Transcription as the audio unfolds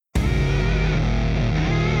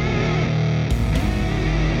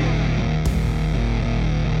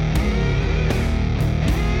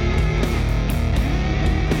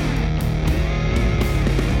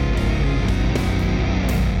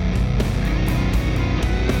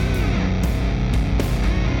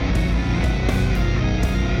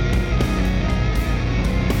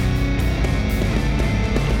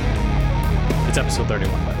episode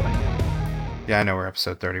 31, by the way. Yeah, I know we're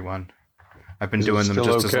episode 31. I've been doing them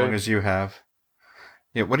just as long as you have.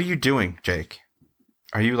 Yeah, what are you doing, Jake?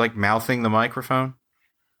 Are you like mouthing the microphone?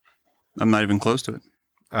 I'm not even close to it.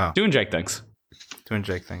 Oh, Doing Jake things. doing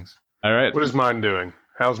Jake things. All right. What is mine doing?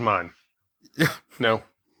 How's mine? No.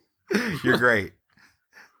 You're great.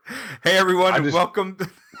 Hey, everyone, and welcome.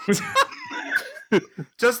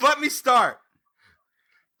 Just let me start.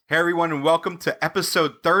 Hey, everyone, and welcome to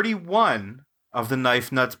episode 31 of the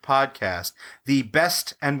Knife Nuts podcast, the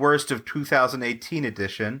best and worst of 2018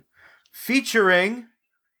 edition, featuring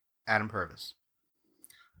Adam Purvis.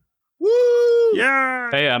 Woo! Yeah!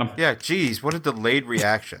 Hey, Adam. Yeah, geez, what a delayed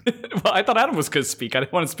reaction. Well, I thought Adam was going to speak. I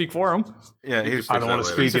didn't want to speak for him. Yeah, he was, I don't want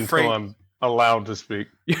to speak until I'm allowed to speak.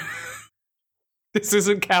 This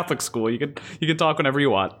isn't Catholic school. You can talk whenever you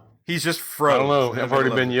want. He's just froze. I don't know. I've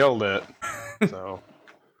already been yelled at. So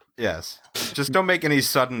Yes. Just don't make any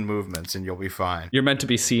sudden movements and you'll be fine. You're meant to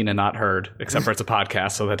be seen and not heard, except for it's a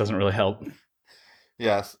podcast, so that doesn't really help.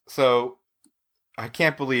 Yes. So I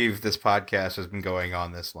can't believe this podcast has been going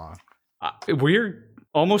on this long. We're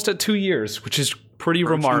almost at 2 years, which is pretty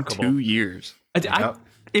remarkable. 2 years.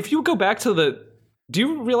 If you go back to do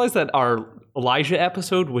you realize that our Elijah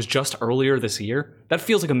episode was just earlier this year? That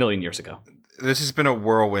feels like a million years ago. This has been a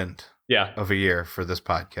whirlwind Yeah. of a year for this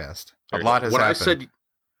podcast. A lot has happened.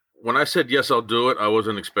 When I said yes, I'll do it, I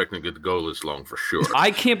wasn't expecting it to go this long for sure.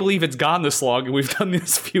 I can't believe it's gone this long and we've done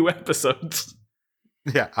these few episodes.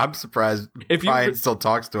 Yeah, I'm surprised Brian still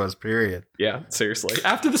talks to us, period. Yeah, seriously.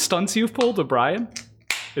 After the stunts you've pulled with Brian,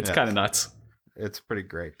 it's kind of nuts. It's pretty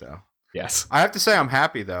great, though. Yes. I have to say I'm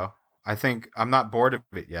happy, though. I think I'm not bored of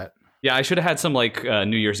it yet. Yeah, I should have had some like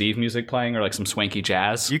New Year's Eve music playing or like some swanky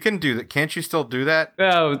jazz. You can do that. Can't you still do that?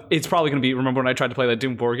 It's probably going to be, remember when I tried to play that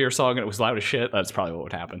Doom Borgir song and it was loud as shit? That's probably what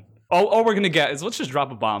would happen. All we're going to get is let's just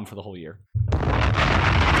drop a bomb for the whole year.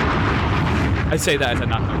 I say that as I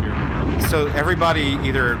knock on your... So everybody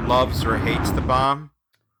either loves or hates the bomb?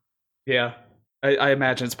 Yeah, I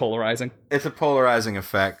imagine it's polarizing. It's a polarizing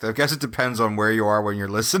effect. I guess it depends on where you are when you're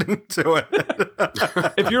listening to it.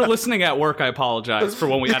 If you're listening at work, I apologize for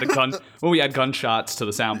when we add gunshots to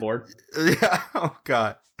the soundboard. Yeah. Oh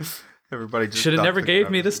God. Everybody just should have never gave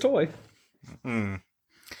me this toy. No,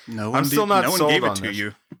 I'm still not no one sold gave on it to this.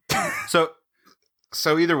 you.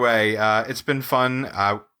 So either way, it's been fun.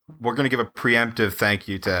 We're going to give a preemptive thank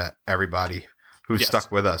you to everybody who's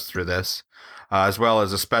stuck with us through this, as well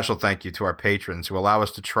as a special thank you to our patrons who allow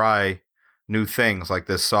us to try new things like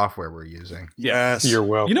this software we're using. Yes. You're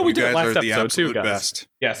welcome. You know, we did it guys last are the episode too, absolute guys. best.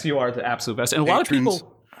 Yes, you are the absolute best. And a lot of Patrons.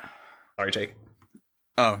 people... Sorry, Jake.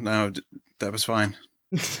 Oh, no, that was fine.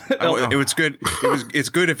 Oh, It was good. It's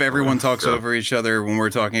good if everyone talks over each other when we're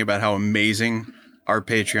talking about how amazing our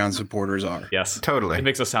Patreon supporters are. yes. Totally. It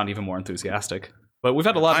makes us sound even more enthusiastic. But we've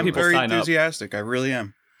had a lot of I'm people very sign up. enthusiastic. I really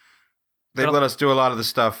am. They've let us do a lot of the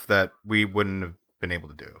stuff that we wouldn't have been able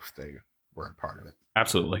to do if they weren't part of it.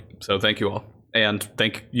 Absolutely. So thank you all. And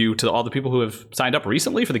thank you to all the people who have signed up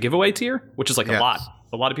recently for the giveaway tier, which is like a lot.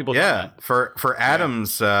 A lot of people have done that. For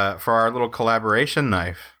Adam's, for our little collaboration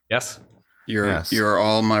knife. Yes. You're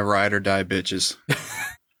all my ride or die bitches.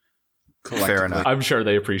 Fair enough. I'm sure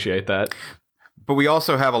they appreciate that. But we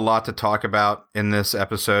also have a lot to talk about in this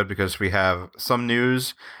episode because we have some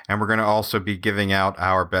news and we're going to also be giving out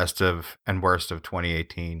our best of and worst of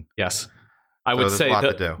 2018. Yes. I would there's say a lot to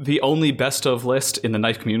that do. the only best of list in the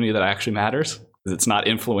knife community that actually matters is it's not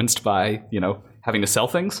influenced by, having to sell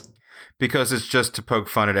things. Because it's just to poke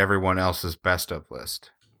fun at everyone else's best of list.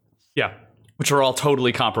 Yeah. Which are all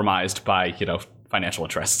totally compromised by, financial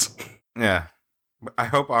interests. Yeah. I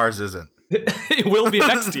hope ours isn't. It will be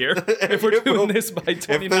next year if we're doing this by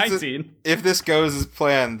 2019. If this goes as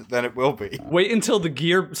planned, then it will be. Wait until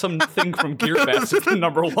something from GearBest is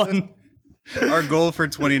number one. Our goal for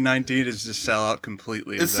 2019 is to sell out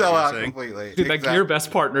completely. It's sell out completely. Dude, that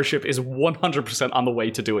GearBest partnership is 100% on the way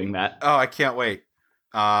to doing that. Oh, I can't wait.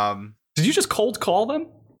 Did you just cold call them?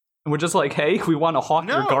 And we're just like, hey, we want to hawk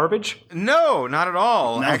your garbage? No, not at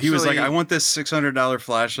all. No, Actually, he was like, I want this $600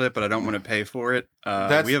 flashlight, but I don't want to pay for it. We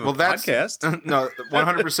have a podcast. No,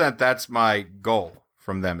 100%. That's my goal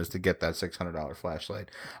from them is to get that $600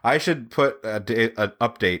 flashlight. I should put an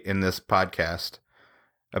update in this podcast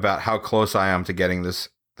about how close I am to getting this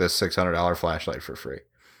 $600 flashlight for free.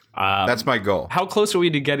 That's my goal. How close are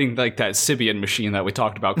we to getting like that Sibian machine that we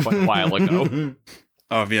talked about quite a while ago?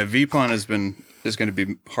 Oh yeah, VPON is going to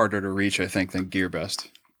be harder to reach, I think, than GearBest.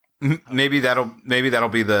 Maybe that'll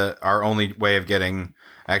be our only way of getting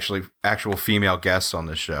actual female guests on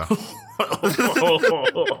this show.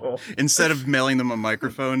 Instead of mailing them a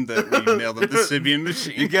microphone, that we mail them the Sybian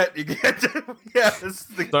machine. You get, yeah. This is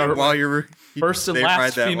the, While you're First and they last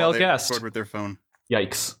ride that female while they guest. record with their phone.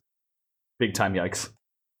 Yikes. Big time yikes.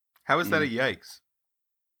 how is that a yikes?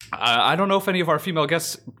 I don't know if any of our female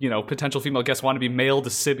guests, potential female guests, want to be mailed to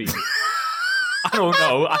Sibby. I don't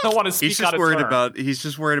know. I don't want to speak He's just out of worried turn. He's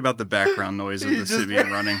just worried about the background noise of the Sybian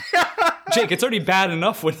running. Jake, it's already bad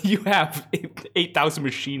enough when you have 8,000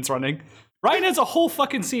 machines running. Ryan has a whole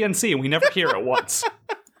fucking CNC and we never hear it once.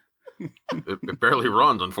 It barely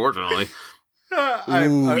runs, unfortunately.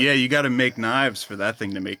 Ooh, yeah, you got to make knives for that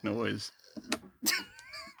thing to make noise.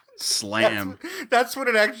 Slam. That's what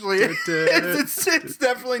it actually is. It's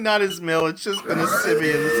definitely not his mill. It's just been a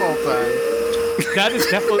Sybian this whole time. That is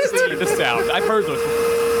definitely the sound. I've heard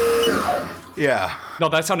those. Yeah. No,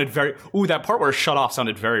 that sounded very... Ooh, that part where it shut off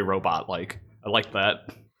sounded very robot-like. I like that.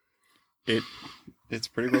 It's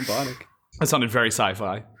pretty robotic. That sounded very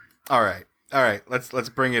sci-fi. All right. Let's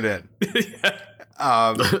bring it in.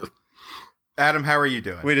 Adam, how are you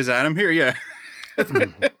doing? Wait, is Adam here? Yeah.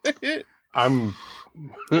 I'm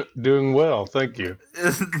doing well, thank you.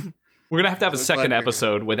 We're gonna have to have a second glad you're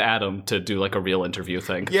episode with Adam to do like a real interview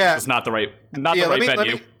thing. Yeah. It's not the right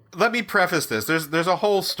venue. Let me preface this. There's a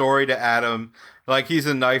whole story to Adam. Like, he's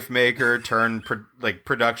a knife maker turned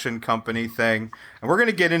production company thing, and we're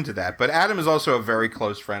gonna get into that. But Adam is also a very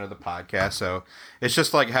close friend of the podcast, so it's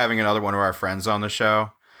just like having another one of our friends on the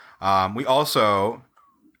show. We also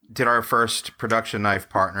did our first production knife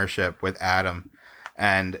partnership with Adam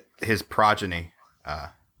and his progeny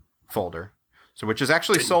folder, so which is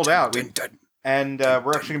actually sold out. And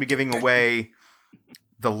we're actually gonna be giving away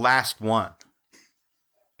the last one.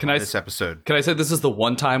 This episode. Can I say this is the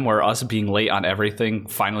one time where us being late on everything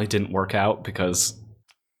finally didn't work out because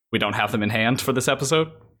we don't have them in hand for this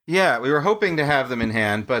episode? Yeah, we were hoping to have them in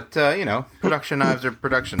hand, but production knives are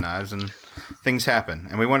production knives, and things happen,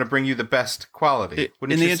 and we want to bring you the best quality.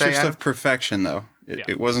 In the interest of perfection, though,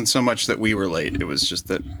 it wasn't so much that we were late; it was just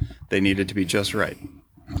that they needed to be just right.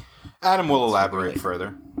 Adam will elaborate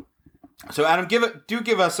further. So, Adam,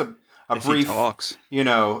 give us a brief,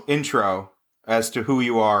 intro as to who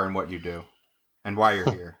you are and what you do, and why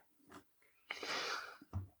you're here.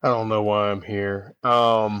 I don't know why I'm here.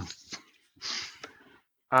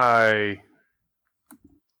 I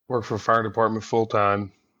work for a fire department full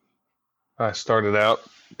time. I started out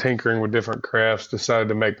tinkering with different crafts, decided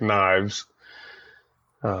to make knives.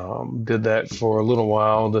 Did that for a little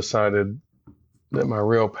while, decided that my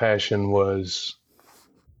real passion was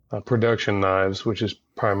production knives, which is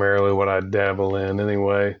primarily what I dabble in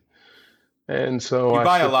anyway. And so you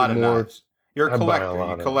buy a lot of knives. You're a collector.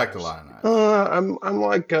 You collect a lot of knives.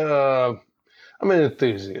 I'm an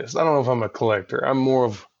enthusiast. I don't know if I'm a collector. I'm more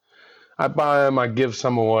of, I buy them, I give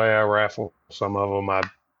some away, I raffle some of them, I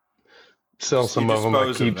sell some of them,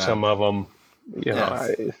 I keep some of them.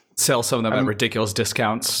 I sell some of them at ridiculous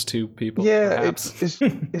discounts to people. Yeah, perhaps.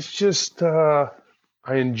 it's just I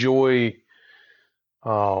enjoy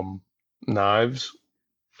knives,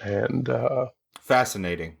 and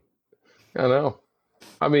fascinating. I know.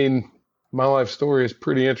 I mean, my life story is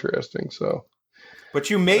pretty interesting. So, but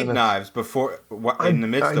you made knives before, in the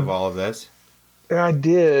midst of all of this. I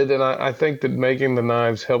did, and I think that making the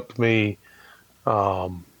knives helped me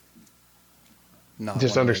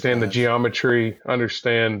just understand the geometry,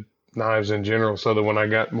 understand knives in general, so that when I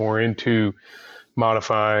got more into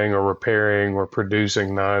modifying or repairing or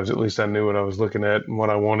producing knives, at least I knew what I was looking at and what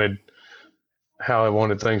I wanted, how I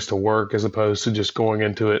wanted things to work, as opposed to just going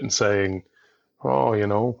into it and saying,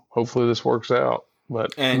 oh, hopefully this works out.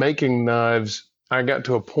 But making knives, I got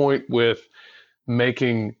to a point with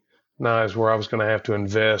making knives where I was going to have to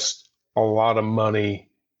invest a lot of money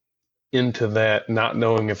into that, not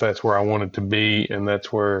knowing if that's where I wanted to be. And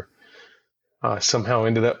that's where I somehow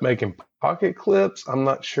ended up making pocket clips. I'm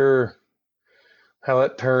not sure how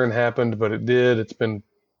that turn happened, but it did. It's been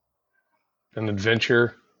an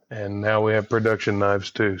adventure. And now we have production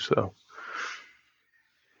knives too. So,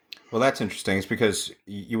 well, that's interesting. It's because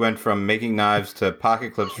you went from making knives to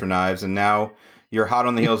pocket clips for knives, and now you're hot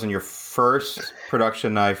on the heels in your first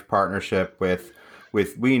production knife partnership with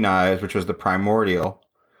We Knives, which was the Primordial,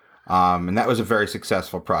 and that was a very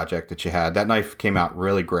successful project that you had. That knife came out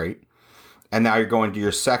really great, and now you're going to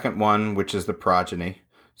your second one, which is the Progeny.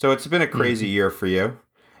 So it's been a crazy year for you.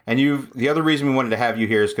 And the other reason we wanted to have you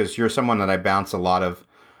here is because you're someone that I bounce a lot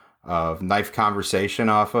of knife conversation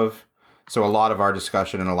off of. So a lot of our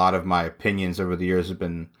discussion and a lot of my opinions over the years have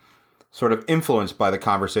been sort of influenced by the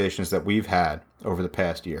conversations that we've had over the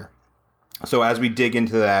past year. So as we dig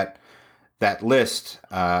into that list,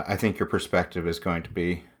 I think your perspective is going to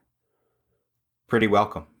be pretty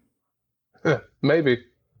welcome. Maybe.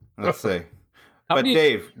 Let's see. How But many-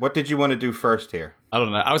 Dave, what did you want to do first here? I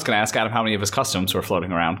don't know. I was going to ask Adam how many of his customs were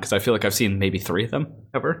floating around because I feel like I've seen maybe 3 of them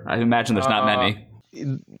ever. I imagine there's not many.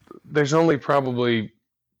 There's only probably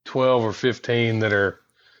 12 or 15 that are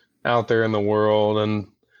out there in the world, and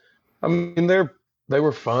I mean they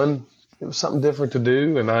were fun. It was something different to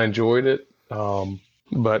do, and I enjoyed it.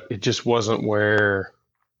 But it just wasn't where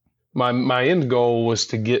my end goal was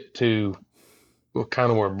to get to,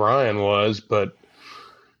 kind of where Brian was. But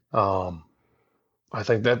I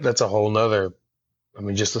think that's a whole nother. I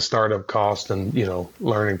mean, just the startup cost and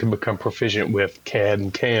learning to become proficient with CAD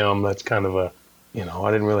and CAM. That's kind of a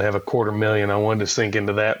I didn't really have $250,000. I wanted to sink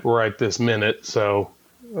into that right this minute, so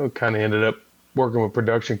I kind of ended up working with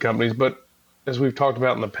production companies. But as we've talked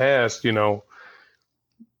about in the past,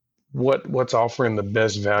 what's offering the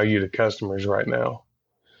best value to customers right now?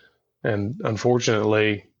 And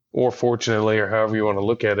unfortunately, or fortunately, or however you want to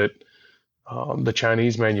look at it, the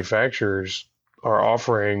Chinese manufacturers are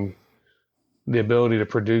offering the ability to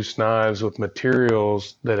produce knives with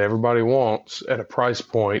materials that everybody wants at a price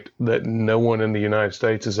point that no one in the United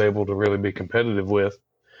States is able to really be competitive with,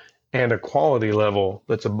 and a quality level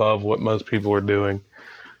that's above what most people are doing.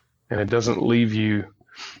 And it doesn't leave you.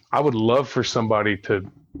 I would love for somebody to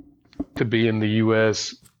be in the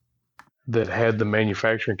U.S. that had the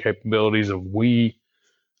manufacturing capabilities of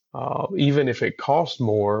even if it cost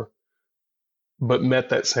more, but met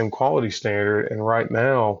that same quality standard. And right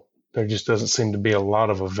now, there just doesn't seem to be a lot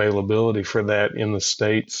of availability for that in the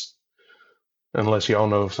States, unless y'all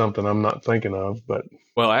know of something I'm not thinking of. But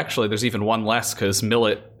Well, actually, there's even one less because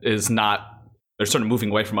Millet is not. They're sort of moving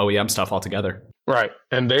away from OEM stuff altogether. right,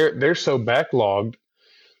 and they're so backlogged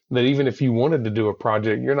that even if you wanted to do a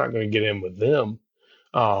project, you're not going to get in with them.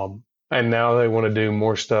 And now they want to do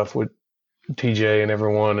more stuff with TJ and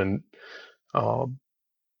everyone,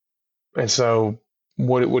 and so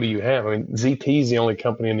what do you have? I mean, ZT is the only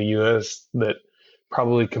company in the U.S. that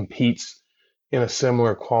probably competes in a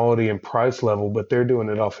similar quality and price level, but they're doing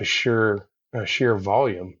it off a sheer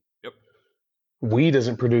volume. Yep. We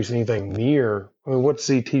doesn't produce anything near. I mean, what's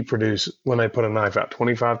ZT produce when they put a knife out?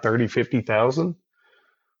 25, 30, 50,000?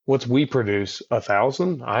 What's we produce?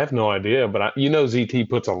 1,000? I have no idea, but ZT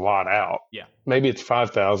puts a lot out. Yeah. Maybe it's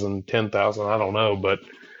 5,000, 10,000. I don't know, but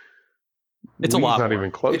It's a We's lot not more.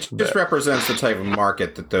 even close It to just that. represents the type of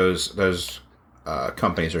market that those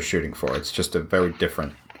companies are shooting for. It's just a very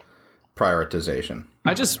different prioritization.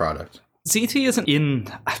 Product. ZT isn't in.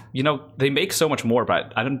 They make so much more,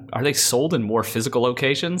 but are they sold in more physical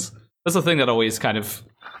locations? That's the thing that always kind of.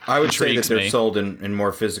 I would say that intrigues they're me. sold in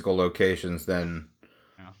more physical locations than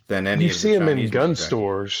any. You of the see them in Chinese gun manufacturers.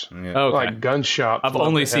 stores, Yeah. Okay. like gun shops. I've love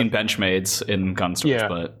only to seen have- Benchmades in gun stores, Yeah.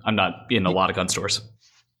 but I'm not in a lot of gun stores.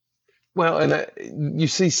 Well, and you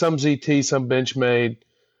see some ZT, some Benchmade,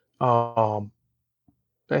 and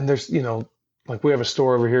there's like we have a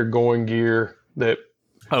store over here, Going Gear, that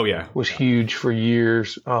Oh yeah, was huge for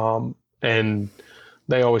years, and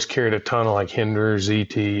they always carried a ton of like Hinder,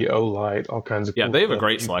 ZT, Olight, all kinds of. yeah. cool They have a stuff.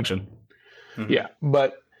 great selection. Yeah,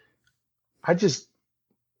 but I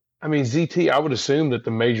mean, ZT, I would assume that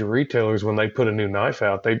the major retailers, when they put a new knife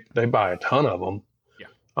out, they buy a ton of them.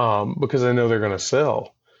 Yeah. Because they know they're going to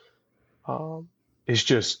sell. It's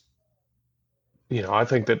just, I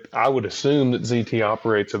think that I would assume that ZT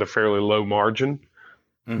operates at a fairly low margin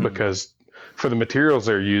Mhm. because for the materials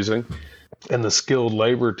they're using and the skilled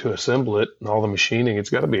labor to assemble it and all the machining, it's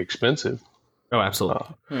got to be expensive. Oh, absolutely.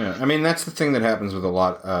 Yeah, I mean that's the thing that happens with a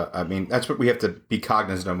lot. I mean that's what we have to be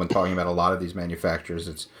cognizant of when talking about a lot of these manufacturers.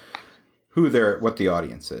 It's what the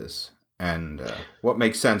audience is, and what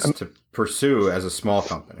makes sense to pursue as a small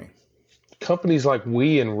company. Companies like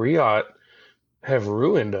we and Riot have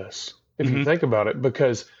ruined us if you think about it,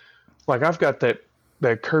 because like I've got that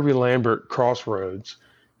Kirby Lambert Crossroads.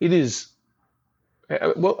 It is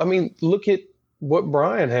well, I mean, look at what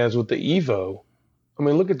Brian has with the Evo. I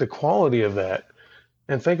mean, look at the quality of that,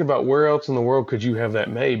 and think about where else in the world could you have that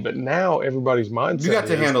made. But now everybody's mindset. You got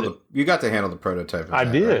to is handle that- you got to handle the prototype. Of I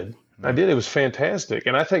that, did. right? I did. It was fantastic,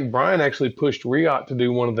 and I think Brian actually pushed Riot to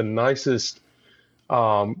do one of the nicest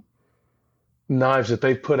knives that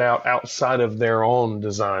they've put out outside of their own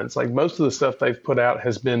designs. Like most of the stuff they've put out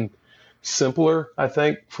has been simpler, I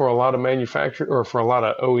think, for a lot of manufacturer or for a lot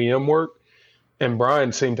of OEM work. And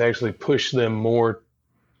Brian seemed to actually push them more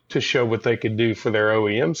to show what they could do for their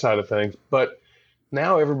OEM side of things. But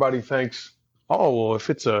now everybody thinks, oh, well, if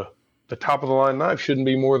it's the top of the line knife shouldn't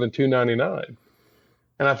be more than $299.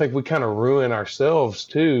 And I think we kind of ruin ourselves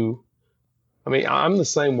too I mean, I'm the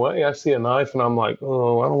same way. I see a knife and I'm like,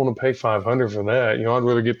 oh, I don't want to pay $500 for that. You know, I'd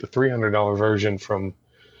rather get the $300 version from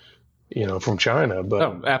China. But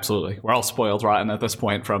Oh, absolutely. We're all spoiled rotten at this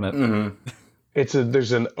point from it.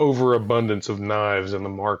 there's an overabundance of knives in the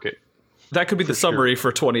market. That could be the summary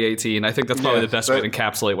for 2018. I think that's probably the best way to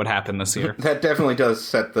encapsulate what happened this year. That definitely does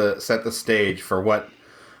set the stage for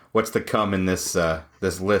what's to come in this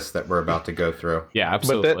this list that we're about to go through. Yeah,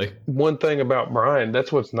 absolutely. But that one thing about Brian,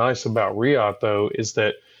 that's what's nice about Riot, though, is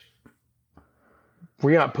that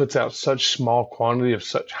Riot puts out such small quantity of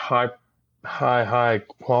such high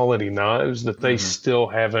quality knives that they still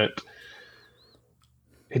haven't.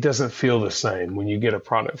 It doesn't feel the same when you get a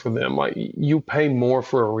product from them. Like, you pay more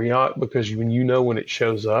for a Riot because when it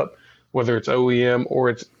shows up, whether it's OEM or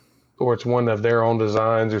it's one of their own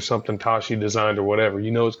designs or something Tashi designed or whatever,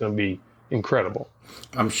 it's going to be incredible.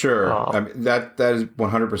 I'm sure. I mean, that is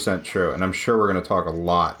 100% true, and I'm sure we're going to talk a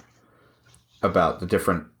lot about the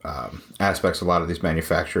different aspects a lot of these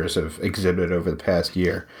manufacturers have exhibited over the past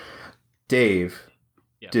year. Dave,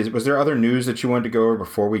 was there other news that you wanted to go over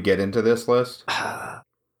before we get into this list?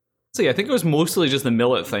 See, I think it was mostly just the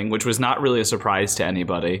Millet thing, which was not really a surprise to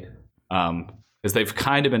anybody, because they've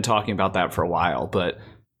kind of been talking about that for a while. But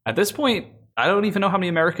at this point, I don't even know how many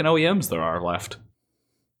American OEMs there are left.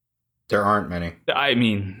 There aren't many. I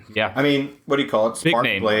mean, yeah. I mean, what do you call it? Big Spark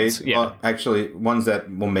name Blade. ones, yeah. Well, actually, ones that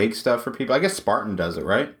will make stuff for people. I guess Spartan does it,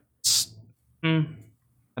 right? I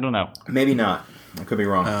don't know. Maybe not. I could be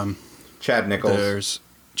wrong. Chad Nichols.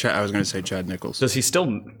 I was going to say Chad Nichols. Does he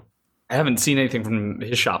still... I haven't seen anything from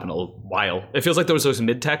his shop in a while. It feels like there was those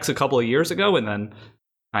mid-techs a couple of years ago and then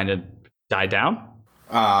kind of died down.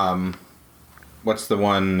 What's the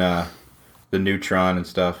one, the Neutron and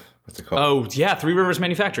stuff? What's it called? Oh, yeah, Three Rivers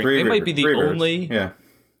Manufacturing. Might be the only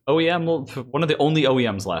OEM, one of the only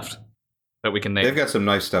OEMs left that we can name. They've got some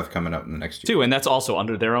nice stuff coming up in the next year. Too, and that's also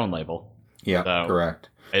under their own label. Yeah, So, correct.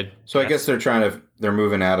 I guess they're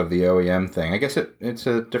moving out of the OEM thing. I guess it's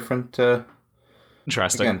a different...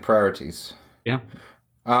 Interesting. Again, priorities. Yeah.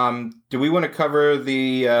 Do we want to cover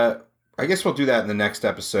the... I guess we'll do that in the next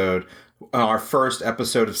episode. Our first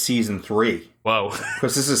episode of Season 3. Whoa.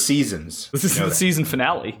 Because this is Seasons. This is the season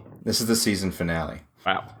finale. This is the season finale.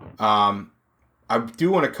 Wow. I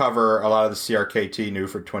do want to cover a lot of the CRKT new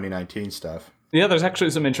for 2019 stuff. Yeah, there's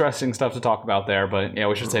actually some interesting stuff to talk about there, but yeah,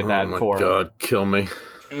 we should save that for... Oh my God, kill me.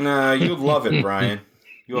 Nah, you'll love it, Brian.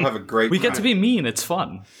 You'll have a great We time. get to be mean. It's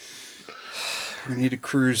fun. We need to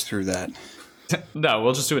cruise through that. No,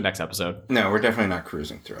 we'll just do it next episode. No, we're definitely not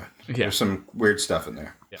cruising through it. Yeah. There's some weird stuff in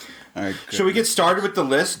there. Yeah. All right, good. Should we get started with the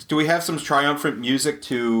list? Do we have some triumphant music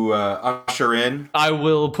to usher in? I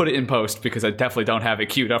will put it in post because I definitely don't have it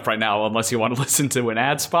queued up right now unless you want to listen to an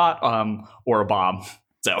ad spot or a bomb.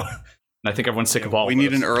 So I think everyone's sick of all We of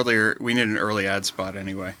need those. an early ad spot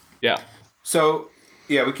anyway. Yeah. So,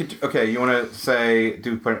 yeah, we could... Okay, you want to say...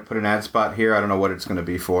 Put an ad spot here? I don't know what it's going to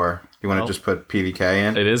be for. You want to just put PVK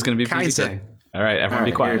in? It is going to be Kaiser. PVK. All right, everyone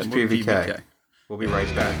be quiet. Here's PVK. We'll be right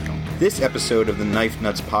back. This episode of the Knife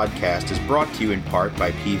Nuts podcast is brought to you in part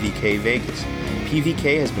by PVK Vegas.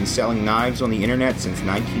 PVK has been selling knives on the internet since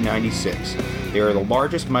 1996. They are the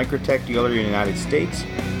largest Microtech dealer in the United States,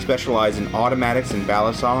 specialize in automatics and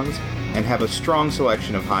balisongs, and have a strong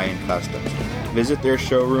selection of high-end customs. Visit their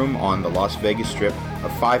showroom on the Las Vegas Strip, a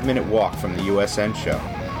 5-minute walk from the USN show.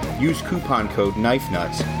 Use coupon code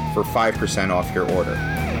KNIFENUTS for 5% off your order.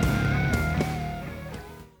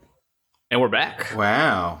 And we're back.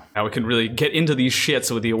 Wow. Now we can really get into these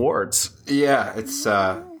shits with the awards. Yeah, it's,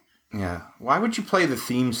 yeah. Why would you play the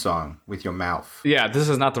theme song with your mouth? Yeah, this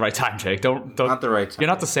is not the right time, Jake. Don't. Not the right time. You're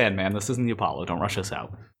not the Sandman. This isn't the Apollo. Don't rush us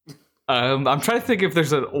out. I'm trying to think if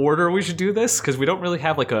there's an order we should do this, because we don't really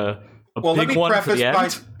have like a big one for the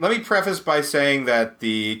end. Let me preface by saying that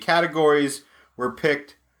the categories were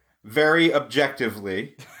picked very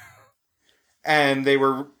objectively, and they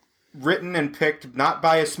were written and picked not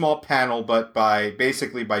by a small panel, but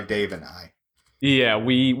basically by Dave and I. Yeah,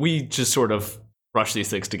 we just sort of rush these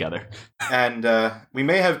things together. And we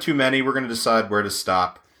may have too many. We're going to decide where to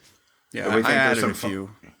stop. Yeah, we think I there's added some a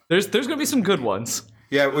few. There's going to be some good ones.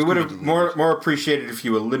 Yeah, we would have more appreciated if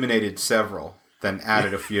you eliminated several than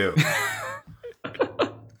added a few.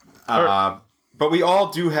 But we all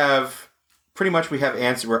do have, pretty much we have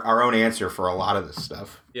our own answer for a lot of this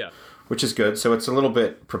stuff. Yeah. Which is good, so it's a little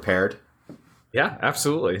bit prepared. Yeah,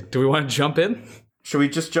 absolutely. Do we want to jump in? Should we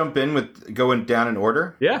just jump in with going down in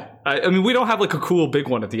order? Yeah. I mean, we don't have like a cool big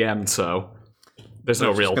one at the end, so there's no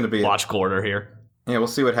it's real gonna be logical order here. Yeah, we'll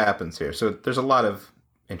see what happens here. So there's a lot of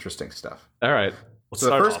interesting stuff. All right. Let's So the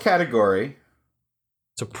start first off. category...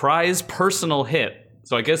 Surprise personal hit.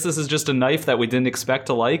 So I guess this is just a knife that we didn't expect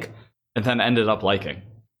to like, and then ended up liking.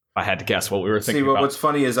 If I had to guess what we were thinking about. What's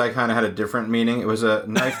funny is I kind of had a different meaning. It was a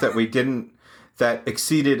knife that that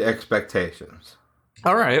exceeded expectations.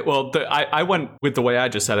 All right. Well, I went with the way I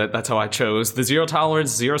just said it. That's how I chose the Zero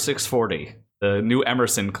Tolerance 0640, the new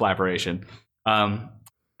Emerson collaboration. When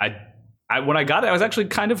I got it, I was actually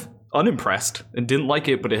kind of unimpressed and didn't like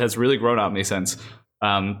it, but it has really grown on me since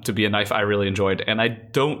to be a knife I really enjoyed. And I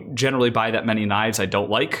don't generally buy that many knives I don't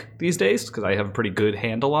like these days because I have a pretty good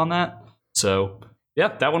handle on that. So,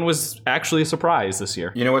 yeah, that one was actually a surprise this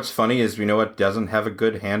year. You know what's funny is you know what doesn't have a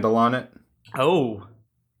good handle on it? Oh.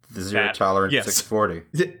 The Zero Tolerance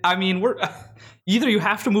 640. I mean, either you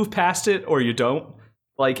have to move past it or you don't.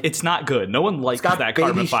 Like, it's not good. No one likes that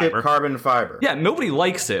carbon fiber. Carbon fiber. Yeah, nobody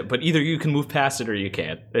likes it, but either you can move past it or you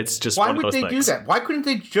can't. It's just one of those things. Why would they do that? Why couldn't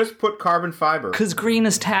they just put carbon fiber? Because green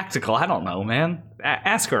is tactical. I don't know, man.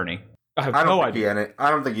 Ask Ernie. I have no idea.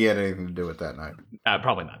 I don't think he had anything to do with that night.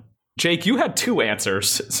 Probably not. Jake, you had 2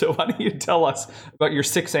 answers, so why don't you tell us about your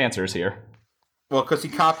 6 answers here? Well, because he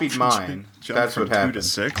copied mine. That's what happened. 2 to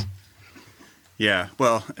 6. Yeah,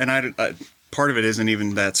 well, and I part of it isn't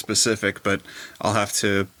even that specific, but I'll have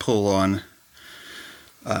to pull on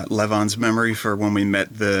Levon's memory for when we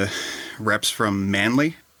met the reps from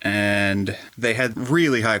Manly, and they had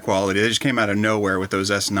really high quality. They just came out of nowhere with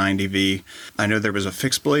those S90V. I know there was a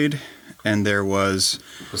fixed blade, and there was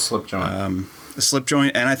a slip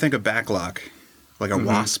joint, and I think a backlock, like a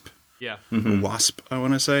wasp. Yeah. A wasp, I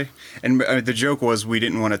want to say. And the joke was we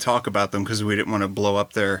didn't want to talk about them because we didn't want to blow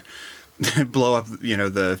up, you know,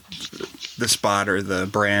 the spot or the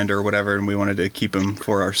brand or whatever, and we wanted to keep them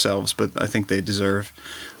for ourselves. But I think they deserve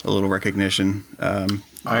a little recognition.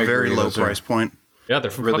 Very low price point. Yeah, they're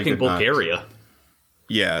from fucking Bulgaria. Knives.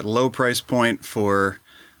 Yeah, low price point for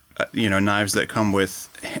knives that come with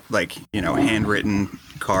handwritten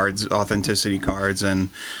cards, authenticity cards, and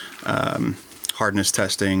hardness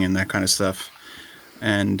testing and that kind of stuff,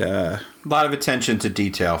 and a lot of attention to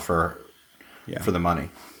detail for the money.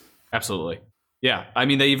 Absolutely, yeah. I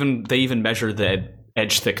mean, they even measure the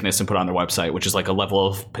edge thickness and put it on their website, which is like a level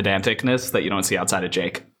of pedanticness that you don't see outside of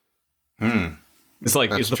Jake. It's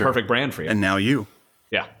like it's the perfect brand for you. And now you,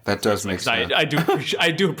 yeah, that does make sense. I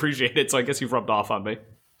do appreciate it. So I guess you've rubbed off on me.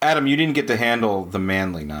 Adam, you didn't get to handle the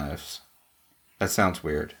Manly knives. That sounds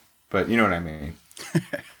weird, but you know what I mean.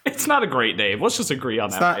 It's not a great name. Let's just agree on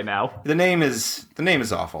that right now. The name is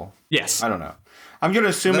awful. Yes. I don't know. I'm going to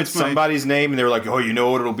assume it's somebody's name, and they're like, oh, you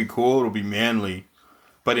know what? It'll be cool. It'll be Manly,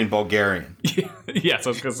 but in Bulgarian. Yes, I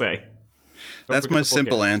was going to say. That's my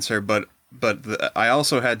simple answer, but I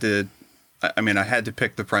also had to. I mean, I had to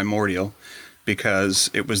pick the Primordial because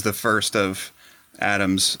it was the first of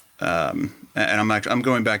Adam's, and I'm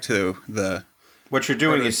going back to the. What you're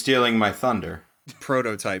doing is stealing my thunder.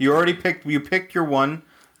 Prototype. You already picked your one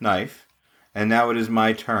knife, and now it is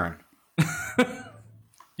my turn.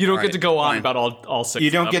 You don't get to go on about all 6. You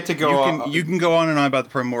don't get to go on. You can go on and on about the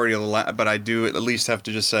Primordial, but I do at least have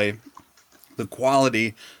to just say the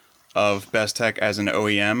quality of Bestech as an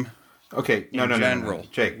OEM. Okay, no,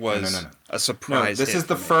 Jake, was a surprise. This is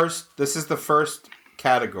the first. This is the first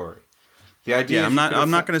category. The idea. Yeah, I'm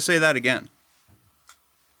not going to say that again.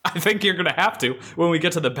 I think you're going to have to when we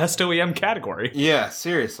get to the best OEM category. Yeah,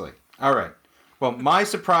 seriously. All right. Well, my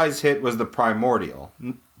surprise hit was the Primordial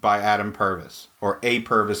by Adam Purvis, or A.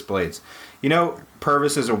 Purvis Blades. You know,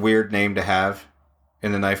 Purvis is a weird name to have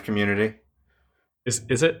in the knife community. Is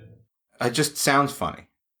it? It just sounds funny.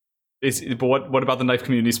 But what about the knife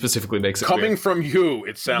community specifically makes it coming weird? From you?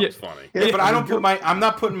 It sounds funny. Yeah, but I'm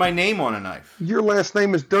not putting my name on a knife. Your last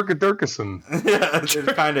name is Durka Durkison. Yeah,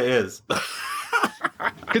 it kind of is.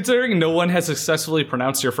 Considering no one has successfully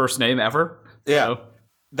pronounced your first name ever. Yeah. So.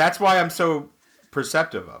 That's why I'm so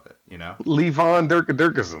perceptive of it, you know? Levon Durka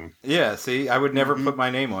Durkison. Yeah, see, I would never put my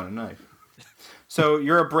name on a knife. So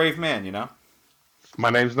you're a brave man, you know? My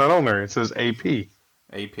name's not on there. It says AP.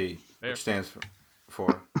 AP, which stands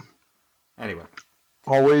for anyway.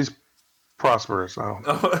 Always prosperous.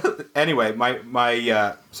 Anyway,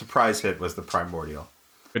 my surprise hit was the Primordial.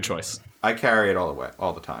 Good choice. I carry it all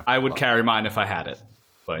the time. I would carry mine if I had it,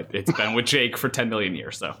 but it's been with Jake for 10 million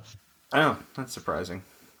years, so. Oh, that's surprising.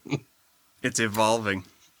 It's evolving.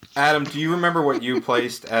 Adam, do you remember what you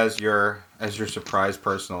placed as your surprise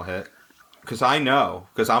personal hit? Because I know,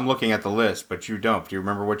 because I'm looking at the list, but you don't. Do you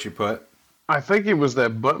remember what you put? I think it was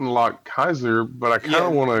that button lock Kaiser, but I kind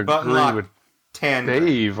of want to agree with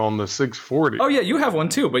Dave on the 640. Oh yeah, you have one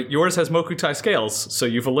too, but yours has Mokutai scales, so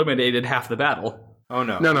you've eliminated half the battle. Oh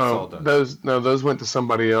no, no, those went to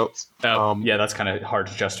somebody else. Yeah, that's kind of hard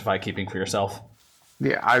to justify keeping for yourself.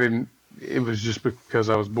 Yeah, I didn't. it was just because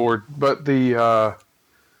I was bored. But I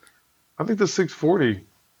think the 640,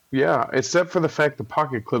 yeah, except for the fact the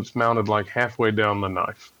pocket clip's mounted like halfway down the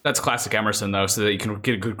knife. That's classic Emerson, though, so that you can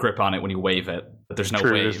get a good grip on it when you wave it. But there's no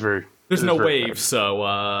True, wave. There's no wave, so...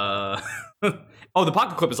 Oh, the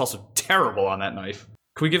pocket clip is also terrible on that knife.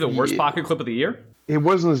 Can we give the worst pocket clip of the year? It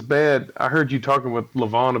wasn't as bad. I heard you talking with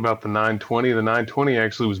Levon about the 920. The 920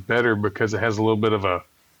 actually was better because it has a little bit of a...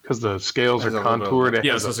 Because the scales are contoured.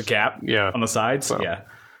 Yeah, so there's a gap on the sides. So. Yeah.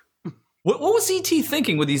 What was ZT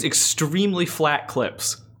thinking with these extremely flat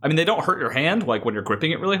clips? I mean, they don't hurt your hand like when you're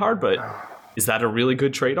gripping it really hard, but is that a really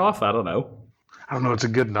good trade-off? I don't know. I don't know. It's a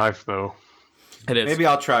good knife, though. It is. Maybe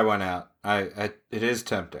I'll try one out. It is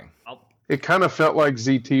tempting. It kind of felt like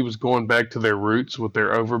ZT was going back to their roots with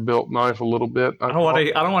their overbuilt knife a little bit. I don't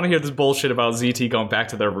want to hear this bullshit about ZT going back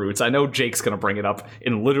to their roots. I know Jake's going to bring it up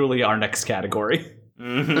in literally our next category.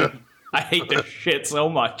 Mm-hmm. I hate this shit so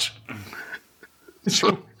much.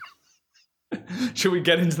 Should we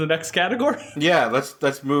get into the next category? Yeah,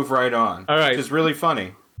 let's move right on. All right. Which is really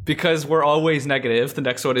funny. Because we're always negative, the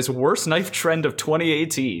next one is worst knife trend of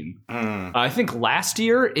 2018. I think last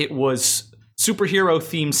year it was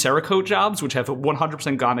superhero-themed Cerakote jobs, which have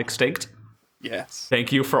 100% gone extinct. Yes.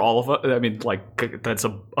 Thank you for all of us. I mean, like, that's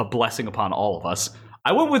a blessing upon all of us.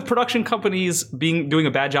 I went with production companies doing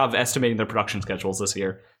a bad job of estimating their production schedules this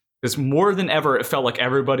year. Because more than ever, it felt like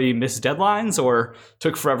everybody missed deadlines or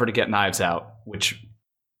took forever to get knives out, which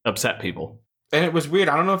upset people. And it was weird.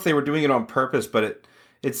 I don't know if they were doing it on purpose, but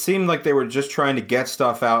it seemed like they were just trying to get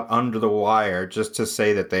stuff out under the wire just to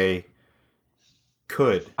say that they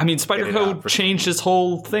could. I mean, Spyderco changed his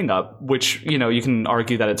whole thing up, which, you know, you can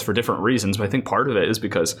argue that it's for different reasons, but I think part of it is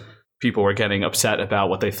because people were getting upset about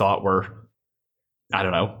what they thought were, I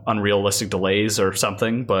don't know, unrealistic delays or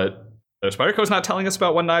something, but Spyderco's not telling us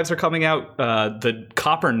about when knives are coming out. The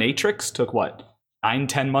Copper Natrix took,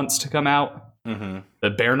 9-10 months to come out? Mm-hmm.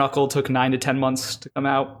 The Bare Knuckle took 9 to 10 months to come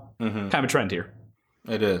out. Mm-hmm. Kind of a trend here.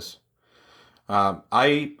 It is.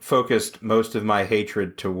 I focused most of my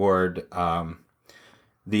hatred toward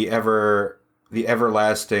the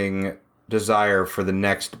everlasting desire for the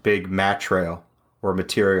next big matrail or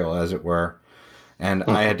material, as it were, and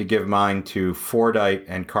I had to give mine to Fordite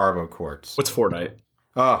and Carbo Quartz. What's Fordite?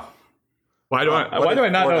 Oh, why do I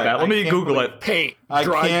not know that? Let me Google it. Paint,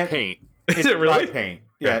 dry paint. Is it really? Dry paint.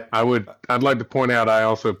 Yeah. I'd like to point out I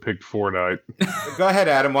also picked Fordite. Go ahead,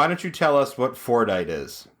 Adam. Why don't you tell us what Fordite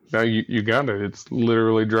is? No, you got it. It's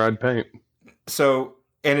literally dried paint. So,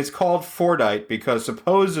 and it's called Fordite because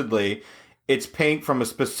supposedly it's paint from a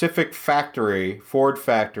specific factory, Ford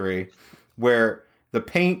factory, where the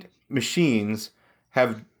paint machines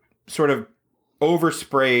have sort of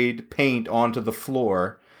oversprayed paint onto the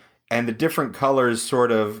floor, and the different colors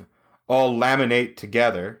sort of all laminate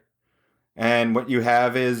together. And what you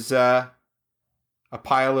have is a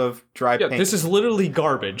pile of dry paint. This is literally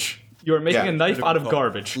garbage. You are making a knife out of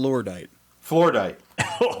garbage. Floordite.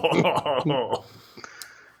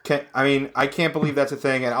 I can't believe that's a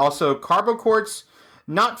thing. And also, Carbo Quartz,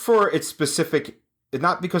 not for its specific,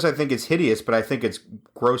 not because I think it's hideous, but I think it's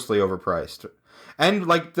grossly overpriced. And,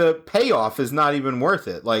 like, the payoff is not even worth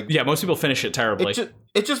it. Like, yeah, most people finish it terribly.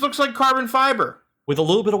 It just looks like carbon fiber. With a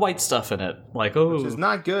little bit of white stuff in it. Like, which is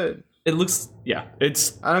not good. It looks,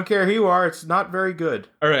 it's... I don't care who you are, it's not very good.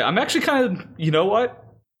 All right, I'm actually kind of, you know what?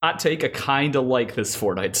 Hot take, I kind of like this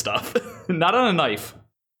Fordite stuff. Not on a knife.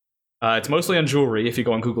 It's mostly on jewelry if you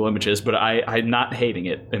go on Google Images, but I'm not hating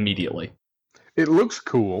it immediately. It looks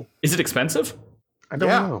cool. Is it expensive? I don't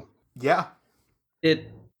know. Yeah.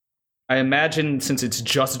 I imagine since it's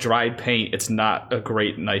just dried paint, it's not a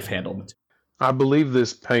great knife handle material. I believe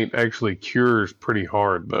this paint actually cures pretty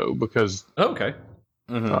hard, though, because... Okay.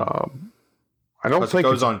 Mm-hmm. I don't think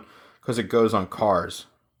because it goes on cars.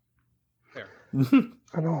 Fair.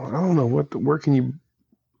 I don't know where can you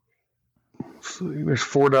see? There's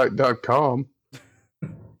Fordite.com.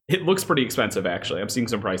 It looks pretty expensive, actually. I'm seeing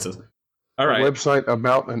some prices. All right. A website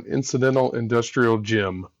about an incidental industrial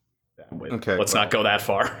gym. Okay. Let's not go that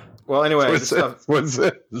far. Well, anyway, what's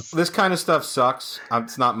this? This kind of stuff sucks.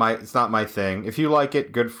 It's not my thing. If you like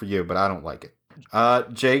it, good for you, but I don't like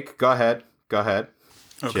it. Jake, go ahead.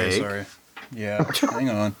 Okay, Jake. sorry. Yeah,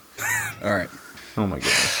 hang on. All right. Oh my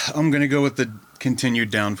goodness. I'm going to go with the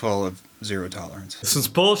continued downfall of zero tolerance. This is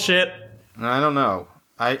bullshit. I don't know.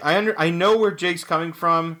 I know where Jake's coming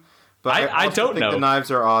from, but I don't think the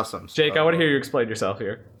knives are awesome. Jake, I want to hear you explain yourself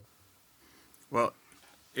here. Well,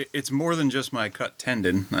 it's more than just my cut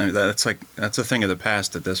tendon. I mean, that's a thing of the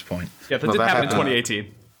past at this point. Yeah, that didn't happen in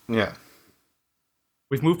 2018. Yeah.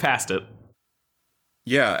 We've moved past it.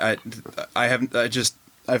 Yeah,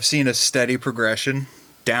 I I've seen a steady progression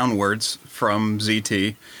downwards from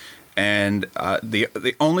ZT, and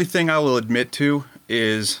the only thing I will admit to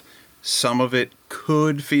is some of it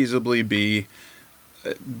could feasibly be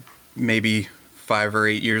maybe 5 or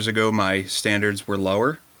 8 years ago my standards were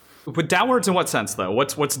lower. But downwards in what sense, though?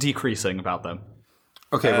 What's decreasing about them?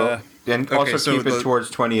 Okay, well, and also so keep it towards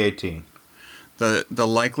 2018. The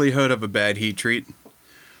likelihood of a bad heat treat,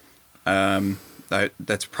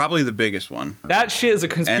 that's probably the biggest one. That shit is a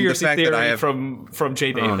conspiracy fact that theory I have- from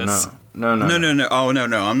Jay Davis. No. No. Oh, no.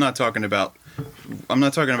 I'm not talking about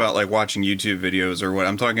like watching YouTube videos or what.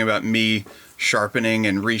 I'm talking about me sharpening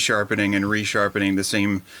and resharpening the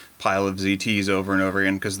same pile of ZTs over and over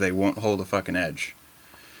again because they won't hold a fucking edge.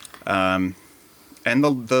 And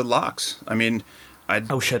the locks. I mean,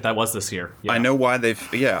 Oh shit, that was this year. Yeah. I know why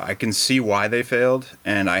I can see why they failed,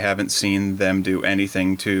 and I haven't seen them do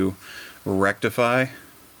anything to rectify.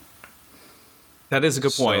 That is a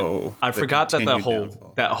good point. So I the forgot that continued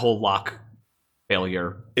downfall. that whole lock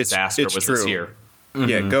failure disaster was true. this year.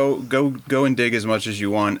 Yeah, go and dig as much as you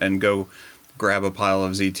want, and go grab a pile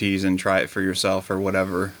of ZTs and try it for yourself or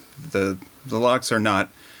whatever. The locks are not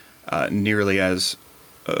nearly as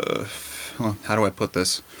how do I put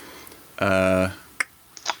this?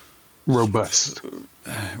 Robust.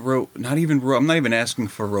 I'm not even asking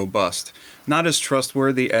for robust. Not as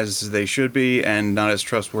trustworthy as they should be, and not as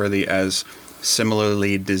trustworthy as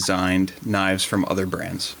similarly designed knives from other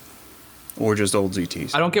brands, or just old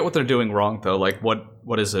ZTs. I don't get what they're doing wrong though. Like what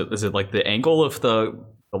is it? Is it like the angle of the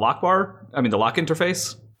lock bar? I mean the lock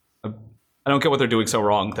interface? I don't get what they're doing so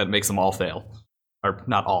wrong that makes them all fail. Or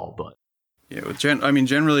not all, but yeah,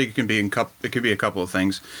 generally it can be a couple of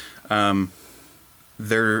things.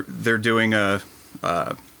 They're doing a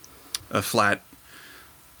flat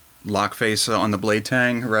lock face on the blade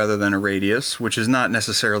tang rather than a radius, which is not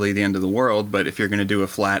necessarily the end of the world, but if you're going to do a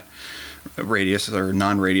flat radius or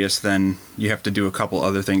non-radius, then you have to do a couple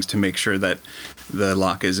other things to make sure that the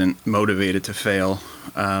lock isn't motivated to fail.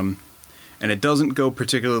 And it doesn't go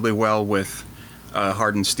particularly well with a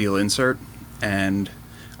hardened steel insert, and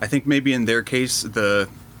I think maybe in their case the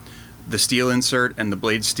steel insert and the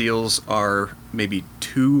blade steels are maybe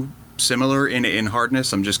too similar in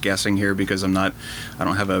hardness. I'm just guessing here because I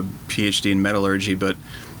don't have a PhD in metallurgy, but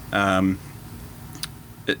that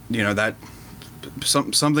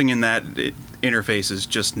something in that interface is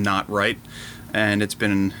just not right, and it's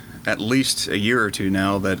been at least a year or two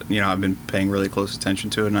now that I've been paying really close attention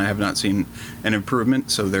to it, and I have not seen an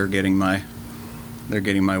improvement. So they're getting my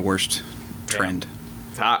worst trend.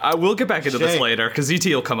 I will get back into this later because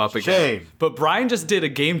ZT will come up again. Shame. But Brian just did a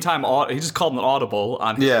game time. He just called an audible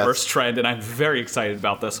on his worst trend, and I'm very excited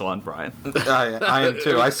about this one, Brian. I am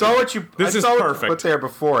too. I saw what you. This is perfect. You put there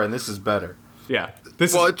before, and this is better. Yeah.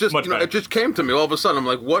 It just came to me all of a sudden. I'm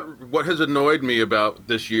like, what has annoyed me about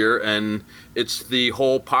this year? And it's the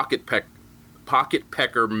whole pocket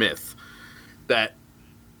pecker myth that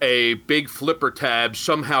a big flipper tab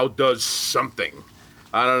somehow does something.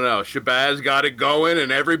 I don't know. Shabazz got it going,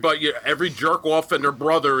 and every jerk off and their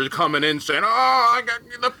brother is coming in saying, "Oh, I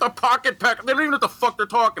got the pocket pecker." They don't even know what the fuck they're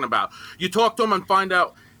talking about. You talk to them and find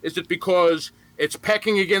out, is it because it's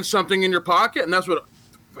pecking against something in your pocket? And that's what,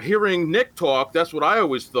 hearing Nick talk, that's what I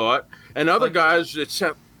always thought. And other guys, it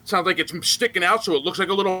sounds like it's sticking out, so it looks like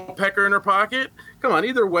a little pecker in their pocket. Come on,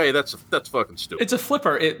 either way, that's fucking stupid. It's a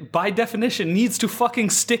flipper. It, by definition, needs to fucking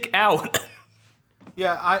stick out.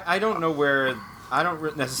 Yeah, I don't know where. I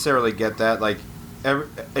don't necessarily get that. Like,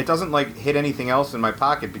 it doesn't hit anything else in my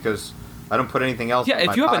pocket because I don't put anything else. Yeah, in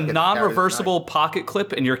my if you have pocket a to carry the non-reversible knife. pocket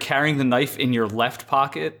clip and you're carrying the knife in your left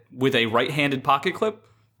pocket with a right-handed pocket clip,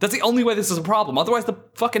 that's the only way this is a problem. Otherwise, the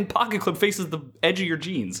fucking pocket clip faces the edge of your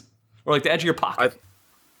jeans or the edge of your pocket.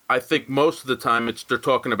 I think most of the time they're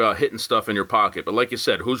talking about hitting stuff in your pocket. But like you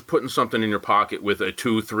said, who's putting something in your pocket with a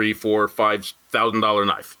 $2,000, $3,000, $4,000, $5,000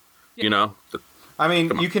 knife? Yeah. I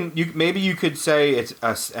mean, maybe you could say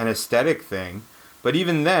it's an aesthetic thing, but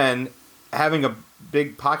even then, having a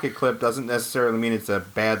big pocket clip doesn't necessarily mean it's a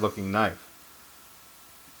bad-looking knife.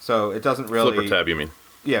 So it doesn't really... Flipper tab, you mean?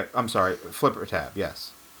 Yeah, I'm sorry. Flipper tab,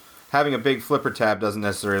 yes. Having a big flipper tab doesn't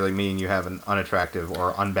necessarily mean you have an unattractive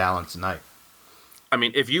or unbalanced knife. I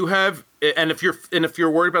mean, if you have, and if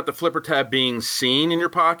you're worried about the flipper tab being seen in your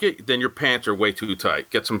pocket, then your pants are way too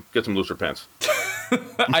tight. Get some looser pants.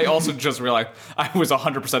 I also just realized I was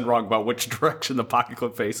 100% wrong about which direction the pocket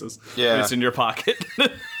clip faces. Yeah. When it's in your pocket. Yeah,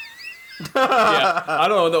 I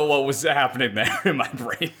don't know what was happening there in my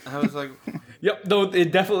brain. I was like... Yep, no,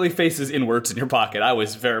 it definitely faces inwards in your pocket. I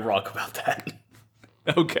was very wrong about that.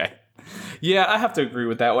 Okay. Yeah, I have to agree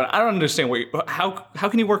with that one. I don't understand how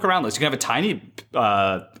can you work around this? You can have a tiny.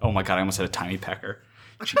 Oh my god, I almost said a tiny pecker.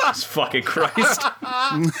 Jesus fucking Christ.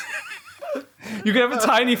 You can have a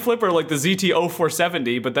tiny flipper like the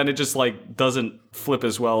ZT-0470, but then it just like doesn't flip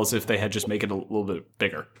as well as if they had just make it a little bit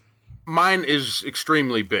bigger. Mine is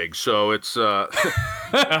extremely big, so it's you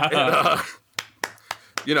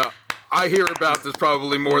know, I hear about this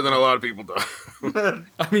probably more than a lot of people do.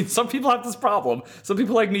 I mean, some people have this problem. Some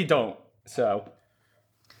people like me don't. So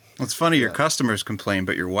Well, it's funny, your customers complain,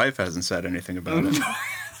 but your wife hasn't said anything about it.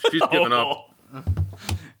 She's given up.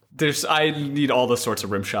 I need all the sorts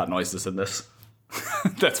of rim shot noises in this.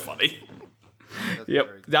 That's funny. Yep.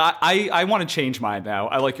 I want to change mine now.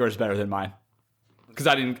 I like yours better than mine. Because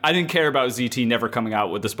I didn't care about ZT never coming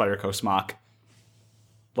out with the Spyderco Smock.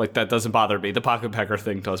 Like, that doesn't bother me. The Pocket Pecker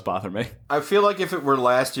thing does bother me. I feel like if it were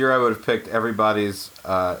last year, I would have picked everybody's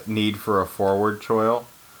need for a forward choil.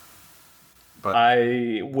 But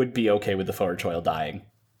I would be okay with the forward choil dying.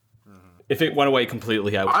 If it went away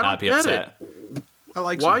completely, I would not be upset. I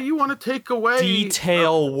like Why you want to take away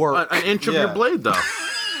Detail work. an inch of your blade, though?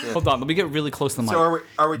 Hold on, let me get really close to the mic. So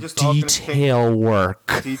are we just all Detail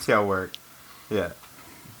work. Detail work. Yeah.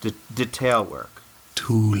 Detail work.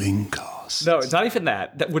 tooling costs. No, it's not even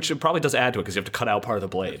that. Which it probably does add to it because you have to cut out part of the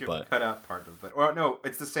blade. You But cut out part of the blade. Well, no,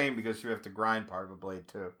 it's the same because you have to grind part of a blade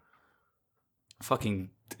too. fucking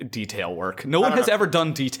detail work. No one has ever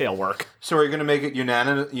done detail work. So are you going to make it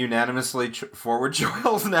unanimously forward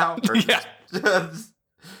choils now? Or Yeah. just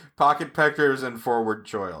pocket peckers and forward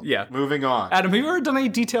choils. Yeah. Moving on. Adam, have you ever done any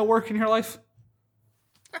detail work in your life?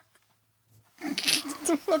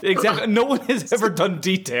 Exactly. No one has ever done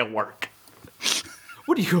detail work.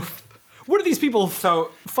 What are these people?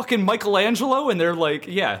 So Fucking Michelangelo, and they're like,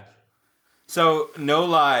 yeah. So, no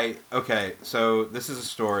lie. Okay, so this is a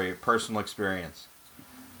story, personal experience.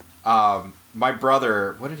 My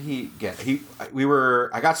brother, what did he get?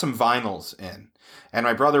 I got some vinyls in, and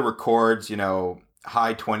my brother records, high-end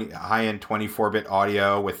 24-bit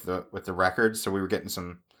audio with the records, so we were getting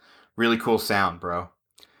some really cool sound, bro.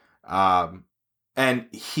 And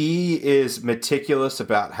he is meticulous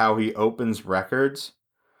about how he opens records,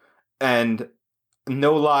 and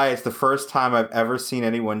no lie, it's the first time I've ever seen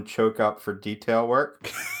anyone choke up for detail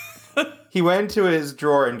work. He went into his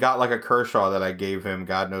drawer and got like a Kershaw that I gave him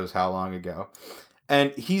God knows how long ago.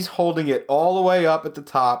 And he's holding it all the way up at the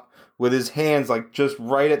top with his hands like just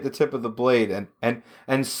right at the tip of the blade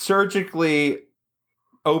and surgically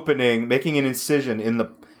making an incision in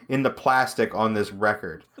the plastic on this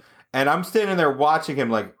record. And I'm standing there watching him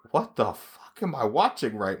like, what the fuck am I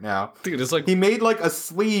watching right now? Dude, it's like he made like a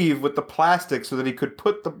sleeve with the plastic so that he could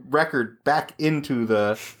put the record back into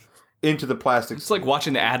the plastic. it's like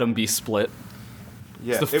watching the atom be split.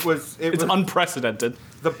 Yeah, It's it was unprecedented.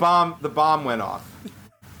 the bomb went off.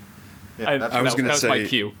 Yeah, I was going to that was my say-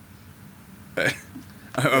 cue.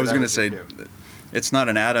 I was going to was say, it too. it's not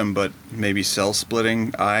an atom, but maybe cell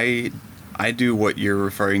splitting. I do what you're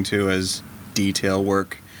referring to as detail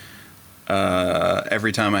work.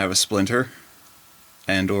 Every time I have a splinter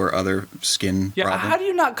and or other skin Yeah, problem. how do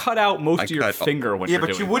you not cut out most I of your cut- finger when Yeah, you're but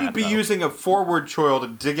doing you wouldn't that, be though? using a forward choil to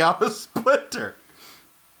dig out a splinter.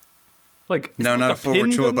 Like No, is not the a forward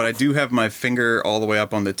pin choil, good but I enough? do have my finger all the way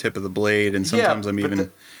up on the tip of the blade, and sometimes I'm but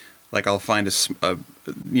even like I'll find like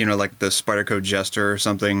the Spyderco Jester or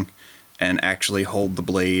something, and actually hold the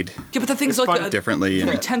blade Yeah, but the thing's It's like fun- differently. And,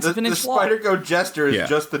 3/10 of an The inch long. Spyderco Jester is Yeah.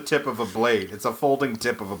 just the tip of a blade. It's a folding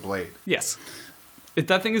tip of a blade. Yes.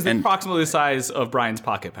 That thing is And- approximately the size of Brian's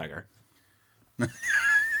pocket pecker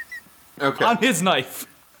Okay. on his knife.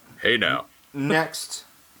 Hey now. Next.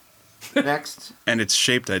 and it's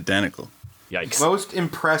shaped identical. Yikes. Most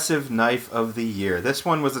impressive knife of the year. This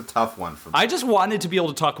one was a tough one for me. I just wanted to be able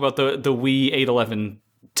to talk about the Wii 811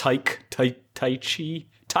 Tai Chi.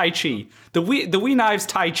 The Wii knives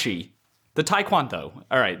Tai Chi. The Taekwondo.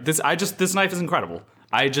 All right, this knife is incredible.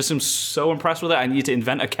 I just am so impressed with it. I need to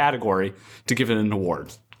invent a category to give it an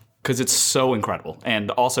award because it's so incredible.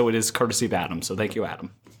 And also, it is courtesy of Adam. So thank you,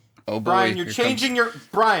 Adam. Oh boy, Brian, you're here changing your Here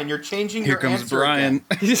comes answer Brian.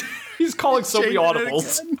 again. He's calling so many Changing it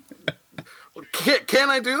audibles. Can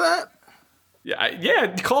I do that?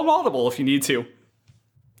 Yeah, call him audible if you need to.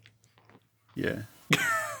 Yeah.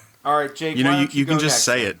 All right, Jake. You why know, don't you can go just next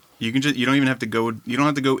say then? it. You don't even have to go. You don't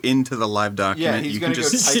have to go into the live Yeah, document. he's You gonna can go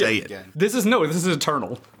just type say it it. again. This is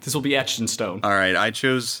eternal. This will be etched in stone. All right, I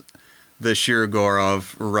chose the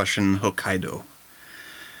Shirogorov Russian Hokkaido,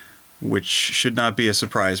 which should not be a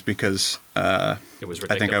surprise because It was I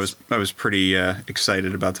think ridiculous. I was pretty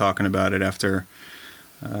excited about talking about it after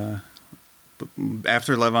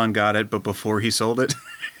Levon got it, but before he sold it.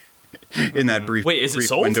 in that brief, Wait, is it brief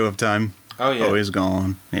sold? window of time. Oh, yeah. Oh, he's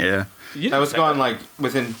gone. Yeah. That was gone like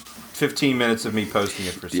within 15 minutes of me posting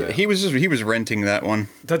it for sale. He was renting that one.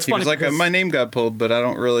 That's he funny was like, because- my name got pulled, but I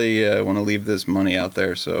don't really want to leave this money out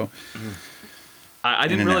there. So I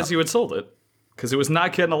didn't and realize out. you had sold it because it was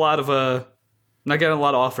not getting a lot of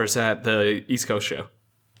offers at the East Coast show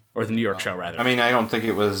or the New York show rather. I mean, I don't think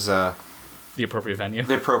it was the appropriate venue.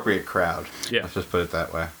 the appropriate crowd. Yeah. Let's just put it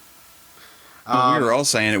that way. we were all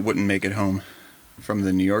saying it wouldn't make it home from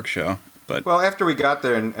the New York show, but Well, after we got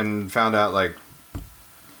there and found out, like,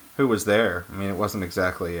 who was there, I mean, it wasn't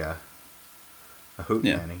exactly a hoot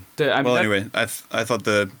Yeah. nanny. anyway, I thought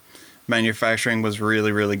the manufacturing was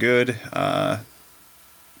really, really good.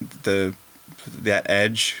 That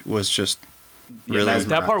edge was just really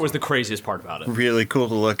that part was the craziest part about it. really cool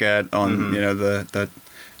to look at on the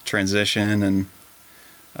transition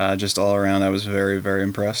and just all around. I was very, very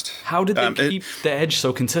impressed. How did they it- keep the edge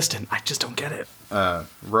so consistent? I just don't get it.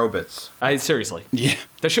 Robots. Seriously, Yeah.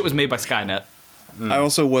 that shit was made by Skynet. I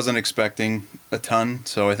also wasn't expecting a ton,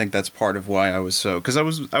 so I think that's part of why I was so, because I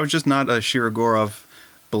was just not a Shirogorov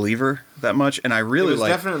believer that much, and I It really was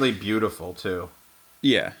like definitely beautiful, too.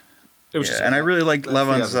 yeah, It was yeah, just and I really liked That's the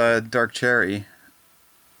Levon's other dark cherry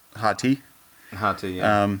hot tea. Hot tea,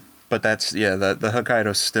 yeah. But that's the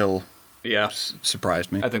Hokkaido still yeah.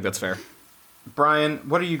 surprised me. I think that's fair. Brian,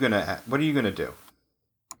 what are you gonna do?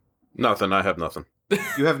 Nothing. I have nothing.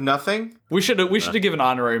 You have nothing? We should have given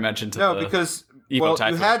honorary mention to No, the, because Evo well,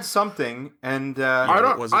 Typhoon. you had something, and I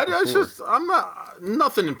don't. was it I before? just. I'm not.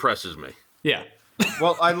 Nothing impresses me. yeah.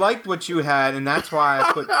 well, I liked what you had, and that's why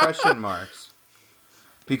I put question marks,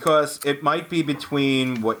 because it might be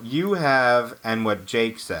between what you have and what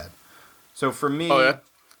Jake said. So for me, Oh, yeah?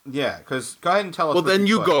 yeah. Because go ahead and tell us. Well, what then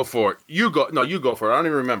you put. go for it. You go. No, you go for it. I don't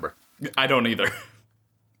even remember. I don't either.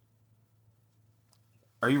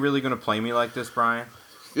 Are you really going to play me like this, Brian?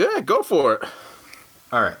 Yeah, go for it.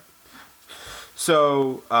 All right.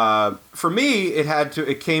 So for me,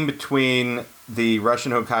 it came between the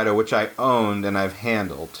Russian Hokkaido, which I owned and I've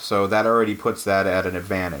handled, so that already puts that at an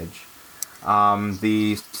advantage.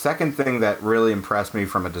 The second thing that really impressed me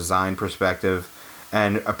from a design perspective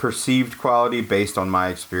and a perceived quality based on my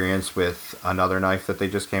experience with another knife that they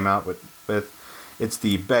just came out with it's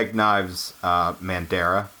the Beg Knives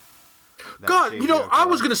Mandara. That God, JDO I color.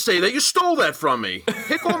 was going to say that. You stole that from me.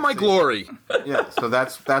 Pick all my glory. Yeah, so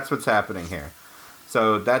that's what's happening here.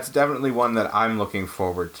 So that's definitely one that I'm looking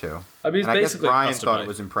forward to. I mean, it's And I guess basically Brian custom thought made. it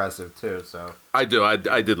was impressive too. So I do. I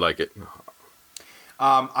did like it.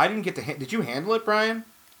 I didn't get to. Did you handle it, Brian?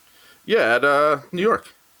 Yeah, at New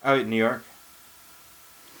York. Oh, in New York.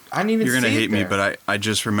 I didn't even. You're gonna see hate it me, there. but I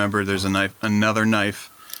just remembered there's another knife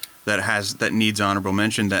that needs honorable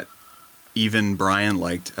mention that even Brian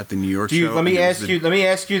liked at the New York show. Let me and it was ask the- you. Let me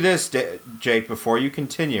ask you this, Jake, before you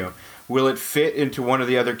continue. Will it fit into one of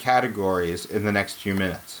the other categories in the next few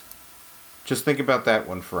minutes? Just think about that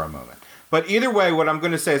one for a moment. But either way, what I'm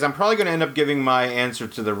going to say is I'm probably going to end up giving my answer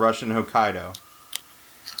to the Russian Hokkaido,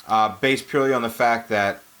 based purely on the fact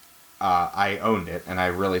that I owned it and I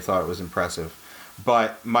really thought it was impressive.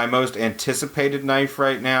 But my most anticipated knife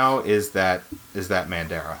right now is that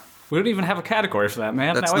Mandara. We don't even have a category for that,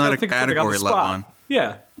 man. That's now I not gotta a think of something on the category, spot. Levon.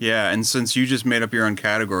 Yeah. Yeah, and since you just made up your own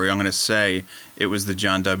category, I'm going to say it was the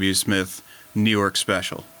John W. Smith New York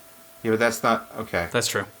Special. Yeah, but that's not okay. That's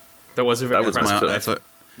true. That was a very That was impressive.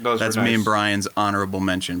 my- That's were me nice. and Brian's honorable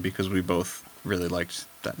mention because we both really liked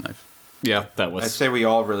that knife. Yeah, that I'd was. say we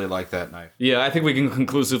all really like that knife. Yeah, I think we can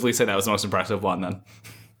conclusively say that was the most impressive one. Then,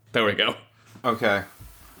 there we go. Okay.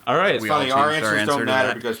 All right. We Funny, all our changed our answers answer don't to matter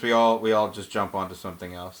that. because we all just jump onto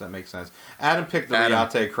something else. That makes sense. Adam picked the Adam.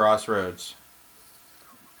 Riate Crossroads.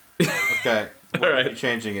 Okay. What are right. you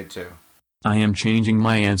changing it to? I am changing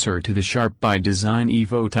my answer to the Sharp by Design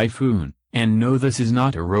Evo Typhoon, and no, this is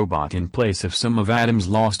not a robot in place of some of Adam's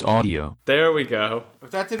lost audio, There we go.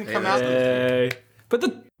 If that didn't come out, Yay. But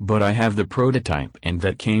the but I have the prototype and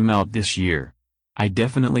that came out this year. I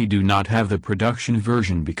definitely do not have the production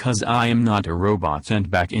version because I am not a robot sent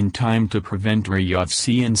back in time to prevent Riot's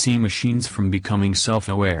CNC machines from becoming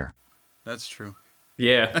self-aware. That's true.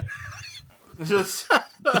 yeah. just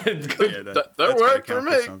Good. That that's worked gotta for count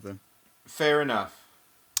me. something. fair enough.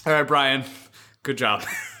 All right, Brian. Good job.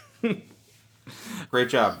 Great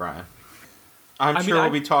job, Brian. I'm I mean, sure I-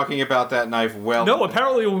 we'll be talking about that knife well. No,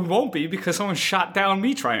 apparently we won't be because someone shot down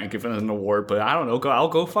me trying to give it an award. But I don't know. I'll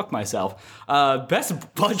go fuck myself.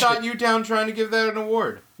 Best budget. shot you down trying to give that an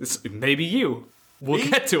award. Maybe you. We'll Me?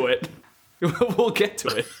 get to it. We'll get to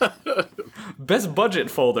it. Best budget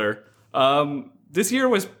folder. This year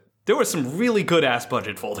was There were some really good ass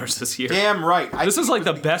budget folders this year. Damn right. This is like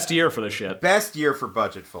the best year for the shit. Best year for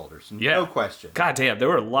budget folders. Yeah. No question. God damn, there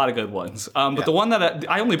were a lot of good ones. But the one that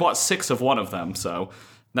I only bought 6 of one of them, so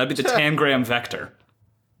that'd be the Tangram Vector.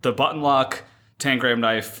 The button lock Tangram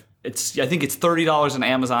knife. I think it's $30 on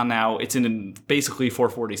Amazon now. It's in basically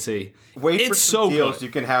 440C. Wait for It's some so deals. good. You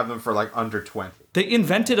can have them for like under 20. They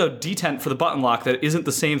invented a detent for the button lock that isn't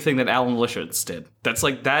the same thing that Allen Lishitz did. That's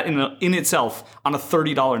like that in itself on a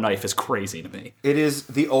 $30 knife is crazy to me. It is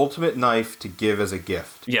the ultimate knife to give as a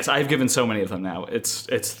gift. Yes, I've given so many of them now. It's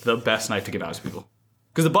the best knife to give out to people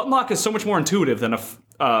because the button lock is so much more intuitive than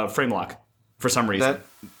a frame lock for some reason.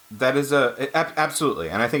 That is absolutely,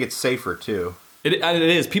 and I think it's safer too. It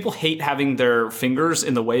is. People hate having their fingers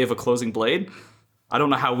in the way of a closing blade. I don't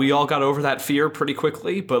know how we all got over that fear pretty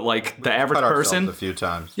quickly, but like the average Cut ourselves person, a few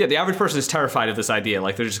times. yeah, the average person is terrified of this idea.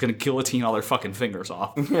 Like they're just going to guillotine all their fucking fingers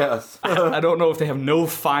off. Yes. I don't know if they have no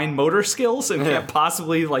fine motor skills and can't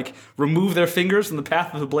possibly like remove their fingers from the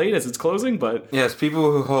path of the blade as it's closing, but Yes, people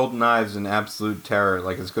who hold knives in absolute terror,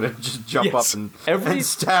 like it's going to just jump Yes. up and Every-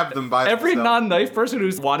 stab them by every themselves. non-knife person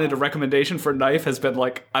who's wanted a recommendation for a knife has been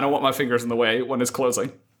like, I don't want my fingers in the way when it's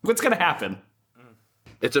closing. What's going to happen?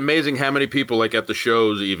 It's amazing how many people, like at the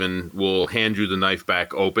shows, even will hand you the knife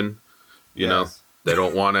back open. You know, Yes. they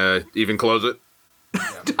don't want to even close it.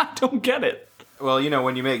 I don't get it. Well,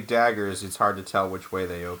 when you make daggers, it's hard to tell which way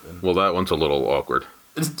they open. Well, that one's a little awkward.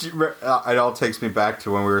 It all takes me back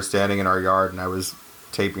to when we were standing in our yard and I was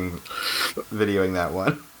videoing that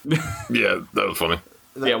one. Yeah, that was funny.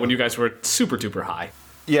 Yeah, when you guys were super duper high.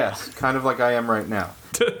 Yes, kind of like I am right now.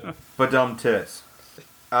 But dumb tits.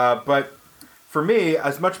 But for me,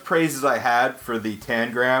 as much praise as I had for the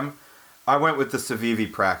Tangram, I went with the Civivi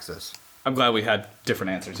Praxis. I'm glad we had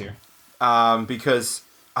different answers here. Because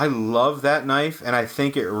I love that knife, and I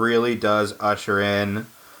think it really does usher in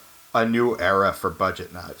a new era for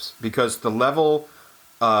budget knives. Because the level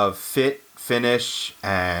of fit, finish,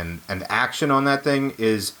 and action on that thing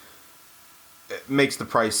it makes the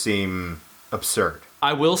price seem absurd.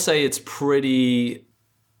 I will say it's pretty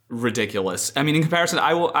ridiculous. I mean, in comparison,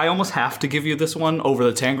 I almost have to give you this one over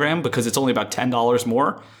the Tangram because it's only about $10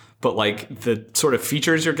 more. But like the sort of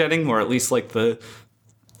features you're getting, or at least like the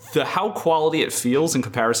how quality it feels in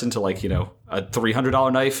comparison to like, a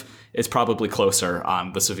 $300 knife is probably closer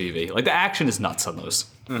on the Civivi. Like the action is nuts on those.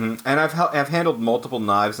 Mm-hmm. And I've handled multiple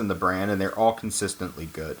knives in the brand, and they're all consistently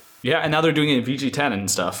good. Yeah, and now they're doing it in VG10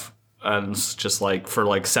 and stuff. And it's just like for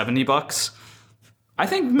like $70. I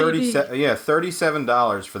think maybe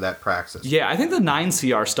 $37 for that Praxis. Yeah, I think the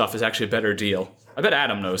 9CR stuff is actually a better deal. I bet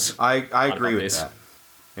Adam knows. I agree about with these. that.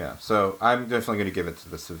 Yeah, so I'm definitely going to give it to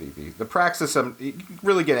the Civivi. The Praxis, you can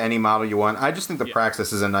really get any model you want. I just think the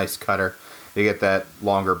Praxis is a nice cutter. You get that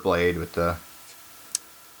longer blade with the...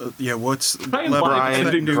 what's Brian Brian-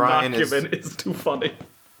 editing this Brian document is too funny.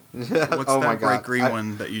 what's Oh my that bright God. green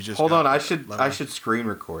one that you just Hold got? on, I should screen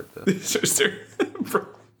record this.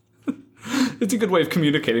 It's a good way of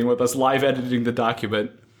communicating with us, live editing the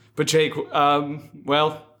document. But Jake,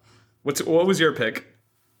 what was your pick?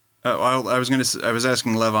 I was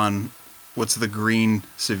asking Levon, what's the green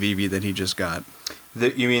Civivi that he just got?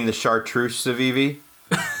 You mean the Chartreuse Civivi?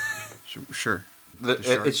 Sure.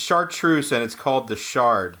 It's Chartreuse, and it's called the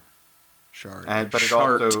Shard. Shard. But it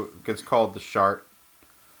Shart. also gets called the Shart.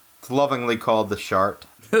 It's lovingly called the Shart.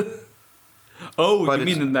 Oh, But you it's-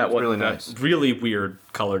 mean in that it's one, really that nice. really weird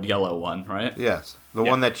colored yellow one, right? Yes, the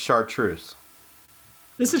Yeah. one that's Chartreuse.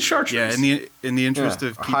 Is it chartreuse? Yeah, in the interest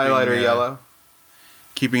of keeping, highlighter yellow.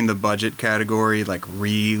 keeping the budget category like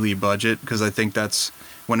really budget, because I think that's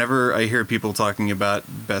whenever I hear people talking about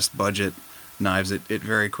best budget knives, it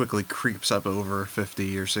very quickly creeps up over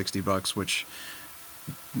 $50 or $60, which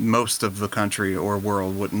most of the country or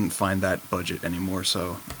world wouldn't find that budget anymore.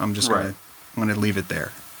 So I'm just Right. gonna leave it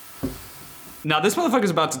there. Now, this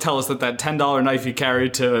motherfucker's about to tell us that $10 knife he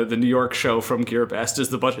carried to the New York show from GearBest is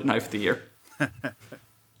the budget knife of the year.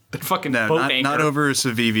 That fucking No, boat anchor. not over a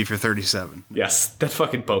Civivi for $37. Yes, that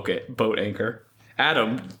fucking boat anchor.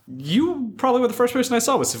 Adam, you probably were the first person I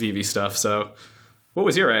saw with Civivi stuff, so what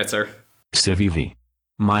was your answer? Civivi.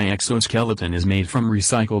 My exoskeleton is made from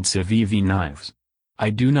recycled Civivi knives.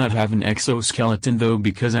 I do not have an exoskeleton though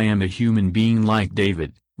because I am a human being like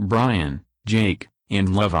David, Brian, Jake, and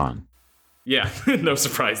Levon. Yeah, no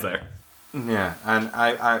surprise there. Yeah, and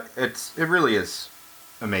it really is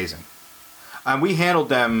amazing. And we handled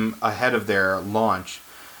them ahead of their launch,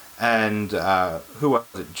 and who was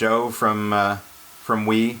it? Joe from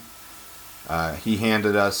Wii. He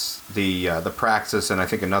handed us the Praxis and I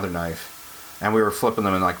think another knife, and we were flipping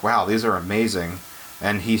them and like, wow, these are amazing.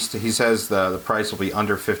 and he says the price will be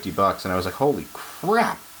under $50, and I was like, holy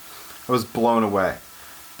crap! I was blown away.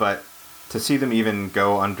 But to see them even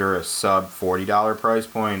go under a sub $40 price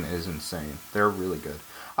point is insane. They're really good.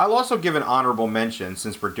 I'll also give an honorable mention,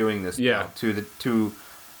 since we're doing this, to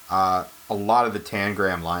a lot of the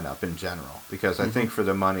Tangram lineup in general, because I think for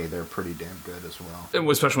the money they're pretty damn good as well. And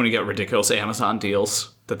especially when you get ridiculous Amazon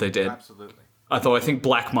deals that they did. Absolutely. Although I think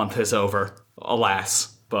Black Month is over,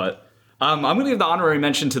 alas. But I'm going to give the honorary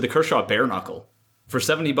mention to the Kershaw Bare Knuckle for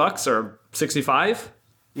 $70 or $65.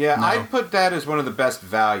 Yeah, no. I'd put that as one of the best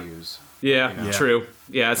values. Yeah, true.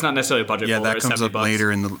 Yeah, it's not necessarily a budget. Yeah, that comes up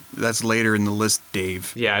later that's later in the list,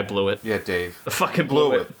 Dave. Yeah, I blew it. Yeah, Dave. I fucking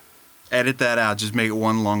blew it. Edit that out. Just make it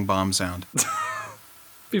one long bomb sound.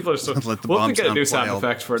 People are so. We'll get a new sound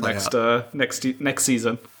effect for next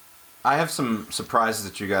season. I have some surprises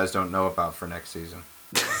that you guys don't know about for next season.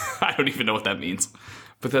 I don't even know what that means,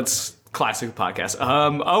 but that's classic podcast.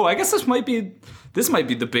 I guess this might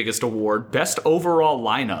be the biggest award, best overall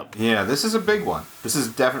lineup. Yeah, this is a big one. This is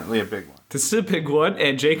definitely a big one. This is a big one,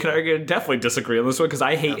 and Jake and I are going to definitely disagree on this one because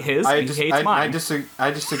I hate his and he hates mine.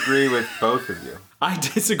 I disagree with both of you. I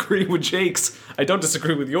disagree with Jake's. I don't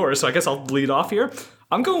disagree with yours, so I guess I'll lead off here.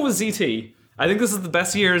 I'm going with ZT. I think this is the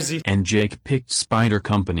best year ZT. And Jake picked Spider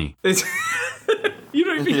Company. You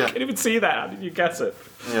can't even see that. You guess it.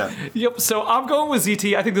 Yeah. Yep. So I'm going with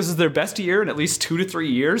ZT. I think this is their best year in at least 2 to 3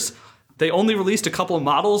 years. They only released a couple of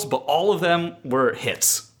models, but all of them were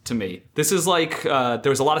hits to me. This is like there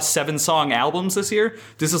was a lot of 7-song albums this year.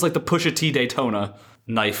 This is like the Pusha T Daytona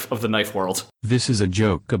knife of the knife world. This is a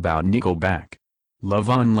joke about Nickelback.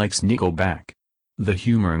 Levon likes Nickelback. The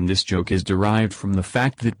humor in this joke is derived from the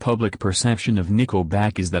fact that public perception of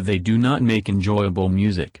Nickelback is that they do not make enjoyable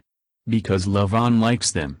music. Because Levon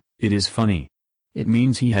likes them, it is funny. It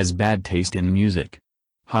means he has bad taste in music.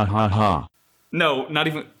 Ha ha ha. No, not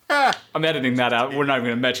even... I'm editing that out. We're not even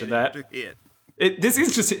going to mention that. This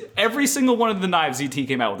is just... Every single one of the knives ZT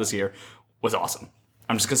came out with this year was awesome.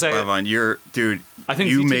 I'm just going to say Levon, I think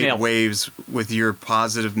you ZT made nailed waves with your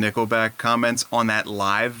positive Nickelback comments on that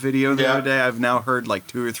live video the other day. I've now heard like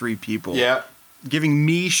 2 or 3 people giving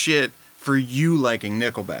me shit for you liking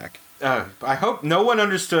Nickelback. I hope no one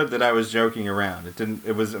understood that I was joking around.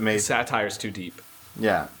 It was amazing. Satire's too deep.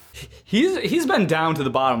 Yeah. He's been down to the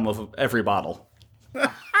bottom of every bottle.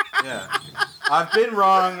 Yeah. I've been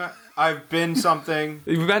wrong. I've been something.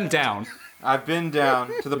 You've been down. I've been down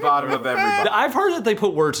to the bottom of every bottle. I've heard that they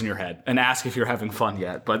put words in your head and ask if you're having fun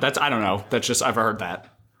yet, but I don't know. That's just, I've heard that.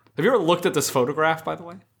 Have you ever looked at this photograph, by the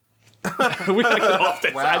way? We like to off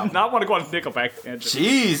this. Wow. I do not want to go on a Nickelback tangent.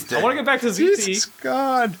 Jeez, Dave. I want to get back to ZT. Jesus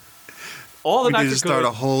God. All the we knives need to start a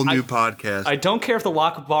whole new podcast. I don't care if the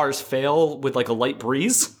lock bars fail with like a light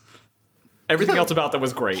breeze. Everything else about them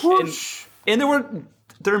was great. And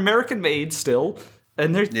they're American made still.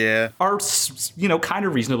 And they are, kind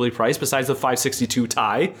of reasonably priced besides the 562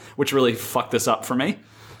 tie, which really fucked this up for me.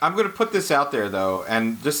 I'm going to put this out there, though,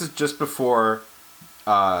 and this is just before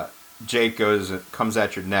Jake comes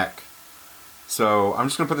at your neck. So I'm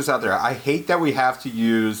just going to put this out there. I hate that we have to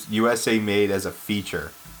use USA Made as a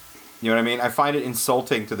feature. You know what I mean? I find it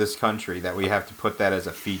insulting to this country that we have to put that as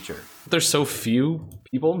a feature. There's so few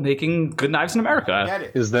people making good knives in America.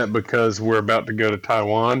 Is that because we're about to go to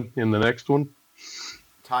Taiwan in the next one?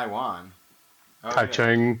 Taiwan.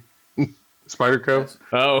 Taichung Spyderco.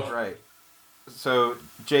 Oh. Right. So,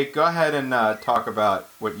 Jake, go ahead and talk about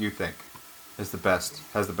what you think has the best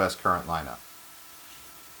current lineup.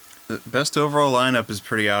 The best overall lineup is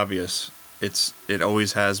pretty obvious. It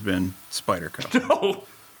always has been Spyderco. No.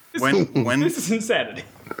 When this is insanity.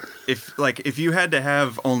 If you had to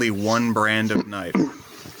have only one brand of knife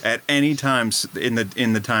at any time in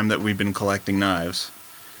the time that we've been collecting knives,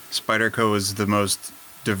 Spyderco is the most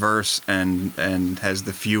diverse and has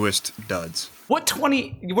the fewest duds. We're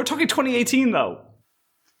talking 2018 though.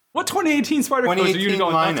 What 2018 Spyderco are you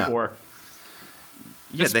going nuts for?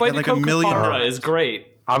 Yeah, the they had like a million. Kapara is great.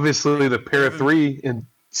 Obviously, the Para 3 in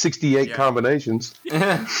 68 combinations.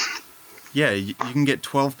 Yeah, you can get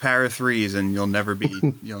 12 Para 3s and you'll never be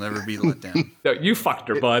let down. No, you fucked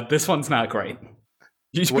her, bud. This one's not great.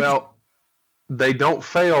 Well, they don't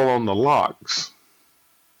fail on the locks.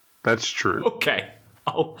 That's true. Okay.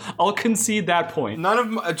 I'll concede that point.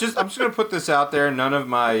 I'm just going to put this out there. None of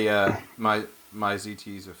my my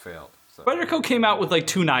ZTs have failed. So. Spyderco came out with like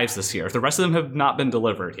 2 knives this year. The rest of them have not been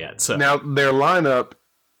delivered yet. So now their lineup,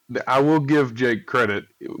 I will give Jake credit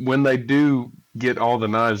when they do get all the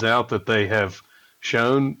knives out that they have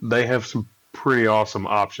shown. They have some pretty awesome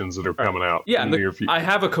options that are coming out. Yeah, in the near future. I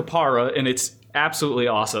have a Kapara, and it's absolutely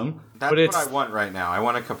awesome. That's but it's, what I want right now. I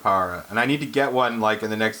want a Kapara, and I need to get one like in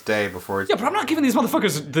the next day before it's yeah, but I'm not giving these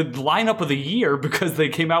motherfuckers the lineup of the year because they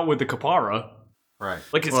came out with the Kapara. right.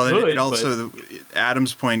 Like, it's Well, good, it also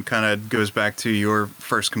Adam's point kind of goes back to your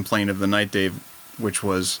first complaint of the night, Dave, which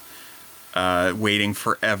was waiting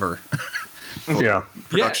forever for Yeah.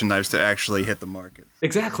 production knives to actually hit the market.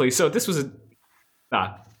 exactly. So this was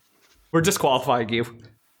we're disqualifying you.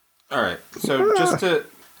 All right. So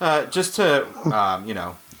just to you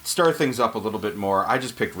know, stir things up a little bit more, I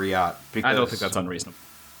just picked Riot because I don't think that's unreasonable.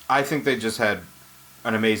 I think they just had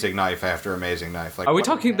an amazing knife after amazing knife. Like, Are we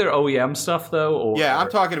talking their OEM stuff though? Or, Yeah, I'm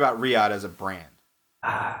talking about Riot as a brand.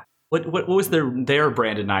 What was their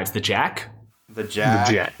branded knives? The Jack The Jack,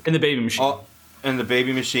 The Jack. and the Baby Machine. all- and the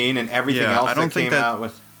Baby Machine, and everything Yeah, else I don't that think came that- out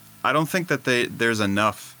with. I don't think that there's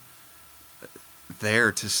enough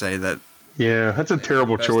there to say that Yeah, that's a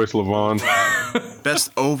terrible choice, Levon.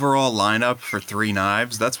 best overall lineup for 3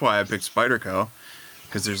 knives. That's why I picked Spyderco,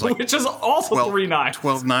 because there's like Which is also 12, 3 knives.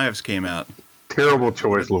 12 knives came out. Terrible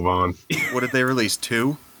choice, Levon. What did they release?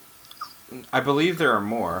 2? I believe there are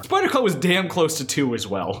more. Spyderco was damn close to 2 as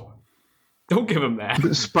well. Don't give him that.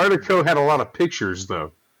 Spyderco had a lot of pictures,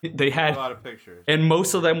 though. They had, A lot of pictures. and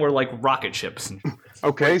most of them were like rocket ships.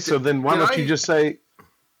 Okay, so then why did don't you I- just say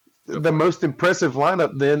the most impressive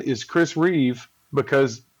lineup then is Chris Reeve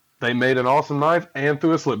because they made an awesome knife and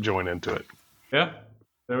threw a slip joint into it. Yeah,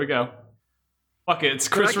 there we go. Fuck it, it's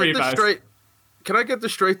Can I Chris get Reeve. this guys. straight? Can I get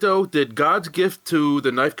this straight though? Did God's gift to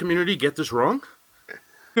the knife community get this wrong?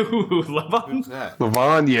 Ooh, Levon. Who's that?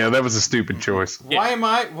 Levon, yeah, that was a stupid choice. Why am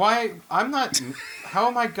I? Why I'm not? How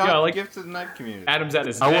am I God Yeah, like- gift to the knife community? Adam's at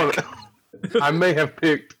his I neck. want.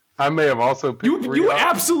 I may have also picked. You Riot.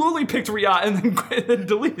 absolutely picked Riot and then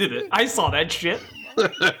deleted it. I saw that shit.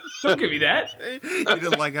 Don't give me that. You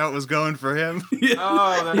didn't like how it was going for him?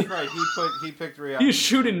 Oh, that's right. He picked Riot. He's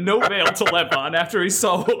shooting no bail to Levon after he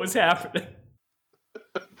saw what was happening.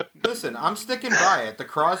 Listen, I'm sticking by it. The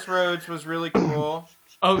Crossroads was really cool.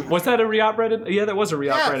 Oh, was that a Riot branded? Yeah, that was a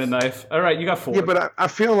Riot Yes. branded knife. All right, you got 4. Yeah, but I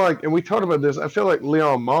feel like, and we talked about this. I feel like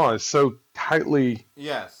Leon Ma is so tightly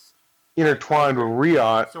Yes. intertwined with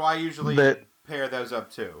Riot. So I usually That- pair those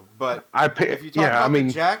up too. But I pay, if you talk yeah, about I mean,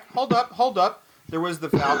 the Jack, hold up. There was the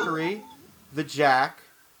Valkyrie, the Jack,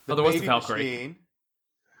 the Oh, there was the Baby Valkyrie. Machine,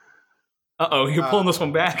 Uh-oh, you're pulling this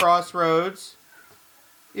one back. Crossroads.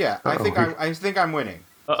 Yeah, I Uh-oh. think I'm winning.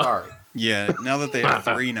 Sorry. Yeah, now that they have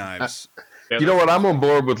 3 knives. you know what? I'm on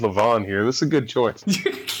board with Levon here. This is a good choice.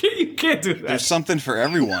 You can't do There's that. something for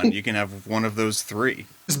everyone. You can have one of those 3.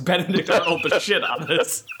 Just Benedict Arnold the shit out of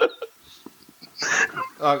this.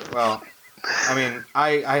 Well, I mean,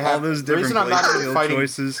 I have All those the reason different I'm not blade really steel fighting.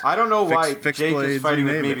 choices, I don't know why fixed Jake blades, is fighting you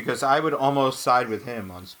with name me it. because I would almost side with him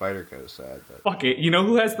on Spyderco's side. But Fuck it. You know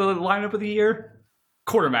who has the lineup of the year?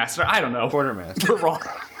 Quartermaster. I don't know. Quartermaster. We're wrong.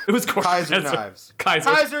 It was Kaiser Quartermaster. Knives. Kaiser.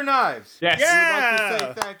 Kaiser Knives. Yes. We'd Yeah. like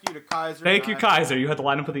to say thank you to Kaiser. Thank you, Knives. Kaiser. You had the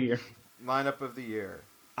lineup of the year. Lineup of the year.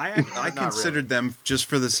 I Not considered really. them just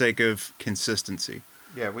for the sake of consistency.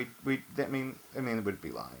 Yeah, we. I mean, it would be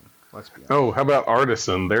lying. Let's be honest. Oh, how about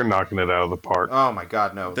Artisan? They're knocking it out of the park. Oh my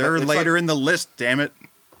God, no! They're It's later like- in the list, damn it.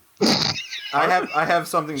 I have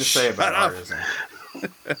something to say about Shut up. Artisan.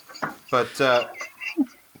 But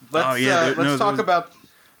let's Oh, yeah, there- let's no, talk there- about.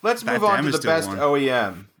 Let's Pat move on to Damas the did best one.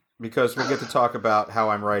 OEM because we'll get to talk about how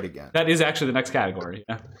I'm right again. That is actually the next category.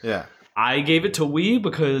 Yeah. Yeah. I gave it to Wii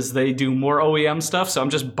because they do more OEM stuff, so I'm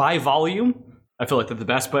just by volume. I feel like they're the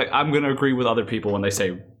best, but I'm going to agree with other people when they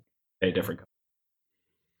say a different company.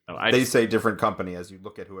 No, They say different company as you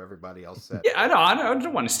look at who everybody else said. yeah, I know. I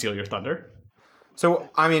don't want to steal your thunder. So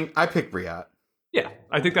I mean, I picked Riot. Yeah,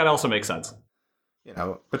 I think that also makes sense. You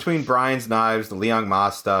know, between Brian's knives, the Liang Ma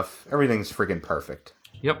stuff, everything's freaking perfect.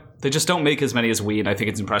 Yep. They just don't make as many as Wii, and I think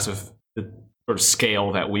it's impressive the sort of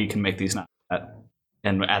scale that Wii can make these knives at,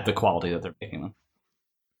 and at the quality that they're making them.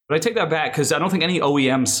 But I take that back because I don't think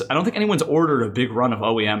anyone's ordered a big run of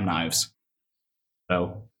OEM knives.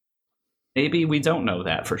 So maybe we don't know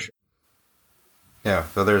that for sure. Yeah,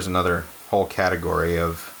 so there's another whole category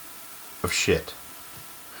of shit.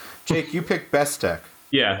 Jake, you picked Best Tech.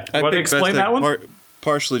 Yeah. I Want to picked explain Bestech that one?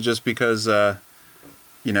 partially just because,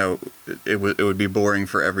 you know, it would be boring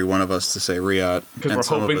for every one of us to say Riot. Because and we're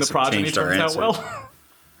some of hoping the us have progeny changed our turns out answers.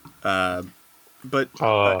 well. But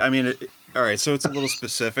I mean, all right. So it's a little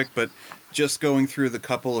specific, but just going through the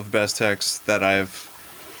couple of best techs that I've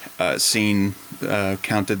seen,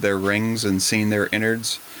 counted their rings and seen their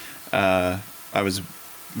innards, I was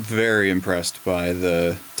very impressed by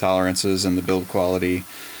the tolerances and the build quality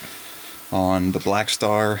on the Black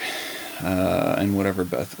Star, and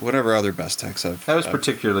whatever other best techs I've. That was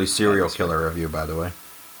particularly serial killer of you, by the way.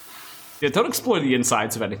 Yeah, don't explore the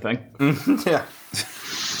insides of anything. Yeah.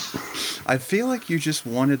 I feel like you just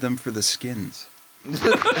wanted them for the skins.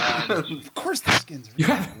 Of course, the skins.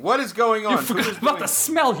 What is going on? You forgot about the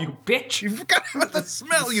smell, you bitch. You forgot about the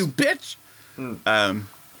smell, you bitch.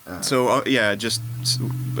 So yeah, just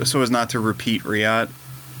so as not to repeat Riot,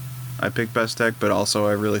 I picked best tech, but also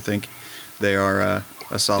I really think they are a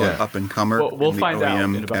solid up and comer. We'll find out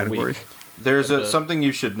in about category. a week. There's something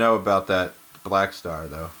you should know about that Black Star,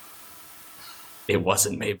 though. It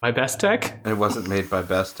wasn't made by Best Tech. It wasn't made by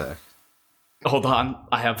Best Tech. Hold on,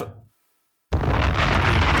 I have.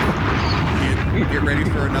 Get ready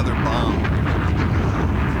for another bomb.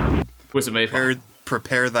 Was it made by?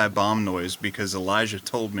 Prepare that bomb noise because Elijah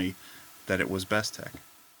told me that it was Best Tech.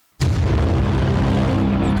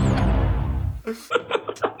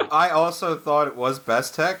 I also thought it was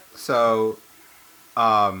Best Tech, so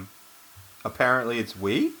apparently it's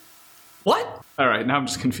we. What? All right, now I'm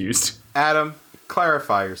just confused. Adam,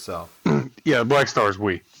 clarify yourself. Yeah, Black Star's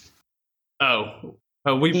we. Oh,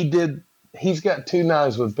 He's got 2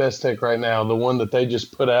 knives with Best Tech right now. The one that they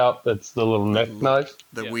just put out, that's the little neck knife.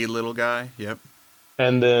 The wee little guy, yep.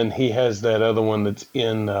 And then he has that other one that's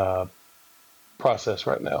in process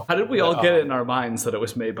right now. How did we all get it in our minds that it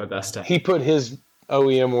was made by Best Tech? He put his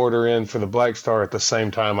OEM order in for the Black Star at the same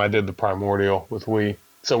time I did the Primordial with we.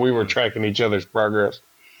 So we were tracking each other's progress.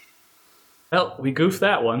 Well, we goofed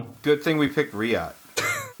that one. Good thing we picked Riot.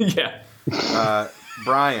 Yeah.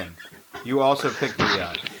 Brian, you also picked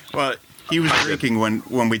Riot. Well, he was drinking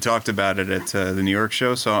when we talked about it at the New York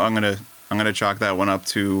show, so I'm gonna chalk that one up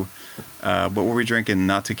to what were we drinking?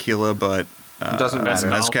 Not tequila, but It doesn't matter.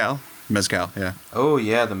 Mezcal, yeah. Oh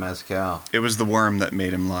yeah, the mezcal. It was the worm that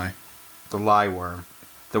made him lie. The lie worm.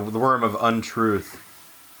 The worm of untruth.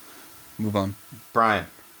 Move on. Brian.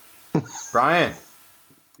 Brian.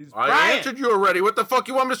 I answered you already. What the fuck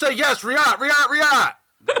you want me to say? Yes, Riot. Adam,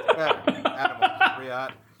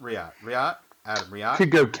 Riot. Adam, Riot.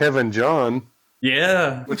 Could go Kevin John.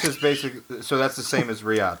 Yeah. Which is basically, so that's the same as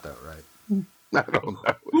Riot, though, right? I don't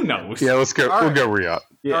know. Who knows? Yeah, let's go. All We'll right. go Riot.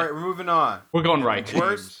 Yeah. All right, we're moving on. We're going right.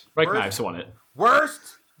 Worst Knives won it.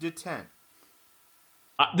 Worst detent.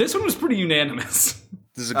 This one was pretty unanimous.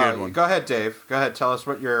 This is a good one. Go ahead, Dave. Go ahead. Tell us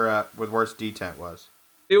what your with worst detent was.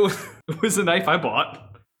 It was a knife I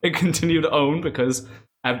bought and continue to own because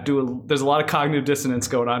there's a lot of cognitive dissonance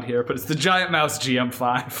going on here, but it's the Giant Mouse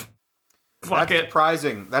GM5. That's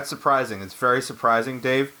surprising. That's surprising. It's very surprising,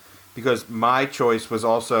 Dave, because my choice was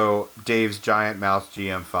also Dave's Giant Mouse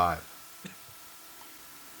GM5.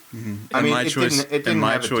 Mm-hmm. I mean, my choice, it didn't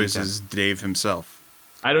my have a choice detent. is Dave himself.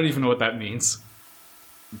 I don't even know what that means.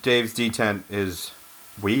 Dave's detent is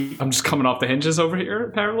we. I'm just coming off the hinges over here,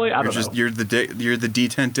 apparently. I don't know. You're the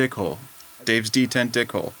detent dickhole. Dave's detent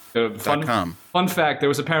dickhole. Fun fact, there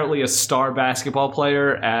was apparently a star basketball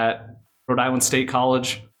player at Rhode Island State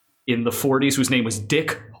College in the 40s whose name was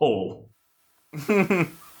Dick Hole. Wow.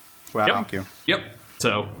 Thank you. Yep.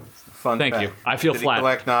 So, Fun thank fact. you. I feel Did flat. he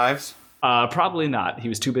collect knives? Probably not. He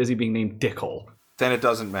was too busy being named Dick Hole. Then it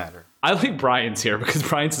doesn't matter. I like Brian's here because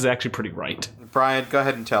Brian's is actually pretty right. Brian, go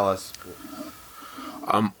ahead and tell us.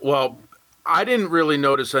 Well, I didn't really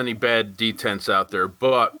notice any bad detents out there,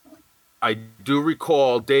 but I do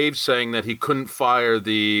recall Dave saying that he couldn't fire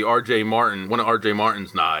the R.J. Martin, one of R.J.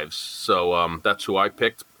 Martin's knives. So that's who I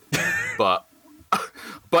picked. but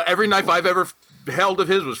every knife I've ever held of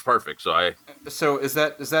his was perfect. So is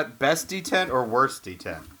that best detent or worst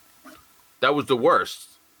detent? That was the worst.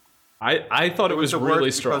 I thought it was the really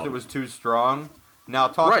worst strong. because it was too strong. Now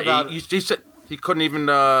talk about. He said he couldn't even.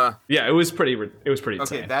 Yeah, it was pretty. Okay,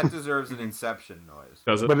 Okay, that deserves an Inception noise.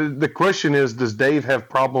 Does it? But the question is, does Dave have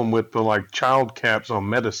problem with the child caps on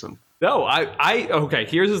medicine? No, okay,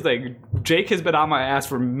 here's the thing. Jake has been on my ass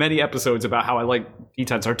for many episodes about how I like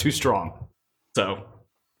detents are too strong. So,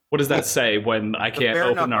 what does that say when I can't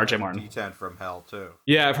open RJ Martin? Detent from hell too.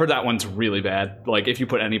 Yeah, I've heard that one's really bad. Like, if you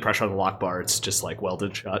put any pressure on the lock bar, it's just like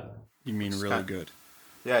welded shut. You mean really good?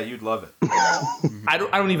 Yeah, you'd love it. I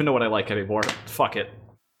don't even know what I like anymore. Fuck it.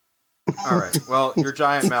 All right. Well, your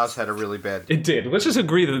Giant Mouse had a really bad. It did. Let's just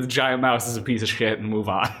agree that the Giant Mouse is a piece of shit and move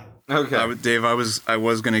on. Okay. Dave, I was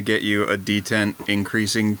gonna get you a detent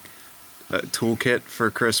increasing toolkit for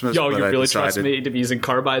Christmas. Yo, but you I really decided... trust me to be using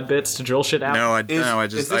carbide bits to drill shit out? No,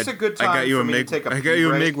 Is this a good time I got you for a me to MIG. take a I got you a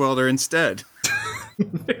break? MIG welder instead.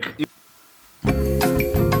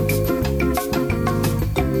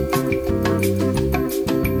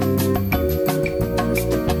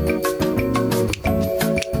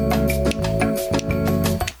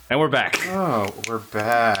 And we're back. Oh, we're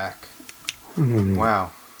back.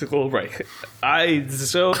 Wow. Well, right. I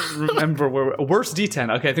so remember where worst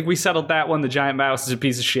D10. Okay, I think we settled that one. The giant mouse is a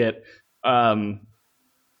piece of shit. I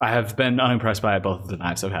have been unimpressed by both of the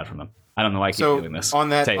knives I've had from them. I don't know why I keep doing this.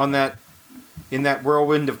 In that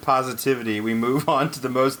whirlwind of positivity, we move on to the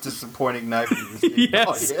most disappointing knife we've received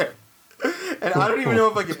all year. And I don't even know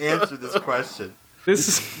if I can answer this question.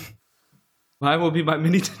 Mine will be my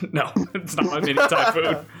mini. No, it's not my mini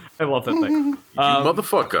typhoon. I love that thing. You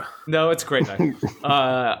motherfucker. No, it's a great knife.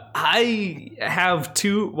 I have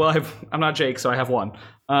two. Well, I'm not Jake, so I have one.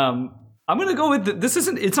 I'm gonna go with this.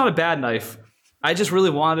 It's not a bad knife. I just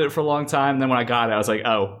really wanted it for a long time. Then when I got it, I was like,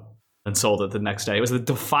 oh, and sold it the next day. It was the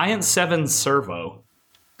Defiant 7 Servo.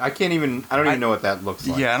 I don't even know what that looks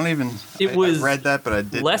like. Yeah, I don't even. It was I read that, but I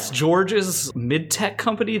didn't. Les George's mid-tech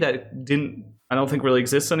company that I don't think really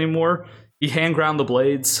exists anymore. He hand ground the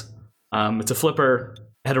blades. It's a flipper.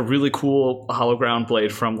 Had a really cool hollow ground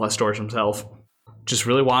blade from Les George himself. Just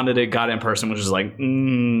really wanted it. Got it in person, which is like,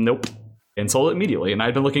 nope, and sold it immediately. And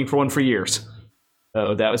I've been looking for one for years.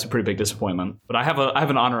 So that was a pretty big disappointment. But I have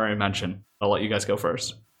an honorary mention. I'll let you guys go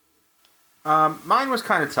first. Mine was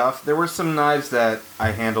kind of tough. There were some knives that I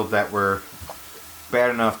handled that were bad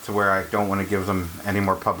enough to where I don't want to give them any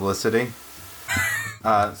more publicity.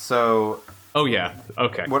 So. Oh yeah.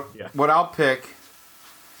 Okay. What I'll pick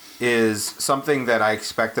is something that I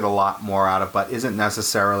expected a lot more out of, but isn't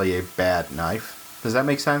necessarily a bad knife. Does that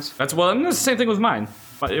make sense? That's the same thing with mine.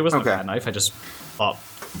 But it wasn't a bad knife. I just thought.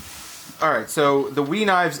 All right. So the WE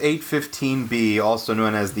Knives 815B, also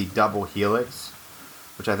known as the Double Helix,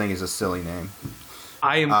 which I think is a silly name.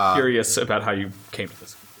 I am curious about how you came to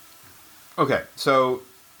this. Okay. So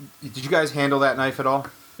did you guys handle that knife at all?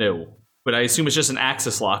 No, but I assume it's just an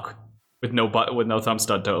axis lock with no thumb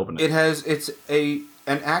stud to open it. It's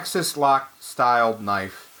an axis lock styled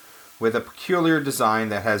knife with a peculiar design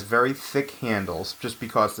that has very thick handles just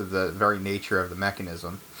because of the very nature of the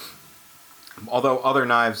mechanism. Although other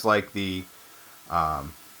knives like the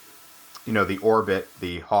the Orbit,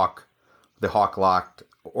 the Hawk locked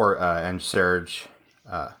and Serge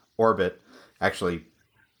Orbit actually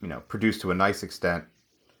produced to a nice extent.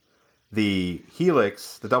 The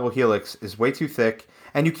Helix, the Double Helix, is way too thick.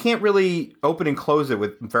 And you can't really open and close it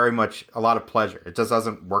with a lot of pleasure. It just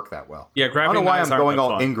doesn't work that well. Yeah, I don't know why I'm going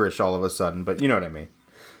all English all of a sudden, but you know what I mean.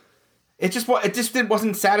 It just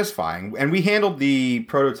wasn't satisfying. And we handled the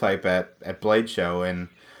prototype at Blade Show, and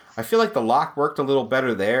I feel like the lock worked a little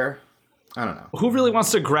better there. I don't know. Who really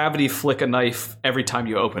wants to gravity flick a knife every time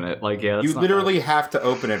you open it? Like, yeah, you literally have to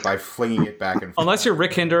open it by flinging it back and forth. Unless you're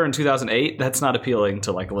Rick Hinder in 2008, that's not appealing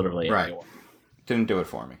to like literally anyone. Didn't do it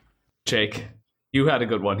for me. Jake. You had a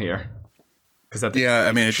good one here. It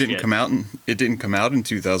didn't come out in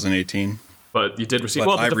 2018. But you did receive.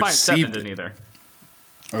 Well, the Defiant 7 didn't either.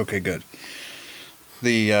 Okay, good.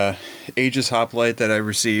 The Aegis Hoplite that I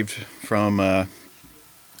received from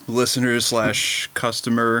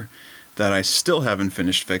listener/customer that I still haven't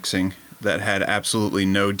finished fixing, that had absolutely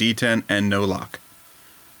no D10 and no lock,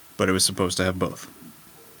 but it was supposed to have both.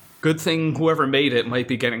 Good thing whoever made it might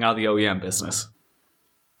be getting out of the OEM business.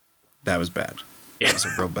 That was bad. Yeah. It's a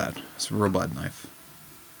real bad knife.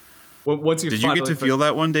 Did you get to feel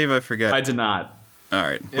that one, Dave? I forget. I did not. All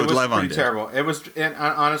right. It was pretty terrible. It was, and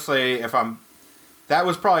honestly, that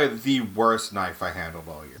was probably the worst knife I handled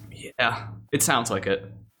all year. Yeah, it sounds like it.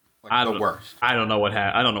 The worst. I don't know what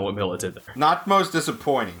Milla did there. Not most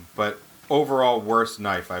disappointing, but overall worst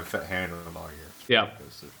knife I've handled all year. Yeah,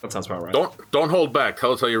 that sounds about right. Don't hold back.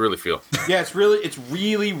 Tell us how you really feel. Yeah, it's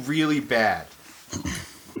really, really bad.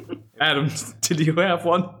 Adam, did you have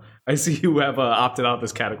one? I see you have opted out of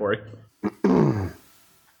this category.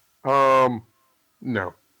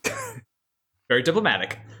 No. Very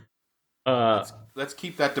diplomatic. Let's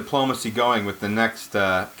keep that diplomacy going with the next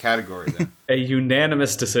category then. A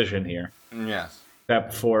unanimous decision here. Yes.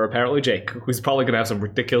 Except for apparently Jake, who's probably going to have some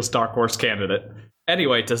ridiculous Dark Horse candidate.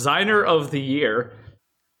 Anyway, Designer of the Year.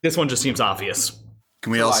 This one just seems obvious.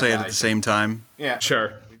 Can we all say it at the same time? Yeah.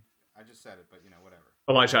 Sure. I just said it, but whatever.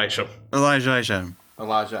 Elijah Isham.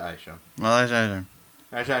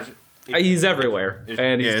 He's everywhere,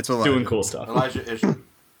 and he's doing cool stuff. Elijah Isham.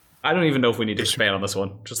 I don't even know if we need to expand on this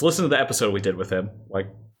one. Just listen to the episode we did with him. Like,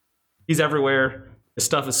 he's everywhere. His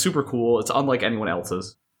stuff is super cool. It's unlike anyone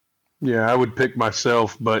else's. Yeah, I would pick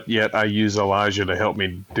myself, but yet I use Elijah to help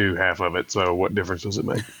me do half of it. So what difference does it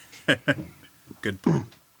make? Good point.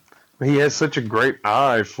 He has such a great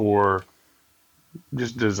eye for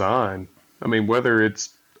just design. I mean, whether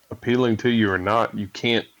it's appealing to you or not, you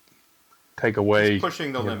can't take away. He's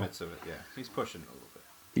pushing the limits of it. Yeah, he's pushing it a little bit.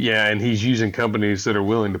 Yeah, and he's using companies that are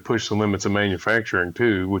willing to push the limits of manufacturing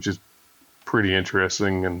too, which is pretty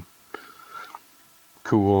interesting and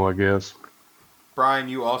cool, I guess. Brian,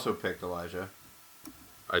 you also picked Elijah.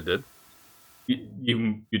 I did.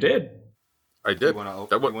 You did. I did.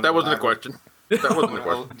 That wasn't a question. That wasn't a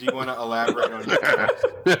question. Do you want to elaborate on your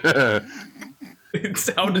It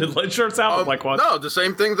sure sounded like one. No, the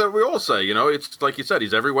same thing that we all say. You know, it's like you said,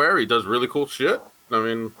 he's everywhere. He does really cool shit. I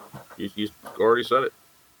mean, you already said it.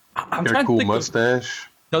 I'm Got trying a cool to think mustache.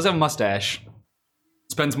 Does have a mustache.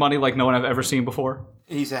 Spends money like no one I've ever seen before.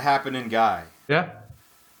 He's a happening guy. Yeah.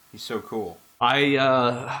 He's so cool.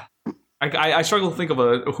 I struggle to think of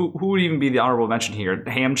who would even be the honorable mention here.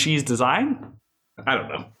 Ham cheese design? I don't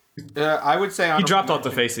know. I would say He dropped off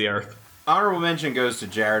the face of the earth. Honorable mention goes to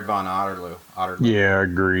Jared Von Otterloo. Yeah,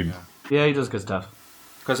 agreed. Yeah, he does good stuff.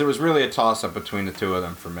 Because it was really a toss-up between the two of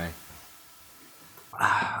them for me.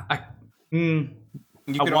 I You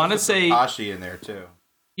want to say Tashi in there too.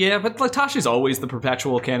 Yeah, but like Tashi's always the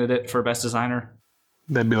perpetual candidate for best designer.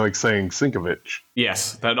 That'd be like saying Sinkovich.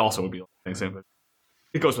 Yes, that also would be like saying, but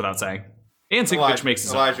it goes without saying. And Sinkovich makes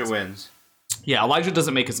his Elijah own. wins. Yeah, Elijah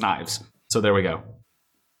doesn't make his knives, so there we go.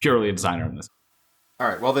 Purely a designer in this. All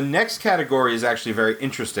right. Well, the next category is actually very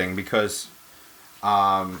interesting because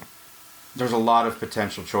there's a lot of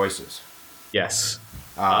potential choices. Yes.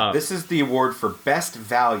 This is the award for best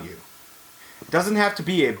value. It doesn't have to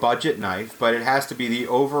be a budget knife, but it has to be the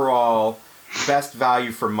overall best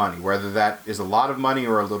value for money, whether that is a lot of money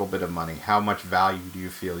or a little bit of money. How much value do you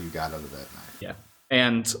feel you got out of that knife? Yeah.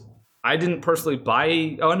 And I didn't personally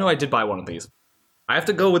buy... Oh, no, I did buy one of these. I have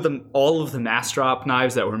to go with all of the Mastrop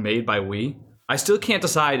knives that were made by WE. I still can't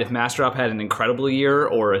decide if Mastrop had an incredible year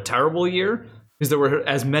or a terrible year, because there were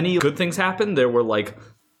as many good things happen. There were, like,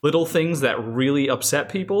 little things that really upset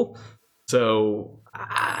people. So...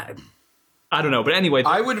 I don't know, but anyway...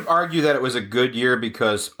 I would argue that it was a good year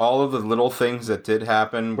because all of the little things that did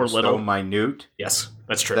happen were so minute. Yes,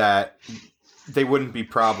 that's true. That they wouldn't be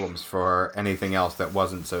problems for anything else that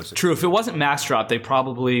wasn't so successful. True, if it wasn't Mastrop, they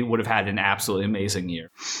probably would have had an absolutely amazing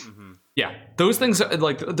year. Mm-hmm. Yeah, those things,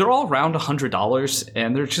 like, they're all around $100,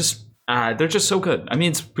 and they're just so good. I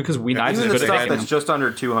mean, it's because WE knives are good. Even the stuff that's just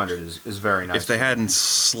under 200 is very nice. If they hadn't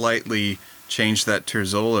slightly changed that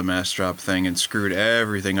Terzola Mastrop thing and screwed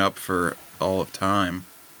everything up for all of time.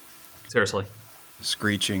 Seriously.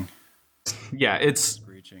 Screeching. Yeah,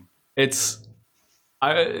 Screeching.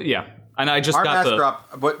 Yeah. And I just Our got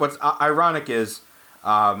Mastrop, what's ironic is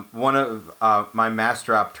one of my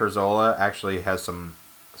Mastrop Terzola actually has some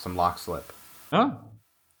lock slip. Oh.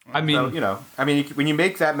 I mean, so, when you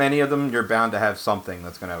make that many of them, you're bound to have something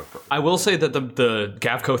that's going to... I will say that the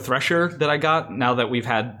Gavco Thresher that I got, now that we've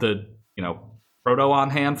had the, Proto on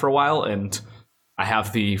hand for a while, and I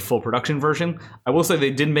have the full production version, I will say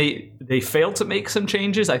they failed to make some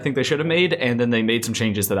changes I think they should have made, and then they made some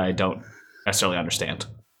changes that I don't necessarily understand.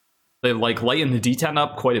 They lightened the detent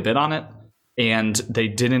up quite a bit on it, and they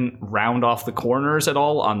didn't round off the corners at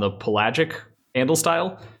all on the pelagic handle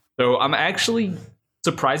style. So I'm actually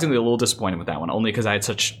surprisingly a little disappointed with that one, only because I had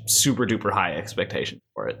such super duper high expectations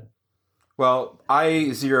for it. Well,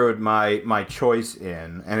 I zeroed my choice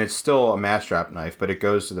in, and it's still a Mastrop knife, but it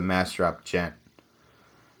goes to the Mastrop Gent.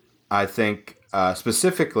 I think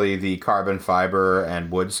specifically the carbon fiber and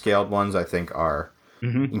wood scaled ones I think are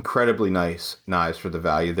incredibly nice knives for the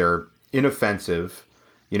value. They're inoffensive.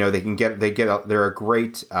 They're a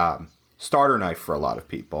great starter knife for a lot of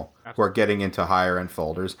people who are getting into higher end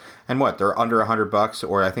folders. And they're under $100,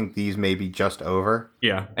 or I think these may be just over.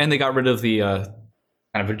 Yeah, and they got rid of the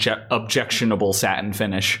kind of objectionable satin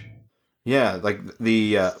finish. Yeah, like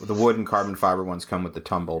the wood and carbon fiber ones come with the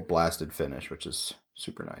tumbled blasted finish, which is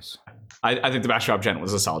super nice. I think the Mastrop Gent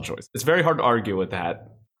was a solid choice. It's very hard to argue with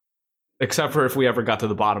that, except for if we ever got to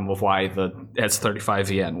the bottom of why the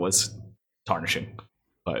S35VN was tarnishing.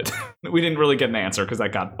 But we didn't really get an answer because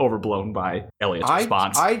that got overblown by Elliot's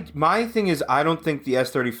response. My thing is, I don't think the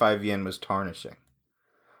S35VN was tarnishing.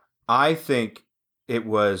 I think it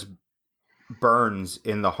was burns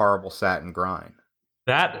in the horrible satin grind.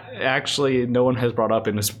 That actually no one has brought up,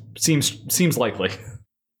 and this seems likely.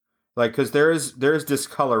 Like, because there's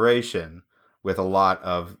discoloration with a lot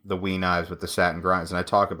of the WE knives with the satin grinds, and I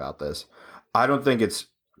talk about this. I don't think it's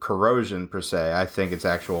corrosion per se. I think it's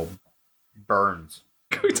actual burns.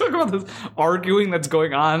 Can we talk about this arguing that's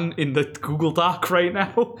going on in the Google Doc right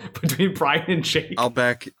now between Brian and Shake?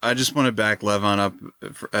 I just want to back Levon up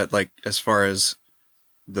as far as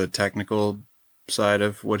the technical side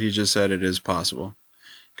of what he just said. It is possible,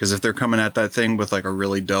 because if they're coming at that thing with like a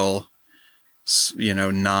really dull,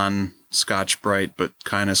 non-Scotch Brite but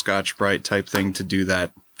kind of Scotch Brite type thing to do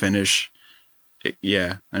that finish,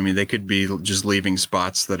 they could be just leaving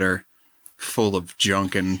spots that are full of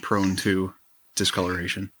junk and prone to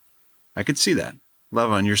discoloration. I could see that.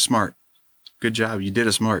 Levon, you're smart. Good job. You did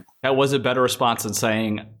a smart. That was a better response than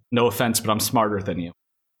saying, no offense, but I'm smarter than you.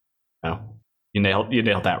 No, you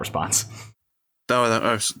nailed that response.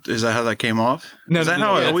 Oh, is that how that came off? No, is that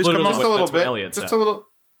how it always comes off? Just a little bit. Elliot said. Just a little.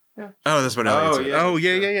 Oh, that's what Elliot said. yeah. Oh,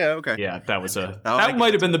 yeah. Okay. Yeah, that was that like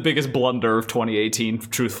might have been the biggest blunder of 2018,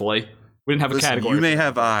 truthfully. We didn't have a category. You may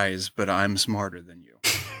have eyes, but I'm smarter than you.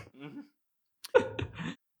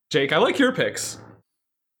 Jake, I like your picks.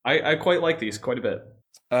 I quite like these quite a bit.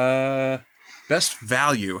 Best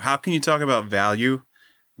value. How can you talk about value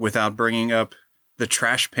without bringing up the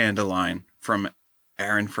Trash Panda line from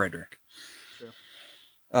Aaron Frederick?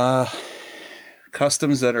 Sure.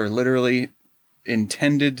 Customs that are literally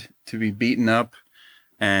intended to be beaten up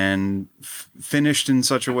and finished in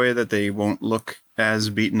such a way that they won't look as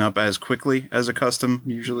beaten up as quickly as a custom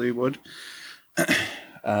usually would.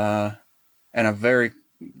 And a very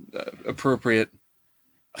appropriate.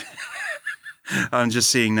 I'm just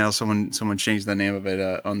seeing now someone changed the name of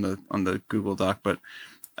it on the Google Doc, but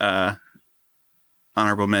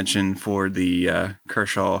honorable mention for the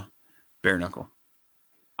Kershaw bare knuckle.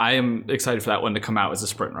 I am excited for that one to come out as a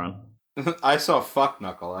sprint run. I saw Fuck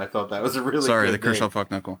Knuckle. I thought that was a really Sorry, good the Kershaw name.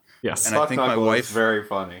 Fuck Knuckle. Yes. And Fuck I think Knuckle my wife is very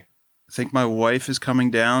funny. I think my wife is coming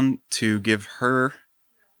down to give her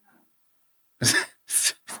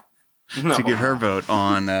No. to give her vote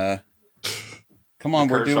on. Come on,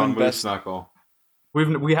 The we're Kershaw doing Moose best. Knuckle.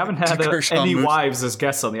 We haven't had Kershaw any Moose. wives as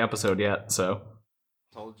guests on the episode yet, so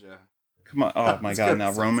Told you. Come on! Oh my That's God! good.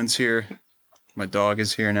 Now Roman's here. My dog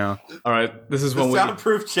is here now. all right. This is The when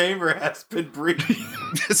soundproof chamber has been breached.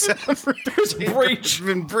 There's a breach.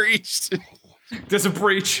 Been breached. There's a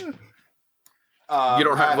breach. You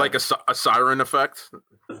don't have Adam. like a siren effect?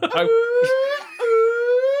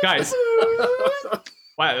 Guys.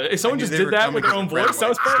 Wow, if someone just did that with their own voice, that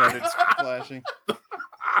was perfect. Started splashing.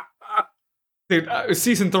 Dude,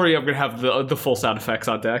 season 3, I'm gonna have the full sound effects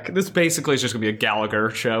on deck. This basically is just gonna be a Gallagher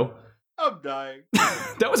show. I'm dying.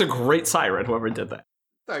 That was a great siren, whoever did that.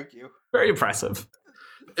 Thank you. Very impressive.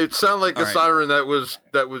 It sounded like All a right. siren that was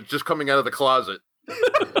just coming out of the closet.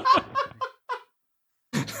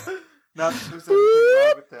 Not that there's anything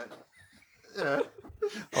wrong with that. Yeah.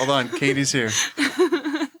 Hold on, Katie's here.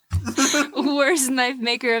 Worst knife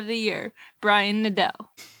maker of the year, Brian Nadell.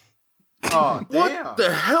 Oh, damn. What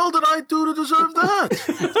the hell did I do to deserve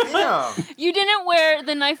that? Damn. You didn't wear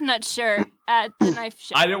the knife nut shirt at the knife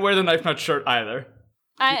show. I didn't wear the knife nut shirt either.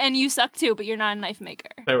 And you suck too, but you're not a knife maker.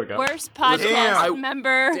 There we go. Worst podcast Damn.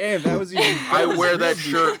 member. Damn, that was even. I wear that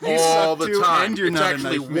shirt all the too, time. and you're It's not a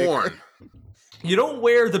actually knife maker. worn. You don't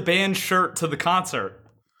wear the band shirt to the concert.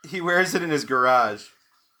 He wears it in his garage.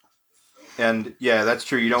 And yeah, that's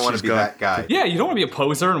true. You don't want She's to be gone. that guy. Yeah, you don't want to be a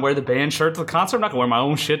poser and wear the band shirt to the concert. I'm not gonna wear my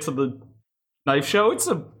own shit to the knife show. It's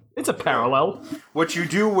a parallel. What you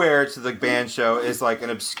do wear to the band show is like an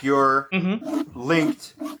obscure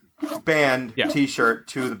linked band Yeah. t-shirt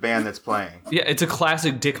to the band that's playing. Yeah, it's a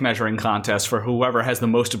classic dick measuring contest for whoever has the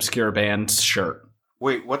most obscure band shirt.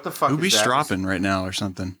 Wait, what the fuck Who be is that? stropping right now or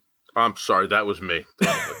something? I'm sorry, that was me.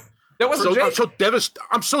 That wasn't I'm Jake.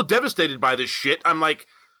 I'm so devastated by this shit. I'm like,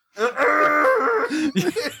 You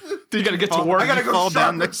gotta get to work. I gotta go fall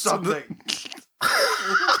down sharpen next to the-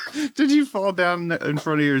 something. Did you fall down in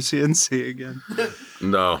front of your CNC again?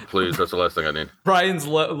 no, please, that's the last thing I need. Brian's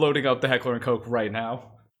loading up the Heckler and Coke right now.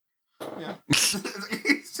 Yeah.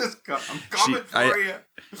 He's just I'm coming for you.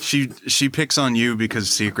 She picks on you because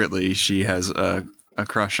secretly she has a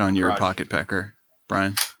crush on your Crush. pocket pecker,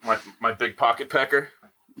 Brian. My big pocket pecker.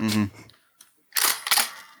 Mm-hmm.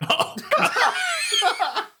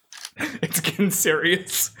 It's getting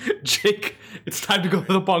serious. Jake, it's time to go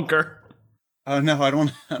to the bunker. Oh no, I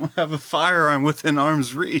don't have a firearm within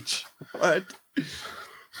arm's reach. What?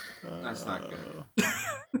 That's not good.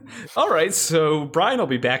 All right, so Brian will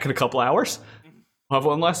be back in a couple hours. We'll have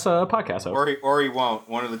one less podcast. Or he won't.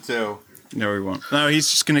 One of the two. No, he won't. No, he's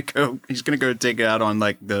just gonna go. He's gonna go take it out on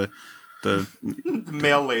like the The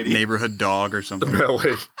mail lady. neighborhood dog or something. Mail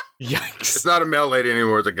lady. Yikes. It's not a mail lady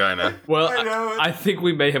anymore. It's a guy now. Well, I know. I think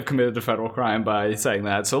we may have committed a federal crime by saying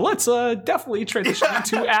that. So let's definitely transition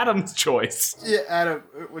to Adam's choice. Yeah, Adam,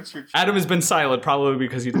 what's your Adam has been silent probably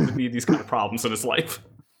because he doesn't need these kind of problems in his life.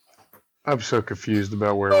 I'm so confused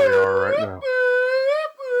about where we are right now.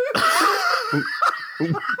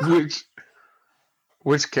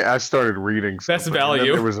 I started reading. Best something, and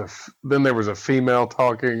value. Then there was a female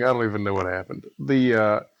talking. I don't even know what happened.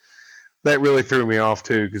 That really threw me off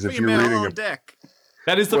too because if you're Female reading on a deck.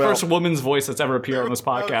 That is the Well- first woman's voice that's ever appeared on this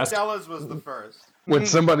podcast. Stella's was the first. When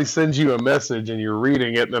somebody sends you a message and you're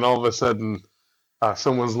reading it, and then all of a sudden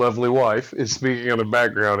someone's lovely wife is speaking in the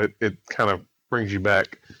background, it kind of brings you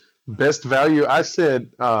back. Best value, I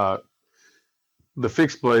said the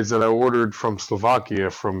fixed blades that I ordered from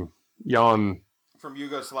Slovakia from Jan. From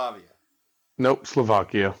Yugoslavia. Nope,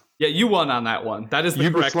 Slovakia. Yeah, you won on that one. That is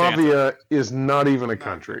the correct answer. Yugoslavia is not even a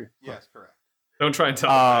country. Yes, correct. Don't try and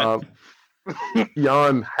tell me that.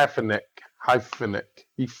 Jan Hyphenek,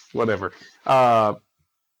 whatever.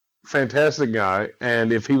 Fantastic guy,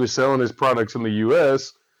 and if he was selling his products in the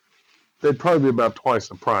U.S., they'd probably be about twice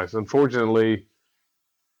the price. Unfortunately,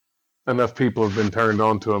 enough people have been turned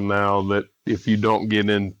on to him now that if you don't get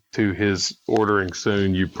into his ordering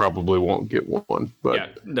soon, you probably won't get one. But Yeah,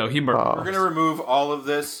 no, he murdered. We're going to remove all of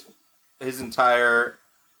this, his entire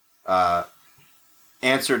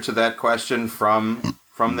answer to that question from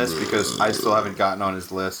this, because I still haven't gotten on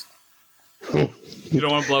his list. You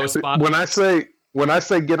don't want to blow a spot? when I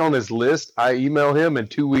say get on his list, I email him, and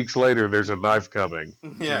 2 weeks later, there's a knife coming,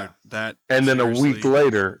 Yeah. That and then a week seriously,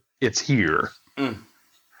 later, it's here.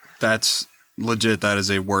 That's legit. That is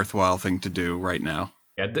a worthwhile thing to do right now.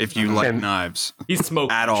 Yeah, If you like And- knives he's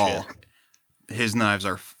smoking at shit. all, his knives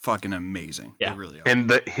are fucking amazing. Yeah. They really are.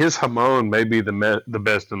 And his Hamon may be the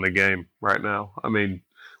best in the game right now. I mean,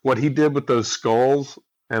 what he did with those skulls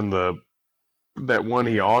and that one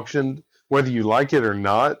he auctioned, whether you like it or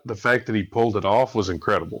not, the fact that he pulled it off was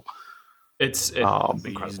incredible. It's Bees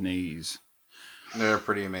incredible. knees. They're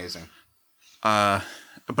pretty amazing. But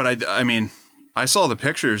I mean, I saw the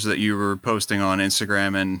pictures that you were posting on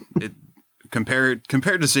Instagram, and it compared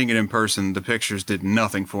to seeing it in person, the pictures did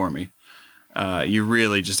nothing for me. You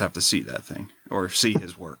really just have to see that thing or see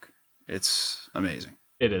his work. It's amazing.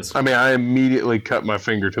 It is. I mean, I immediately cut my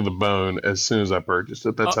finger to the bone as soon as I purchased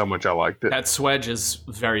it. That's how much I liked it. That swedge is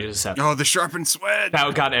very deceptive. Oh, the sharpened swedge.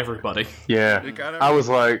 That got everybody. Yeah. It got I was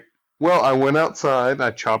like, well, I went outside,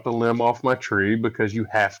 I chopped a limb off my tree because you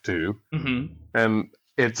have to. Hmm. And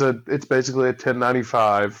it's basically a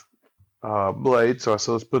 1095 blade. So I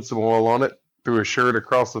said, let's put some oil on it, threw a shirt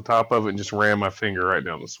across the top of it, and just ran my finger right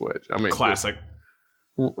down the swedge. I mean, Classic.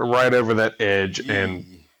 right over that edge. And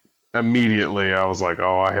Yee. immediately I was like,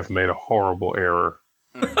 oh, I have made a horrible error.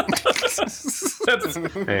 That's,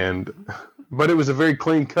 But it was a very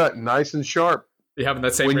clean cut, nice and sharp. you having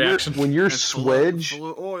that same When reaction? your It's swedge,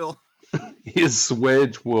 full of oil. his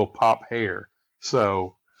swedge will pop hair.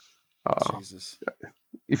 So Jesus.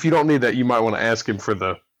 if you don't need that, you might want to ask him for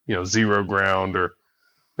the zero ground or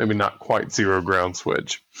maybe not quite zero ground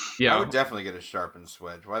swedge. I Yeah. would definitely get a sharpened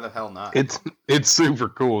swedge. Why the hell not? It's super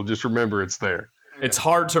cool. Just remember it's there. It's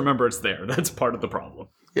hard to remember it's there. That's part of the problem.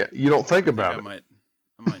 Yeah, you don't think about I it.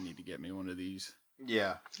 might need to get me one of these.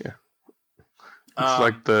 Yeah. Yeah. It's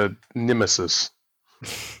like the nemesis.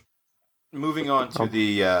 Moving on to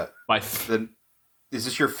the is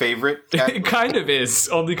this your favorite It category? kind of is,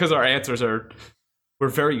 only because our answers we're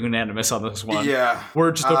very unanimous on this one. Yeah.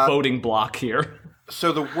 We're just a voting block here.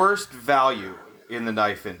 So the worst value in the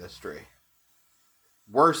knife industry.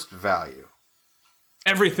 Worst value.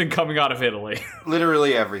 Everything coming out of Italy.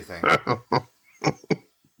 Literally everything.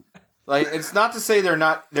 Like, it's not to say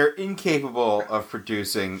they're incapable of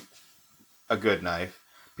producing a good knife,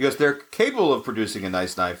 because they're capable of producing a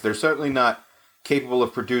nice knife. They're certainly not capable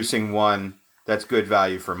of producing one that's good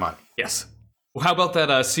value for money. Yes. Well, how about that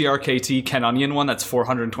CRKT Ken Onion one that's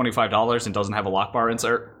 $425 and doesn't have a lock bar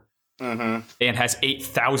insert? Mm-hmm. And has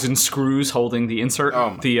 8,000 screws holding the insert, Oh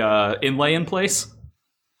my. the inlay in place.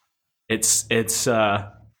 It's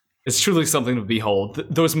truly something to behold.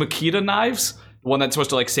 Those Makita knives, the one that's supposed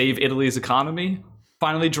to save Italy's economy,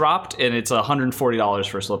 finally dropped, and it's $140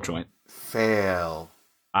 for a slip joint. Fail.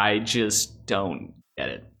 I just don't get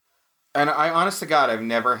it. And I, honest to God, I've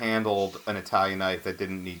never handled an Italian knife that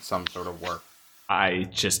didn't need some sort of work. I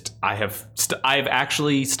have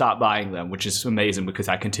actually stopped buying them, which is amazing because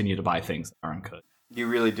I continue to buy things that aren't good. You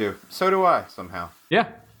really do. So do I, somehow. Yeah.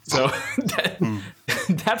 So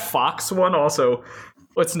that Fox one also,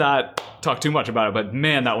 let's not talk too much about it, but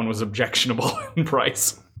man, that one was objectionable in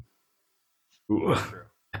price. Ooh,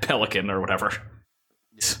 Pelican or whatever.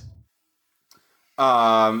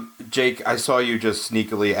 Jake, I saw you just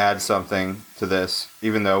sneakily add something to this,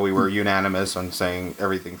 even though we were unanimous on saying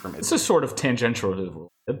everything from it. This is sort of tangential to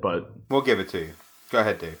it, but We'll give it to you. Go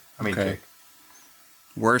ahead, Dave. Okay. Jake.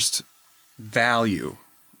 Worst value.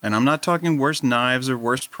 And I'm not talking worst knives or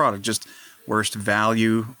worst product, just worst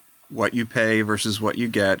value. What you pay versus what you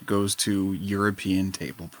get goes to European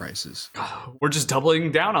table prices. we're just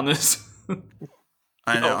doubling down on this.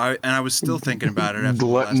 I know, and I was still thinking about it after the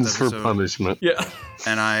last Gluttons for episode, punishment. Yeah.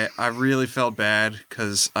 and I really felt bad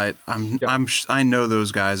because I know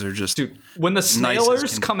those guys are just Dude, when the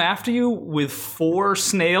snailers come after you with 4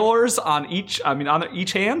 snailers on each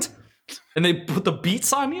hand, and they put the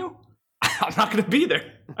beats on you, I'm not going to be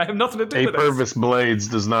there. I have nothing to do with it. Purvis Blades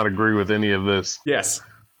does not agree with any of this. Yes.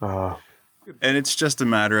 and it's just a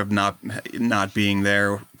matter of not being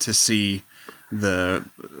there to see their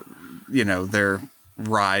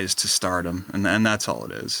rise to stardom, and that's all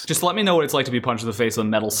it is. Just let me know what it's like to be punched in the face with a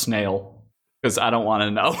metal snail, because I don't want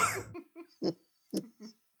to know.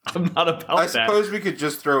 I'm not about I that. suppose we could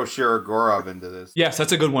just throw Shirogorov into this. Yes,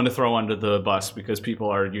 that's a good one to throw under the bus, because people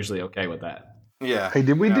are usually okay with that. Yeah. Hey,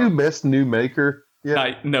 did we do Best New Maker?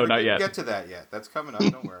 Yeah. No, We not didn't yet. get to that yet. That's coming up.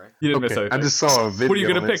 Don't worry. You didn't miss Okay, anything. I just saw a video. What are you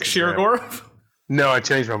going on to pick, Instagram. Shirogorov? No, I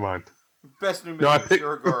changed my mind. Best new No, I maker, picked-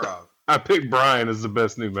 Shirogorov. I picked Brian as the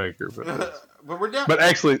Best New Maker. But But we're down. But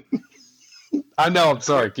actually, I know. I'm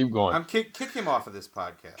sorry. Keep going. kick him off of this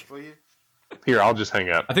podcast, will you? Here, I'll just hang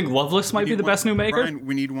up. I think Loveless might be the best new maker. Brian,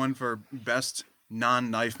 we need one for best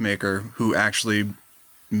non-knife maker who actually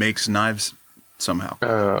makes knives somehow.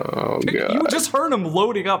 Oh You god. just heard him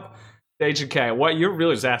loading up Agent K. What you're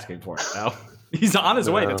really just asking for it now. He's on his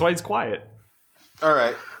way. That's why he's quiet. All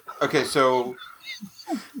right. Okay. So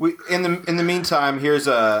we in the meantime, here's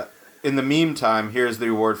the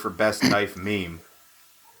award for best knife meme.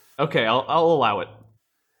 Okay, I'll allow it.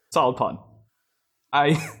 Solid pun.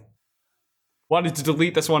 I wanted to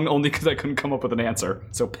delete this one only because I couldn't come up with an answer.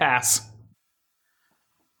 So pass.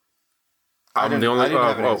 I'm the only. didn't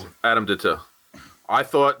have an answer. Adam did too. I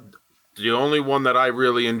thought the only one that I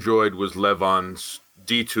really enjoyed was Levon's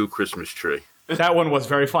D2 Christmas tree. That one was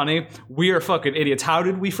very funny. We are fucking idiots. How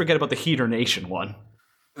did we forget about the Heater Nation one?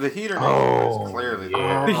 The Heater Nation is clearly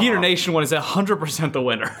The Heater Nation one is 100% the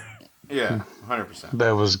winner. yeah, 100%.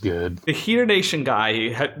 That was good. The Heater Nation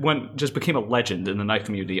guy just became a legend in the knife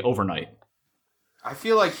community overnight. I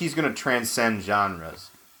feel like he's going to transcend genres.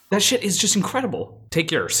 That shit is just incredible.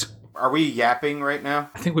 Take yours. Are we yapping right now?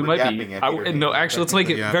 I think we We're might yapping be. at Heater No, Nation. actually, let's make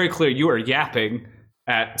it Yeah. very clear. You are yapping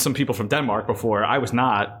at some people from Denmark before. I was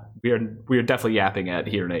not. We are definitely yapping at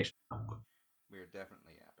Heater Nation. We are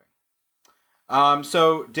definitely yapping.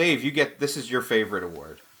 So Dave, this is your favorite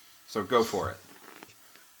award. So go for it.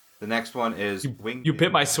 The next one is Wing. You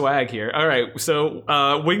bit my swag here. All right, so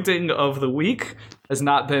Wingding of the Week has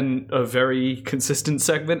not been a very consistent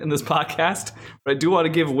segment in this podcast, but I do want to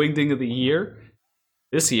give Wingding of the Year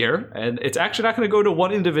this year, and it's actually not going to go to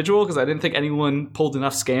one individual because I didn't think anyone pulled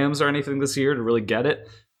enough scams or anything this year to really get it.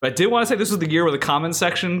 But I did want to say this was the year where the comments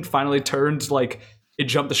section finally turned, like, it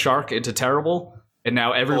jumped the shark into terrible, and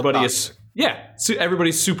now everybody is, so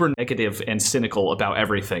everybody's super negative and cynical about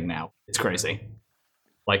everything now. It's crazy.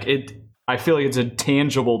 Like, I feel like it's a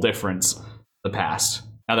tangible difference the past.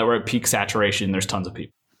 Now that we're at peak saturation, there's tons of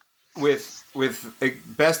people. with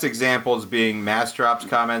best examples being Mastrop's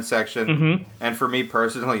comment section, and for me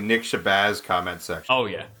personally, Nick Shabazz comment section. Oh,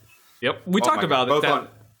 yeah. Yep. We talked my about God. it. Both on-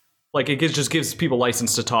 Like, it just gives people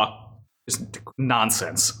license to talk just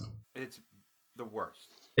nonsense. It's the worst.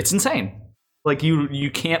 It's insane. Like, you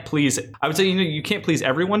can't please... I would say, you can't please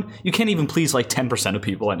everyone. You can't even please, like, 10% of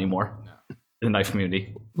people anymore in the knife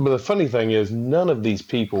community. But the funny thing is, none of these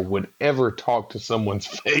people would ever talk to someone's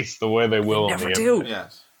face the way they will on Never the do.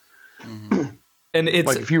 Yes. And it's...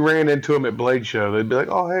 Like, if you ran into them at Blade Show, they'd be like,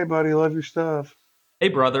 "Oh, hey, buddy, love your stuff." Hey,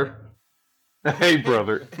 brother. Hey,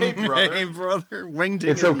 brother. Hey, brother. Hey, brother. Wingding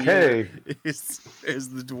It's of the okay. Year is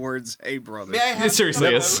the words, hey, brother. May I have It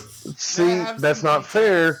seriously is. See, May I have that's some not notes?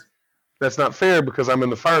 fair. That's not fair because I'm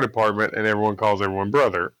in the fire department and everyone calls everyone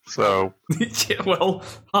brother. So Yeah, well,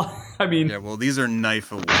 I mean, Yeah, well, these are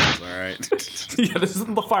knife awards, all right? yeah, this is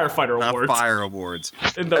the firefighter Not awards. fire awards.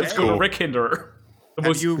 And that's cool. Rick Hinderer. The Have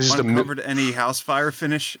most you Just a mi- uncovered any house fire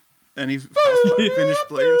finish? Any house fire finish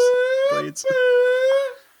blades?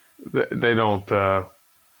 they don't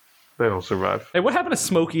survive. Hey, what happened to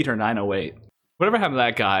Smoke Eater 908? Whatever happened to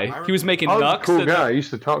that guy? He was making Oh, nucks. he's a cool that- guy. I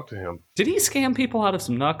used to talk to him. Did he scam people out of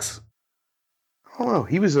some nucks? I don't know.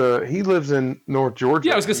 He lives in North Georgia.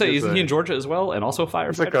 Yeah, I was gonna say, He isn't he in Georgia as well, and also a He's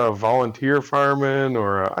firefighter? like a volunteer fireman,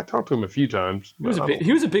 or I talked to him a few times. He was but a I big, don't-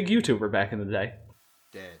 he was a big YouTuber back in the day.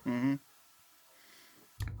 Dead.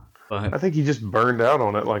 But I think he just burned out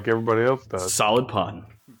on it like everybody else does. solid pun.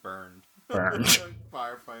 Burned. Burned.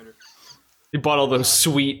 Firefighter. He bought all those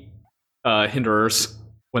sweet hinderers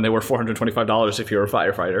when they were $425 if you were a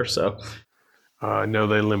firefighter. So No,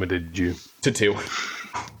 they limited you. to 2.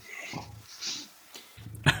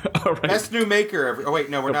 All right. Best new maker. Oh wait,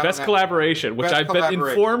 no, we're not. Best collaboration, which Best I've been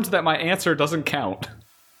collaboration. informed that my answer doesn't count.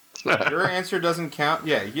 Your answer doesn't count.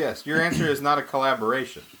 Yeah, yes, your answer is not a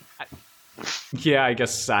collaboration. Yeah, I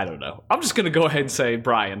guess, I don't know. I'm just going to go ahead and say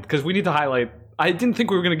Brian, because we need to highlight... I didn't think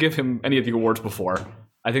we were going to give him any of the awards before.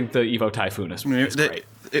 I think the Evo Typhoon is great.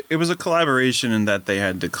 It was a collaboration in that they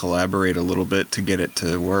had to collaborate a little bit to get it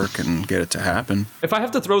to work and get it to happen. If I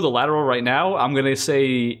have to throw the lateral right now, I'm going to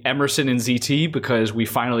say Emerson and ZT, because we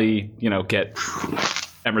finally, get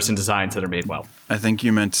Emerson designs that are made well. I think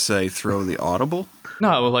you meant to say throw the audible.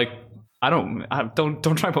 No, like, don't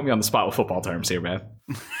try and put me on the spot with football terms here, man.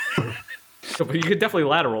 But you could definitely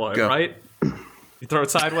lateral it, right? You throw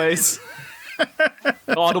it sideways.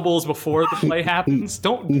 Audibles before the play happens.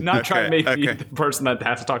 Don't try and make me the person that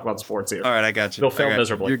has to talk about sports here. All right, I got you. They'll fail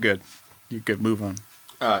miserably. You're good. You're good. Move on.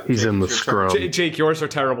 He's in the scrum. Jake, yours are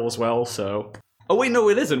terrible as well. So, oh wait, no,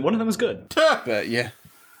 it isn't. One of them is good. But yeah,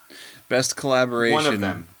 best collaboration. One of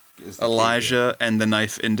them is Elijah and the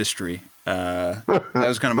knife industry. That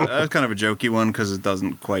was kind of a jokey one because it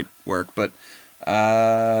doesn't quite work. But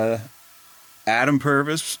Adam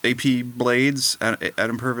Purvis, AP Blades,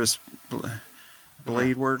 Adam Purvis.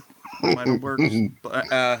 Blade work, metal works,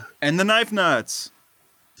 and the Knife Nuts.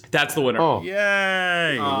 That's the winner. Oh,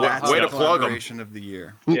 Yay! That's way the to plug 'em. collaboration of the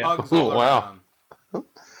year. Yeah. Oh, wow.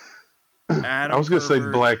 Adam I was going to say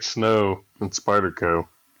Pervert. Black Snow and Spyderco.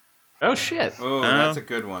 Oh shit. Oh, that's a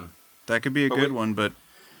good one. That could be a good one, but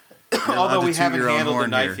Although we to haven't your own handled the horn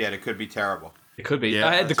knife here. yet, it could be terrible. It could be.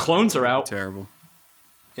 Yeah. The clones are out. terrible.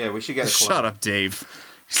 Yeah, we should get a clone. Shut up, Dave.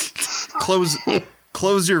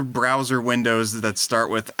 Close your browser windows that start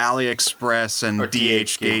with AliExpress and Or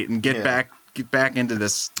DHgate and get Yeah. back into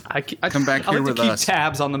this. I Come back I here like with to keep us.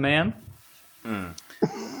 tabs on the man.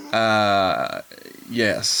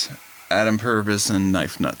 Yes, Adam Purvis and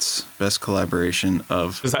Knife Nuts, best collaboration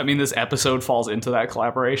of. Does that mean this episode falls into that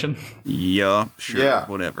collaboration? Yeah, sure, Yeah.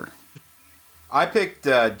 whatever. I picked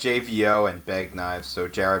JVO and Beg Knives, so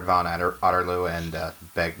Jared Von Otterloo and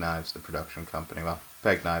Beg Knives, the production company. Well,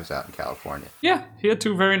 Beg Knives out in California. Yeah, he had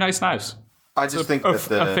two very nice knives. I just think a that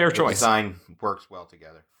the fair choice. design works well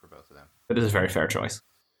together for both of them. It is a very fair choice.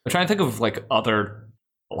 I'm trying to think of like other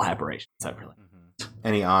collaborations I really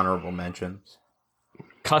Any honorable mentions?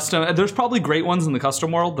 custom. There's probably great ones in the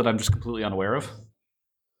custom world that I'm just completely unaware of.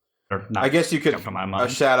 Or not I guess you could come to my mind.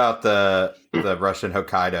 shout out the Russian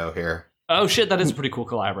Hokkaido here. Oh shit, that is a pretty cool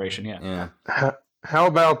collaboration. Yeah. Yeah. How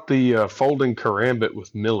about the folding karambit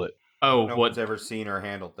with millet? Oh, No what? one's ever seen or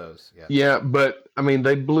handled those yet. Yeah, but I mean,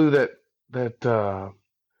 they blew that.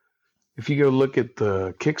 If you go look at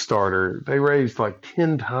the Kickstarter, they raised like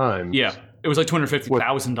 10 times. Yeah, it was like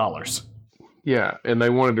 $250,000. Yeah, and they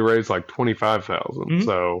wanted to raise like 25,000. Mhm.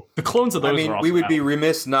 So The clones of those I mean, are also we would be out.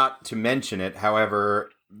 remiss not to mention it.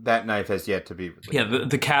 However, that knife has yet to be released. Yeah,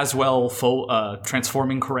 the Caswell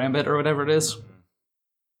transforming karambit or whatever it is.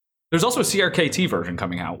 There's also a CRKT version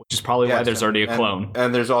coming out, which is probably why Yes, there's already a clone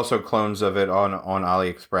And there's also clones of it on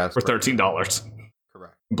AliExpress. for $13.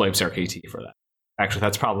 Correct. Blame CRKT for that. Actually,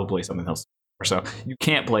 that's probably something else. So you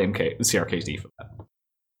can't blame CRKT for that.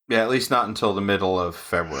 Yeah, at least not until the middle of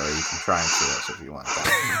February. You can try and sue us if you want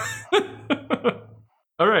that.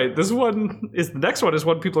 All right, the next one is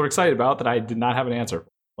one people are excited about that I did not have an answer.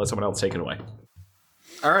 Let someone else take it away.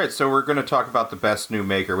 All right, so we're going to talk about the best new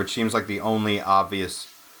maker, which seems like the only obvious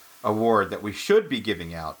award that we should be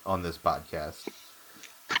giving out on this podcast.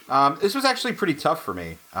 This was actually pretty tough for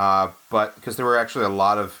me, but because there were actually a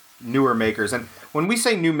lot of newer makers. And when we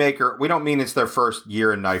say new maker, we don't mean it's their first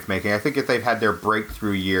year in knife making. I think if they've had their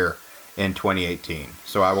breakthrough year in 2018.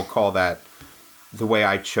 So I will call that the way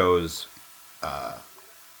I chose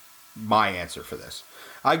my answer for this.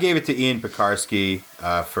 I gave it to Ian Pekarsky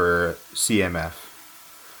for CMF.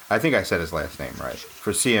 I think I said his last name right.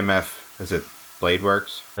 For CMF, is it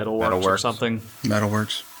Bladeworks? Metalworks or something.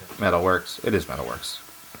 Metalworks. Metalworks. It is Metalworks.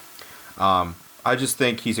 I just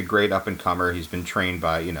think he's a great up-and-comer. He's been trained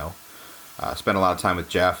by, spent a lot of time with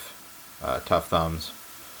Jeff, Tough Thumbs.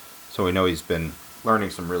 So we know he's been learning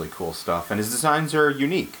some really cool stuff. And his designs are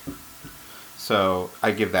unique. So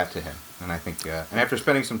I give that to him. And I think, and after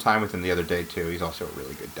spending some time with him the other day, too, he's also a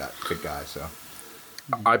really good guy. So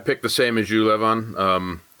I picked the same as you,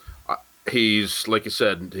 Levon. He's, like you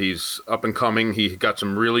said, he's up and coming. He got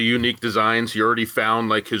some really unique designs. He already found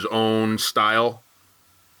like his own style,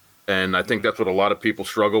 and I think that's what a lot of people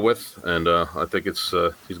struggle with. And I think it's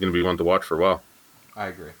he's going to be one to watch for a while. I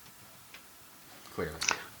agree. Clearly.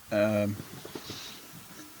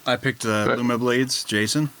 I picked Luma Blades,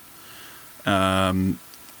 Jason.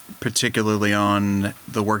 Particularly on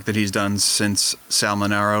the work that he's done since Sal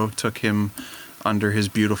Monaro took him under his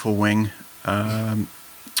beautiful wing.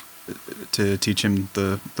 to teach him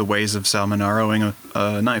the ways of salmonaroing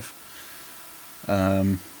a knife.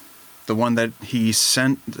 The one that he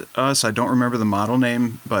sent us, I don't remember the model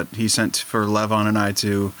name, but he sent for Levon and I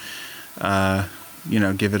to,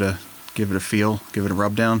 give it a feel, give it a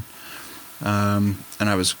rub down, and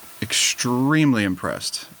I was extremely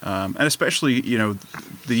impressed. And especially,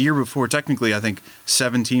 the year before, technically, I think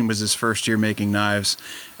 17 was his first year making knives,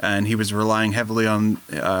 and he was relying heavily on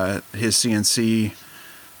his CNC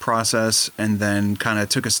process, and then kind of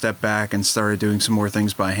took a step back and started doing some more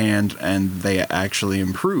things by hand, and they actually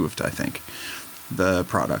improved, I think, the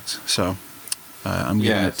product. So I'm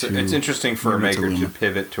giving it to it's interesting for a giving it maker to Luma.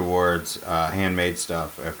 pivot towards handmade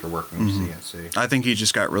stuff after working with CNC. I think he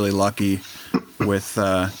just got really lucky with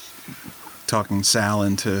talking Sal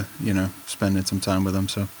into spending some time with him.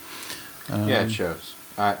 So Yeah, it shows.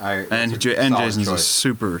 and it's a and solid Jason's a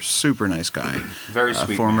choice. super nice guy. Very sweet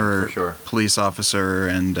man, former for sure. police officer,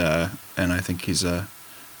 and I think he's a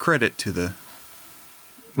credit to the.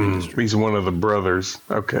 He's one of the brothers.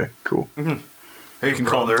 Okay, cool. Hey, You can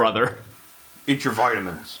call him brother. Eat your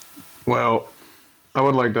vitamins. Well, I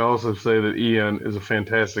would like to also say that Ian is a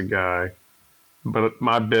fantastic guy, but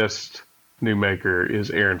my best new maker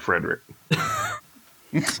is Aaron Frederick.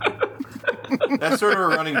 That's sort of a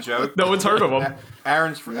running joke. No one's heard of him.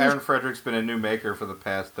 Aaron Frederick's been a new maker for the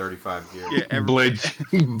past 35 years. Yeah,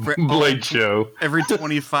 Blade show. every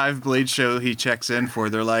 25 Blade show he checks in for,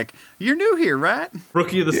 they're like, "You're new here, right?"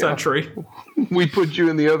 Rookie of the century. We put you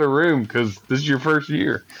in the other room because this is your first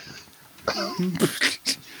year.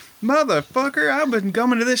 Motherfucker, I've been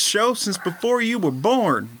coming to this show since before you were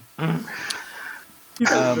born.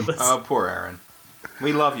 Oh, poor Aaron.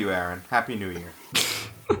 We love you, Aaron. Happy New Year.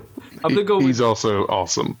 I'm gonna go with He's also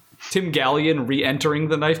awesome. Tim Gallion re-entering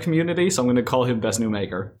the knife community, so I'm going to call him best new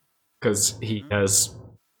maker because he has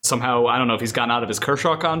somehow, I don't know if he's gotten out of his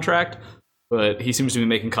Kershaw contract, but he seems to be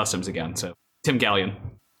making customs again. So Tim Gallion.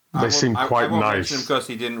 They seem quite I won't nice. mention him because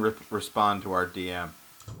he didn't respond to our DM.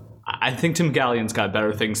 I think Tim Gallion's got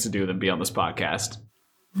better things to do than be on this podcast.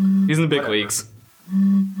 He's in the big Whatever. leagues.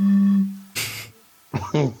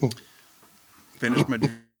 Finish my.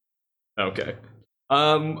 Okay.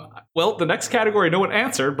 Well, the next category no one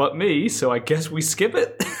answered but me, so I guess we skip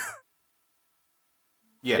it.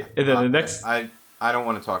 Yeah. And then the next, I don't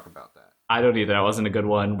want to talk about that. I don't either. That wasn't a good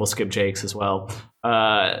one. We'll skip Jake's as well.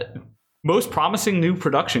 Most promising new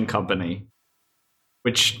production company,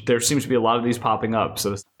 which there seems to be a lot of these popping up,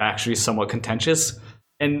 so it's actually somewhat contentious.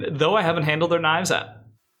 And though I haven't handled their knives, I'm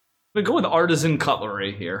gonna go with Artisan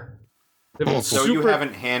Cutlery here. So you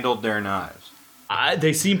haven't handled their knives.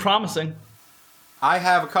 They seem promising. I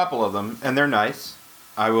have a couple of them, and they're nice.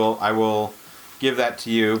 I will give that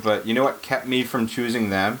to you. But you know what kept me from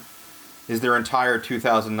choosing them is their entire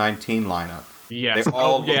 2019 lineup. Yes. They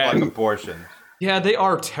all look yeah. like abortions. Yeah, they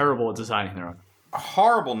are terrible at designing their own.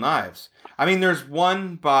 Horrible knives. I mean, there's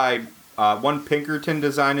one by one Pinkerton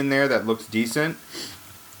design in there that looks decent,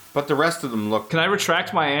 but the rest of them look. Can I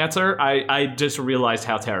retract my answer? I just realized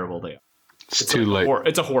how terrible they are. It's too late.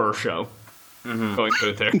 It's a horror show. Going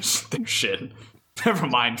through their shit. Never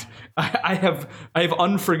mind. I have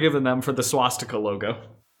unforgiven them for the swastika logo.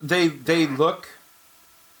 They look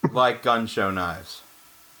like gun show knives.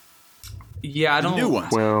 Yeah, I don't. New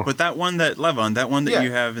ones. Well- but that one that Levon, that one that Yeah,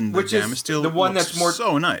 you have in the which is jam is still the one looks that's more-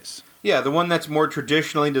 so nice. Yeah, the one that's more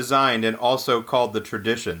traditionally designed and also called the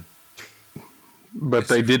Tradition. But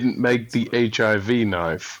they didn't make the HIV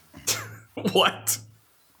knife. What?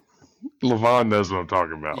 Levon knows what I'm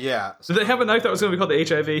talking about. Yeah. Did they have a knife that was going to be called the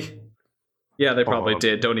HIV? Yeah, they probably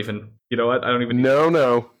did. Don't even. You know what? I don't even.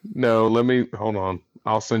 No. Let me hold on.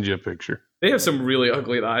 I'll send you a picture. They have some really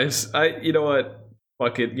ugly knives. You know what?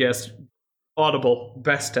 Fuck it. Yes. Audible.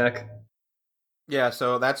 Best Tech. Yeah,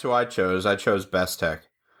 so that's who I chose. I chose Best Tech.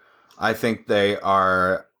 I think they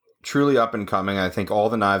are truly up and coming. I think all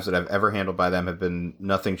the knives that I've ever handled by them have been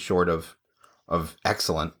nothing short of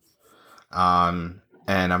excellent.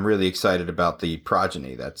 And I'm really excited about the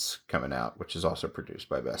progeny that's coming out, which is also produced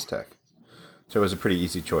by Best Tech. So it was a pretty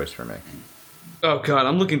easy choice for me. Oh god,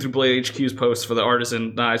 I'm looking through Blade HQ's posts for the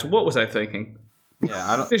Artisan knives. What was I thinking?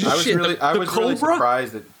 Yeah, I This was shit, really the Cobra?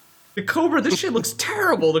 surprised that. The Cobra. This shit looks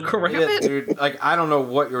terrible. The Cobra. Yeah, dude, like I don't know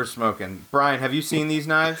what you're smoking, Brian. Have you seen these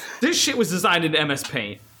knives? This shit was designed in MS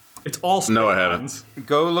Paint. It's all No, I spray haven't. guns.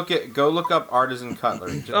 Go look up Artisan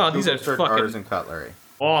Cutlery. Just Oh, these Google are search fucking- Artisan Cutlery.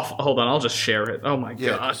 Off. Hold on, I'll just share it. Oh my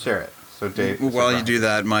Yeah, god. just share it. So Dave. While you do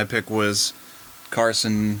that, my pick was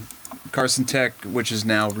Carson Tech, which is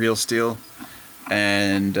now Real Steel,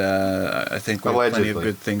 and I think we have plenty of Allegedly.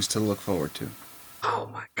 good things to look forward to,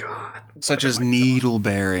 Oh my god. such as needle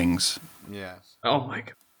bearings. Yes. Oh my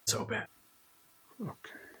god. So bad.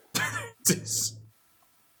 Okay.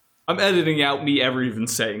 I'm editing out me ever even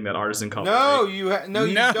saying that Artisan Company. No, you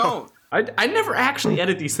don't. I never actually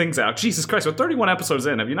edit these things out. Jesus Christ, we're 31 episodes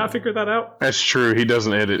in. Have you not figured that out? That's true. He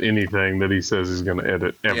doesn't edit anything that he says he's going to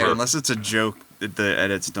edit ever. Yeah, unless it's a joke that the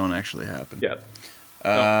edits don't actually happen. Yeah.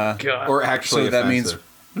 God. Or actually, So that means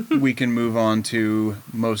offensive. we can move on to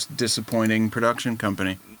most disappointing production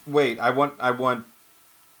company. Wait, I want.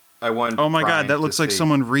 Oh my Brian god, that to looks like see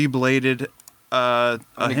someone rebladed a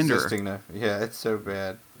an Hinder. existing knife. Yeah, it's so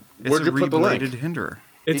bad. It's Where'd a you put the link? rebladed Hinder.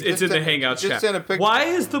 It's He in just the sent- Hangout he just chat. sent a picture. Why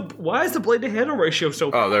is the blade to handle ratio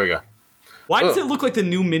so bad? Oh, there we go. Why does Ugh. it look like the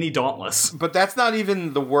new mini Dauntless? But that's not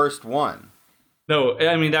even the worst one. No,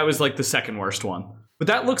 I mean that was like the second worst one. But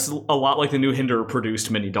that looks a lot like the new Hinder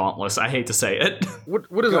produced mini Dauntless. I hate to say it. What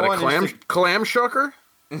is Go that? A on clam shucker?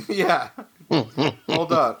 Yeah.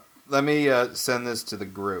 Hold up. Let me send this to the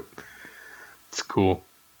group. It's cool.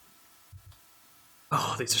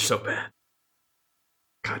 Oh, these are so bad.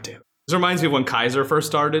 God damn. This reminds me of when Kaiser first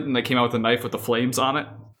started and they came out with a knife with the flames on it.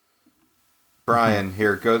 Brian,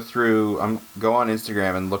 here, go through. Go on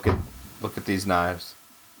Instagram and look at these knives.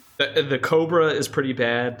 The Cobra is pretty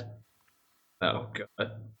bad. Oh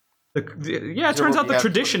god. It turns out the Yeah.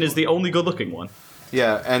 Tradition is the only good-looking one.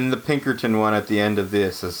 Yeah, and the Pinkerton one at the end of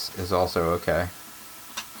this is also okay.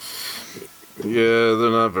 Yeah,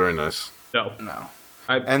 they're not very nice. No. No.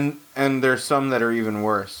 I- And there's some that are even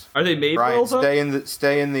worse. Are they made Brian, well though? stay in the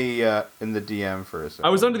DM for a second. I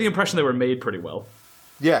was under the impression they were made pretty well.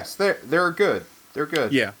 Yes, they're good. They're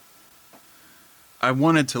good. Yeah. I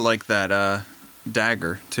wanted to like that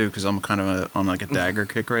dagger too, because I'm kind of on like a dagger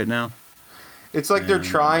kick right now. It's like they're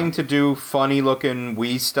trying to do funny looking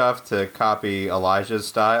Wii stuff to copy Elijah's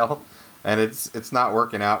style, and it's not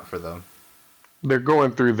working out for them. They're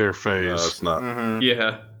going through their No, phase. it's not. Mm-hmm.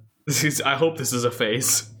 Yeah. I hope this is a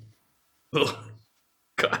phase. Ugh.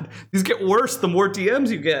 God. These get worse the more DMs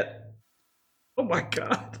you get. Oh my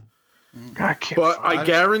god. I can't But I- I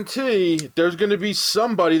guarantee there's going to be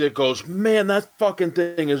somebody that goes, "Man, that fucking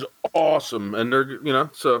thing is awesome," and they're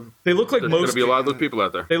so They look like there's going most to be a lot of those people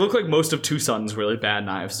out there. They look like most of Tucson's really bad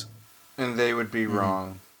knives. And they would be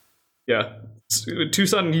wrong. Yeah.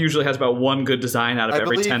 Tucson usually has about one good design out of I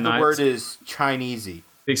every believe 10 the knives. word is Chinesey.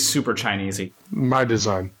 They super Chinesey. My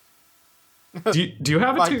design. Do you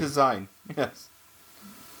have By it too? design. Yes.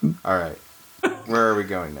 All right. Where are we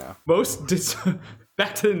going now?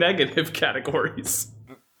 Back to the negative categories.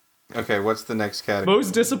 Okay, what's the next category?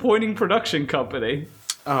 Most disappointing production company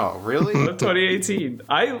Oh, really? of 2018.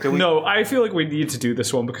 we- I feel like we need to do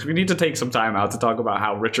this one because we need to take some time out to talk about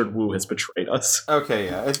how Richard Wu has betrayed us. Okay,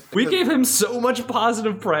 yeah. We gave him so much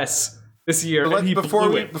positive press this year, But and he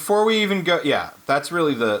blew it. before we even go, yeah, that's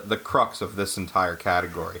really the crux of this entire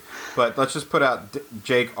category. But let's just put out.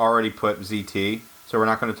 Jake already put ZT, so we're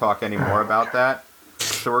not going to talk any more about that.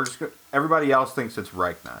 So we're just everybody else thinks it's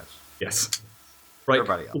Reich knives. Yes. Right.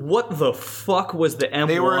 Everybody else. What the fuck was the M1?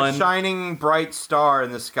 They were a shining bright star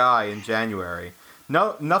in the sky in January.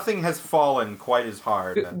 No, nothing has fallen quite as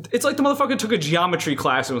hard. It's like the motherfucker took a geometry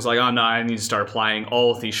class and was like, oh no, I need to start applying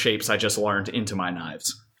all of these shapes I just learned into my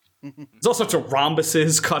knives. There's all sorts of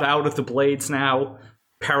rhombuses cut out of the blades now,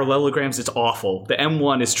 parallelograms. It's awful. The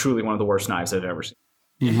M1 is truly one of the worst knives I've ever seen.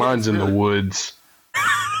 Mine's in the woods.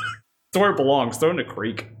 It's where it belongs. Throw in a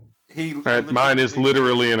creek. Mine is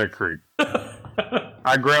literally in a creek.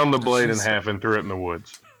 I ground the blade in half and threw it in the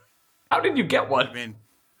woods. How did you get one? I mean,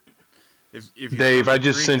 if you Dave, I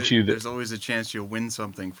just agree sent you the- There's always a chance you'll win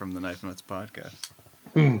something from the Knife Nuts podcast.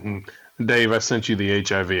 Dave, I sent you the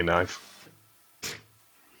HIV knife.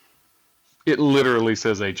 It literally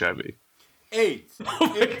says HIV. 8. Oh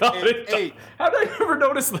my god. Eight. How did I never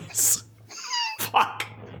notice this? Fuck.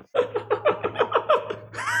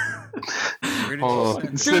 Where did you Oh,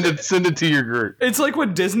 send it? send it to your group. It's like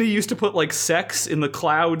when Disney used to put like sex in the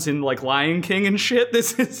clouds in like Lion King and shit.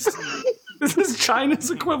 This is China's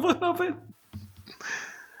equivalent of it.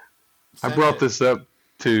 I brought this up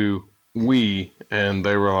to We, and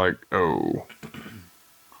they were like, "Oh,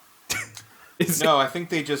 No, I think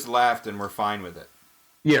they just laughed and were fine with it.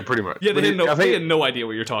 yeah, pretty much." Yeah, they But had, no, I think- they had no idea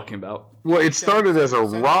what you're talking about. Well, it started as a Send it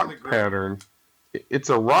to the rock group. pattern. It's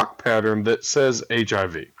a rock pattern that says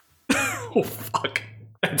HIV. Oh fuck,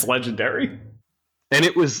 that's legendary. And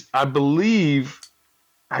it was, I believe,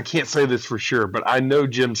 I can't say this for sure, but I know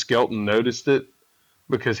Jim Skelton noticed it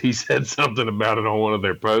because he said something about it on one of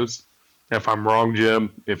their posts. If I'm wrong, Jim,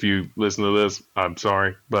 if you listen to this, I'm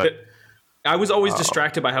sorry. But I was always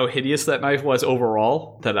distracted by how hideous that knife was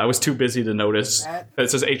overall that I was too busy to notice that it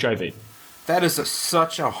says HIV. That is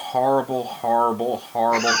such a horrible, horrible,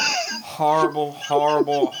 horrible, horrible,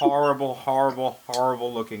 horrible, horrible, horrible,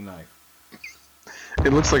 horrible looking knife.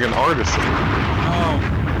 It looks like an artisan. Oh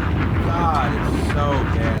God, it's so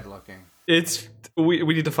bad looking. It's we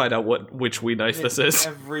need to find out which Wii knife this is.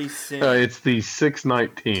 Every single. It's the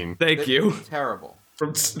 619. Thank you. Terrible.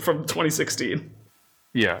 From 2016.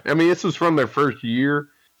 Yeah, I mean, this was from their first year,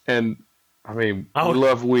 and I mean, we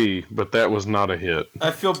love Wii, but that was not a hit. I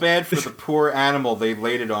feel bad for the poor animal they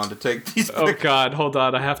laid it on to take these pictures. Oh God, hold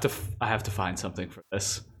on. I have to find something for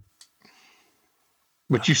this.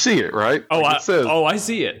 But you see it, right? Oh, Like it says. I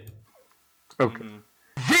see it. Okay.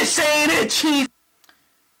 This ain't it, Chief.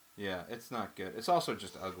 Yeah, it's not good. It's also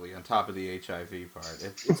just ugly on top of the HIV part.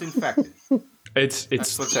 It's infected. It's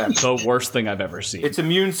what's happening. the worst thing I've ever seen. Its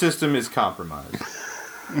immune system is compromised.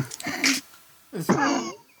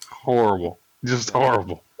 Horrible. Just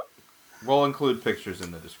horrible. We'll include pictures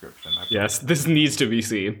in the description. Yes, this needs to be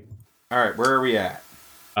seen. All right, where are we at?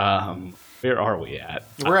 Where are we at?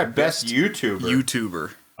 We're at best YouTuber.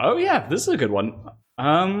 YouTuber. Oh yeah, this is a good one.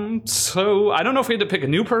 So I don't know if we had to pick a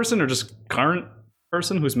new person or just current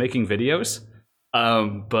person who's making videos.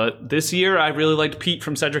 But this year I really liked Pete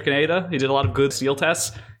from Cedric and Ada. He did a lot of good steel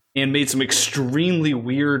tests and made some extremely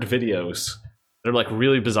weird videos. They're like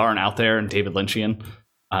really bizarre and out there and David Lynchian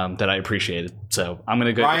that I appreciated. So I'm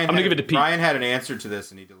gonna give it to Pete. Ryan had an answer to this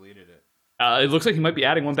and he deleted it. It looks like he might be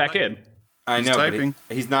adding one back in. I know, but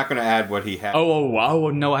he's not going to add what he had. Oh,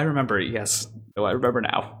 no, I remember it. Yes. Oh, I remember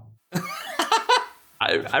now.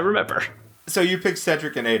 I remember. So you picked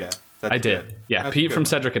Cedric and Ada. I did. Good. Yeah, That's Pete good. from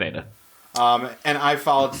Cedric and Ada. And I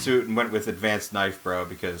followed suit and went with Advanced Knife Bro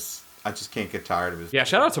because I just can't get tired of his. Yeah,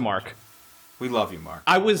 shout out to Mark. We love you, Mark.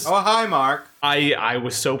 Oh, hi, Mark. I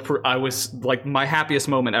was I was like, my happiest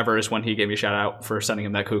moment ever is when he gave me a shout out for sending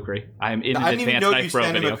him that kukri. I am in an Advanced Knife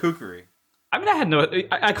Bro video. Him a kukri. I mean,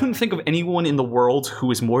 I couldn't think of anyone in the world who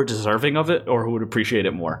was more deserving of it or who would appreciate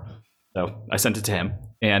it more. So I sent it to him,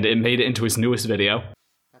 and it made it into his newest video.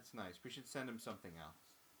 That's nice. We should send him something else.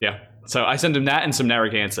 Yeah. So I sent him that and some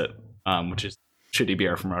Narragansett, which is shitty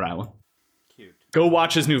beer from Rhode Island. Cute. Go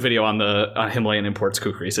watch his new video on the Himalayan Imports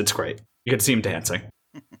kukris. It's great. You can see him dancing.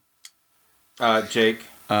 Jake?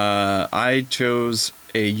 I chose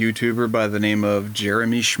a YouTuber by the name of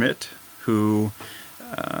Jeremy Schmidt, who...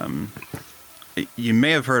 you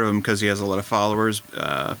may have heard of him because he has a lot of followers,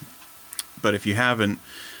 but if you haven't,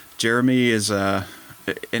 Jeremy is an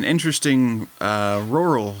interesting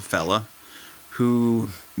rural fella who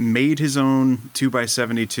made his own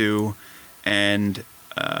 2x72, and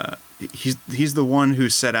he's the one who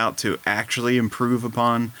set out to actually improve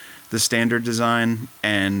upon the standard design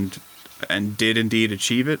and did indeed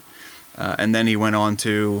achieve it. And then he went on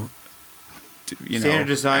to standard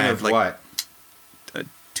design of what?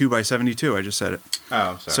 2x72, I just said it.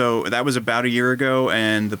 Oh, sorry. So that was about a year ago,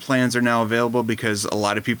 and the plans are now available because a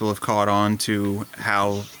lot of people have caught on to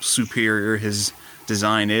how superior his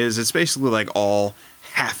design is. It's basically like all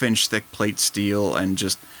half-inch thick plate steel and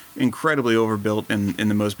just incredibly overbuilt in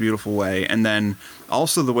the most beautiful way. And then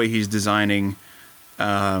also the way he's designing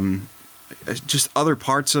just other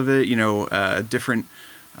parts of it, different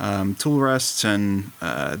tool rests and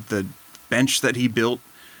the bench that he built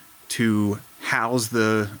to house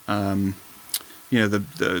the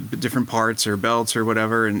different parts or belts or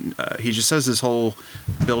whatever, and he just has this whole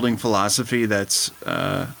building philosophy that's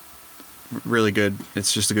really good.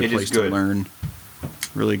 It's just a good place to learn.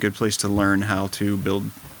 Really good place to learn how to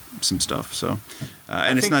build some stuff. So,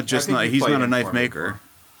 and it's not just he's not a knife maker.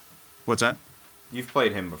 What's that? You've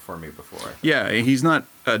played him before me before. Yeah, he's not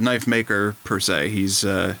a knife maker per se. He's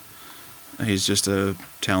just a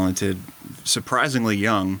talented, surprisingly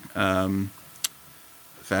young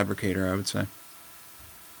fabricator, I would say.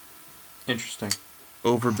 Interesting.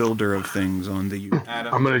 Overbuilder of things on the YouTube.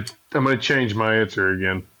 Adam? I'm gonna change my answer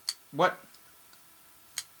again. What?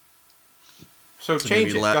 So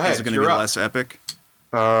change it. Go ahead. Is it going to be less epic?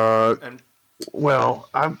 Well,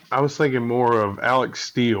 I was thinking more of Alex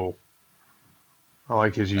Steele. I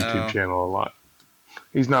like his YouTube channel a lot.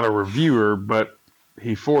 He's not a reviewer, but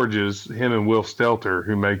he forges, him and Will Stelter,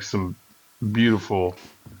 who makes some beautiful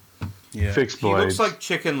fixed blades. He looks like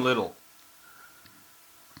Chicken Little.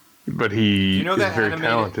 But he you know is that very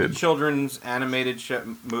talented. Children's animated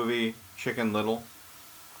movie, Chicken Little?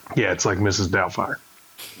 Yeah, it's like Mrs. Doubtfire.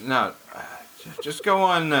 No, just go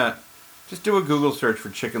on. Just do a Google search for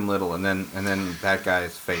Chicken Little, and then that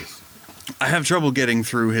guy's face. I have trouble getting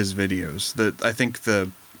through his videos. I think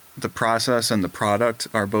the process and the product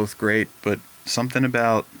are both great, but something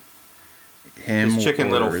about him his Chicken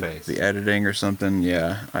or Little face, the editing or something.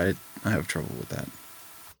 Yeah, I have trouble with that.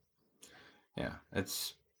 Yeah,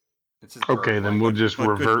 it's It's his Okay, then we'll just Good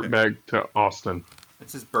revert pick. back to Austin.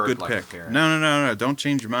 It's his Good bird-like pick. appearance. No. Don't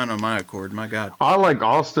change your mind on my accord. My God. I like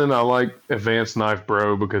Austin. I like Advanced Knife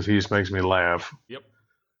Bro because he just makes me laugh. Yep.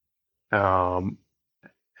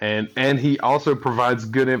 And he also provides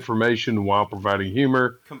good information while providing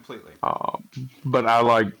humor. Completely. But I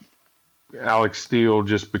like Alex Steele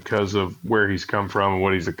just because of where he's come from and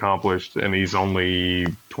what he's accomplished. And he's only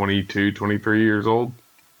 22, 23 years old.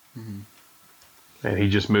 And he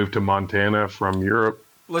just moved to Montana from Europe.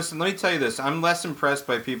 Listen, let me tell you this. I'm less impressed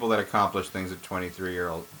by people that accomplish things at 23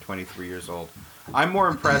 years old. I'm more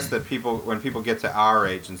impressed that when people get to our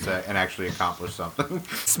age and actually accomplish something.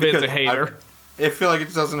 Smith's a hater. I feel like it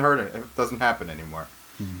just doesn't hurt it. It doesn't happen anymore.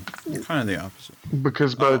 Kind of the opposite.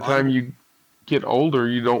 Because by the time you get older,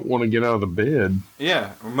 you don't want to get out of the bed.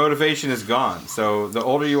 Yeah, motivation is gone. So the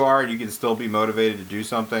older you are and you can still be motivated to do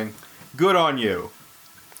something, good on you.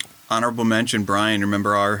 Honorable mention, Brian.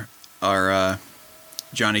 Remember our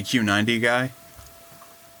Johnny Q90 guy?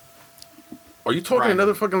 Are you talking Right.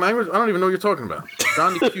 another fucking language? I don't even know what you're talking about.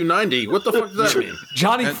 Johnny Q90. What the fuck does that mean?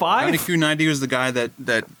 Johnny Johnny 5? Q90 was the guy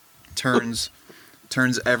that turns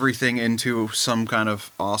everything into some kind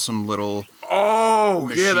of awesome little Oh,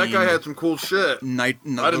 yeah, that guy Machine. had some cool shit. I didn't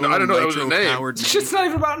know that was his name. It's just not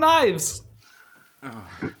even about knives.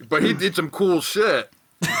 But he did some cool shit.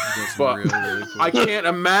 But really cool. I can't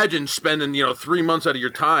imagine spending 3 months out of your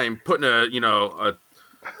time putting a nitro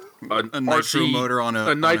RC motor on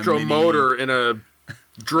a nitro mini- motor in a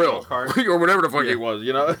drill Cart. or whatever the fuck it was.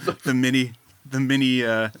 The mini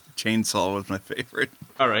chainsaw was my favorite.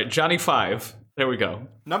 All right, Johnny 5. There we go.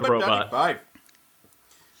 Number The robot. 95.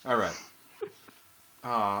 All right.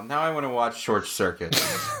 Oh, now I want to watch Short Circuit.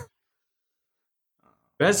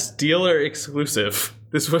 Best dealer exclusive.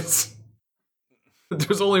 This was.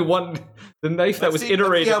 There's only one. The knife that was Let's see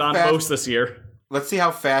iterated how on fast- most this year. Let's see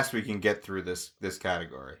how fast we can get through this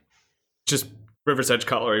category. Just River's Edge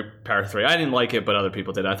Cutlery Para 3. I didn't like it, but other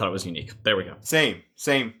people did. I thought it was unique. There we go. Same.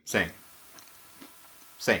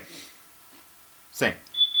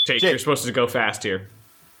 Jake, Jake. you're supposed to go fast here.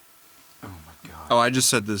 Oh my god. Oh, I just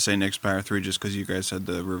said the St. Nick's Para 3 just because you guys said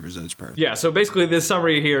the River's Edge Para 3. Yeah, so basically the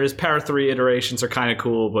summary here is Para 3 iterations are kind of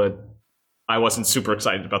cool, but I wasn't super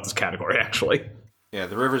excited about this category, actually. Yeah,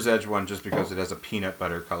 the River's Edge one just because it has a peanut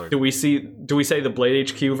butter color. Do we say the Blade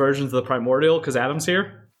HQ versions of the Primordial because Adam's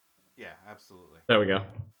here? Yeah, absolutely. There we go.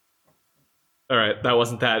 All right, that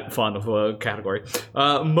wasn't that fun of a category.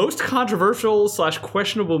 Most controversial /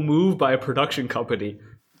 questionable move by a production company.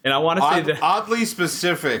 And I want to say that... Oddly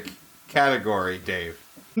specific category, Dave.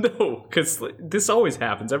 No, because this always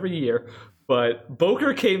happens every year. But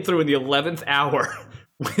Boker came through in the 11th hour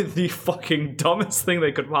with the fucking dumbest thing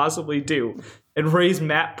they could possibly do and raised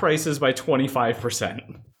map prices by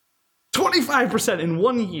 25%. 25% in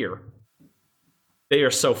 1 year. They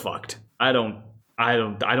are so fucked. I don't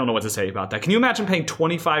know what to say about that. Can you imagine paying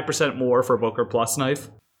 25% more for a Boker Plus knife?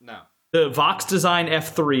 No. The Vox Design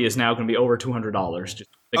F3 is now going to be over $200. Just think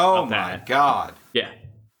Oh about my that. god. Yeah.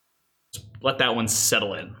 Just let that one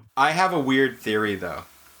settle in. I have a weird theory though.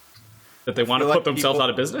 That they want to feel put like themselves people- out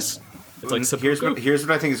of business? It's like here's seppuku?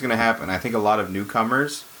 what I think is going to happen. I think a lot of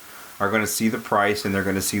newcomers are going to see the price and they're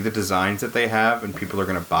going to see the designs that they have and people are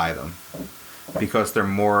going to buy them because they're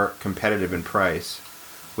more competitive in price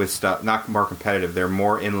with stuff. Not more competitive. They're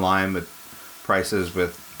more in line with prices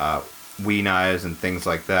with Wii knives and things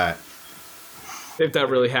like that. If that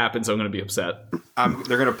really happens, I'm going to be upset.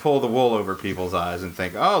 They're going to pull the wool over people's eyes and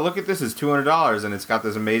think, oh, look at this. It's $200 and it's got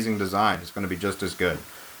this amazing design. It's going to be just as good.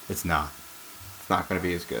 It's not. It's not going to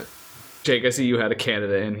be as good. Jake, I see you had a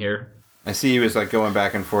candidate in here. I see he was like going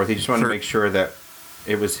back and forth. He just wanted to make sure that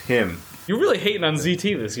it was him. You're really hating on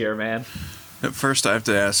ZT this year, man. At first, I have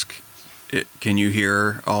to ask, can you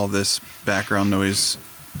hear all this background noise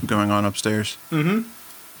going on upstairs? Mm-hmm.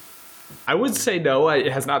 I would say no.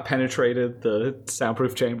 It has not penetrated the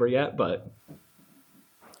soundproof chamber yet, but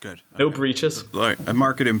Good. no breaches. All right, a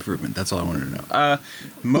market improvement. That's all I wanted to know.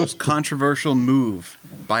 Most controversial move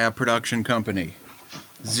by a production company.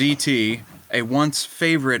 ZT, a once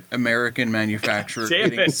favorite American manufacturer, Damn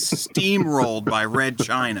getting it. steamrolled by Red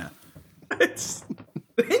China. They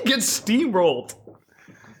get steamrolled.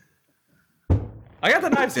 I got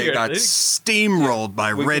the knives They here. got steamrolled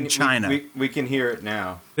by Red China. We can hear it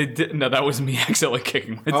now. They did. No, that was me accidentally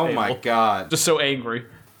kicking my Oh table. my god. Just so angry.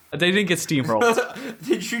 They didn't get steamrolled.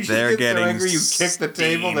 Did you just They're get so getting angry you kicked the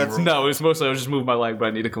table? That's No, it was mostly I was just moving my leg, but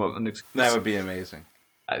I need to come up with an excuse. That would be amazing.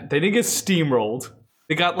 They didn't get steamrolled.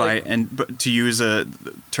 They got like But to use a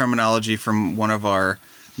terminology from one of our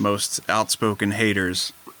most outspoken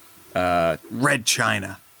haters, Red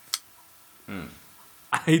China.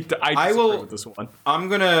 I disagree with this one. I'm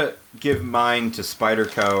gonna give mine to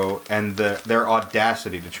Spyderco and their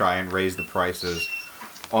audacity to try and raise the prices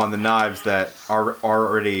on the knives that are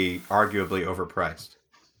already arguably overpriced.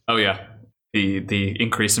 Oh yeah, the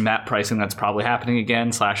increase in mat pricing that's probably happening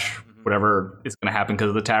again / whatever is going to happen because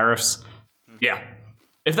of the tariffs. Yeah,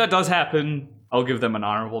 if that does happen, I'll give them an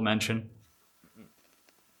honorable mention.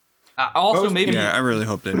 Also, maybe I really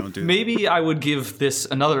hope they don't do that. Maybe I would give this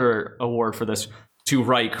another award for this to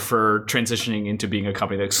Reich for transitioning into being a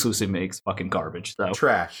company that exclusively makes fucking garbage. So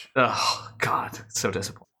Trash. oh god, so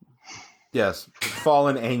disappointing. Yes,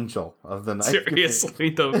 fallen angel of the knife.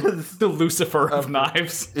 Seriously, the Lucifer of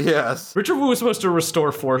knives. Yes. Richard Wu was supposed to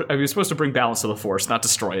restore force. He was supposed to bring balance to the Force, not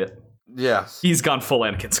destroy it. Yes. He's gone full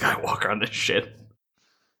Anakin Skywalker on this shit.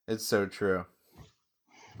 It's so true.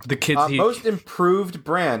 The kids. Most improved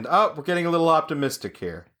brand. Oh, we're getting a little optimistic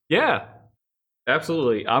here. Yeah,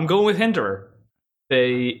 absolutely. I'm going with Hinderer.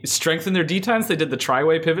 They strengthened their D-times. They did the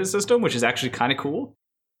tri-way pivot system, which is actually kind of cool.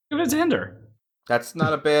 Give it to Hinderer. That's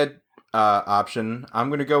not a bad option. I'm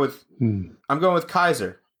going with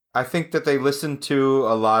Kaiser. I think that they listened to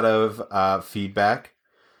a lot of feedback,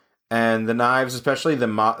 and the knives, especially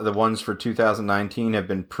the ones for 2019, have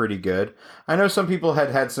been pretty good. I know some people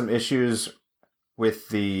had some issues with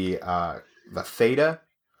the Theta,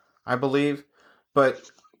 I believe,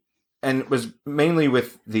 and it was mainly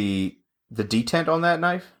with the detent on that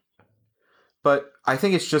knife. But I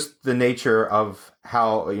think it's just the nature of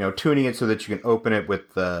how, tuning it so that you can open it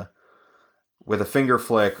with a finger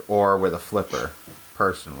flick or with a flipper,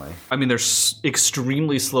 personally. I mean, they're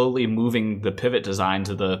extremely slowly moving the pivot design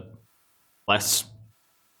to the less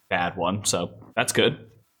bad one, so that's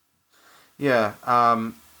good. Yeah,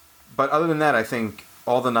 but other than that, I think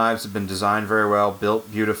all the knives have been designed very well, built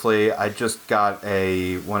beautifully. I just got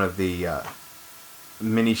one of the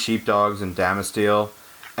mini sheepdogs in Damasteel,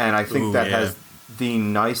 and I think has the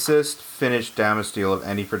nicest finished Damasteel of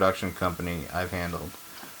any production company I've handled.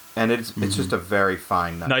 And it's just a very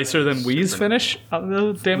fine knife. Nicer than Wee's finish on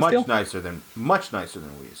the Damasteel? Much nicer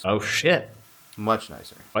than Wee's. Oh shit. Much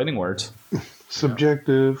nicer. Fighting words.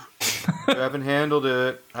 Subjective. You haven't handled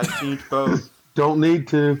it. I've seen both. Don't need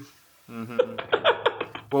to. Mm-hmm.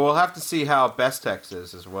 Well, we'll have to see how Bestex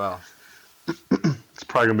is as well. It's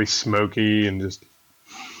probably going to be smoky and just...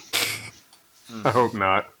 I hope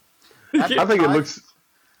not. I think it looks...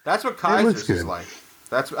 That's what Kaiser's is like.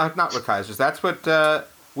 That's not what Kaiser's. That's what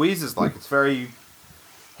Wee's is like. It's very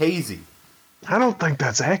hazy. I don't think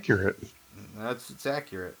that's accurate. It's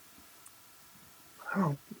accurate.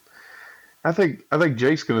 I think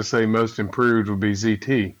Jake's going to say most improved would be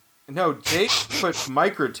ZT. No, Jake put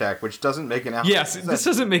Microtech, which doesn't make an ounce. Yes, this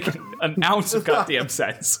doesn't make an ounce of goddamn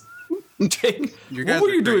sense. Jake, what were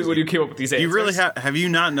you doing when you came up with these answers? You really have you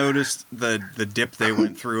not noticed the dip they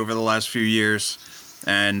went through over the last few years?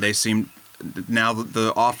 And they seem now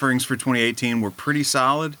the offerings for 2018 were pretty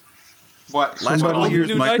solid. What? Last couple of years,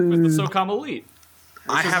 new knife with the SOCOM Elite.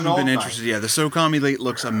 I haven't been interested. Yeah, the SOCOM Elite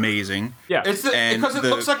looks amazing. Yeah, because it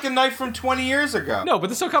looks like a knife from 20 years ago. No, but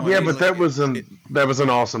the SOCOM Elite. Yeah, but that was an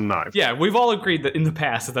awesome knife. Yeah, we've all agreed that in the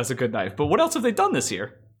past that's a good knife. But what else have they done this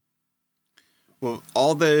year? Well,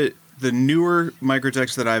 all the newer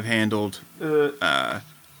Microtechs that I've handled,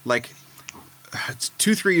 like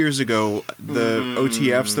 2-3 years ago, the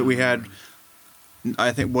OTFs that we had,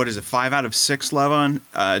 I think, 5 out of 6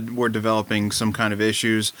 Levon were developing some kind of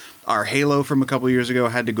issues. Our Halo from a couple years ago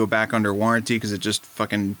had to go back under warranty because it just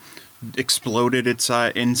fucking exploded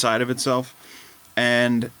inside of itself.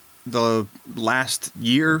 And the last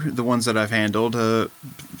year, the ones that I've handled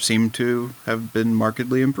seem to have been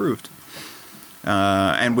markedly improved.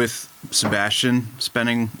 And with Sebastian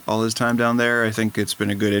spending all his time down there, I think it's been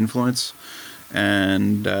a good influence.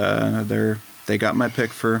 And they got my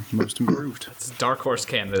pick for most improved. It's a dark horse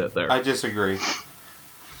candidate there. I disagree.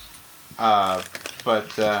 But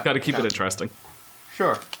got to keep it interesting.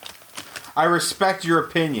 Sure. I respect your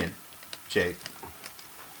opinion, Jake.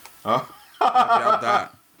 Oh. I doubt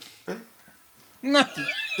that.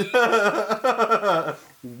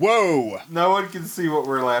 Whoa! No one can see what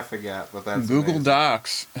we're laughing at, but that's Google amazing.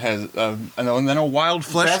 Docs has, and then a wild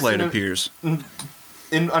fleshlight appears.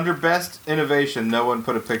 Under best innovation, no one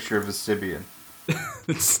put a picture of a Sibian.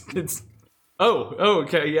 it's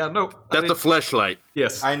okay, yeah, no. That's a fleshlight.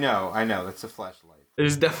 Yes. I know, that's a flashlight. It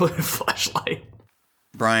is definitely a flashlight.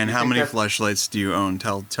 Brian, how many fleshlights do you own?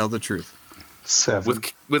 Tell the truth. 7.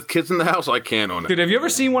 With kids in the house, I can't own it. Dude, have you ever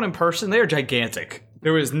seen one in person? They are gigantic.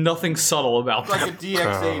 There is nothing subtle about Like a them.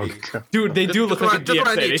 DX80. Oh, Dude, they do look like a Just what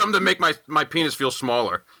I need, DX80. something to make my penis feel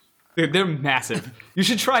smaller. Dude, they're massive. You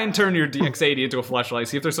should try and turn your DX80 into a flashlight.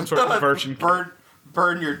 See if there's some sort of conversion.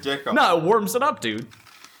 burn your dick off. No, it warms it up, dude.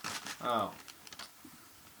 Oh.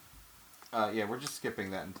 Yeah, we're just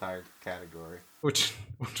skipping that entire category. Which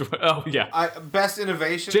oh, yeah. Best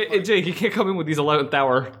innovation? Jake, you can't come in with these 11th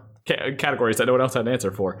hour categories that no one else had an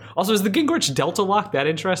answer for. Also, is the Gingrich Delta Lock that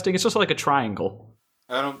interesting? It's just like a triangle.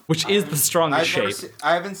 Which is the strongest shape.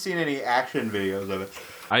 I haven't seen any action videos of it.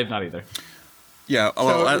 I have not either. Yeah,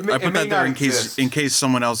 well, So I put that there in case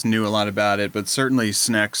someone else knew a lot about it, but certainly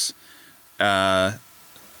Snex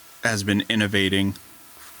has been innovating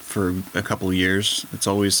for a couple of years. It's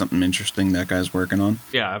always something interesting that guy's working on.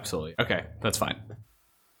 Yeah, absolutely. Okay, that's fine.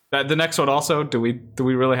 The next one also, do we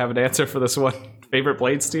really have an answer for this one? Favorite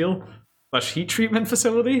blade steel / heat treatment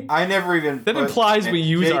facility? I never even. That implies we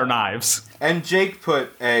use our knives. And Jake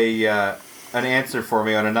put an answer for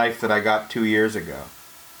me on a knife that I got 2 years ago.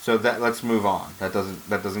 So let's move on. That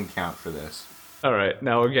doesn't count for this. All right,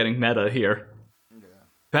 now we're getting meta here. Yeah.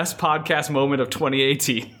 Best podcast moment of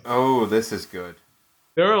 2018. Oh, this is good.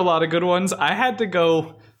 There are a lot of good ones. I had to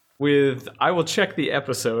go with, I will check the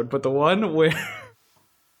episode, but the one where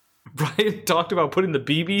Brian talked about putting the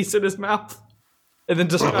BBs in his mouth and then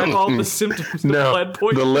described all the symptoms of lead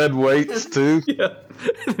poisoning. The lead weights, too? Yeah.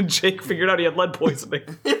 And then Jake figured out he had lead poisoning.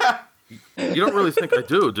 Yeah. You don't really think I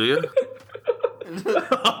do you?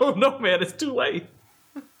 Oh, no, man. It's too late.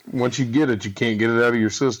 Once you get it, you can't get it out of your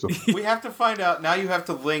system. We have to find out. Now you have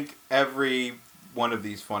to link every one of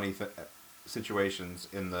these funny situations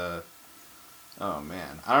in the... Oh,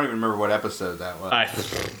 man. I don't even remember what episode that was. I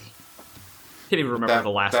can't even remember the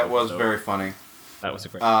last one. That was very funny. That was a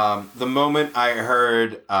great the moment I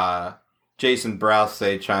heard Jason Browse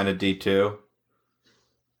say China D2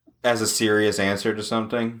 as a serious answer to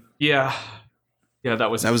something. Yeah. Yeah,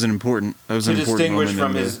 that was an important moment distinguish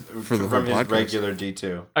from his podcast. regular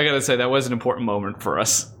D2. I gotta say, that was an important moment for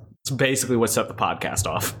us. It's basically what set the podcast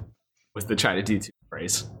off, was the China D2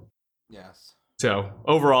 phrase. Yes. So,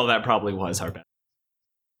 overall, that probably was our best.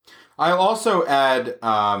 I'll also add,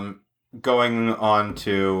 going on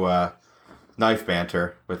to Knife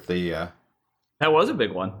Banter with the... that was a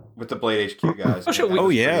big one. With the Blade HQ guys.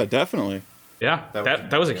 Definitely. Yeah,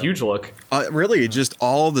 that was a huge look. Really, just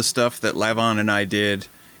all the stuff that Levon and I did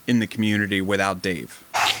in the community without Dave.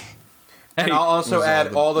 And I'll also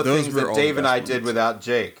add all the things that Dave and I did without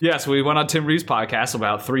Jake. Yes, we went on Tim Reeves' podcast.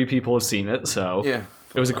 About 3 people have seen it, so yeah.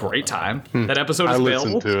 It was a great time. That episode is I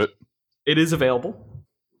available. listened to it. It is available.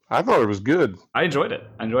 I thought it was good. I enjoyed it.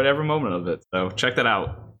 I enjoyed every moment of it. So check that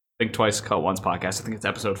out. Think Twice, Cut Once podcast. I think it's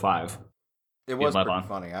episode 5. It was pretty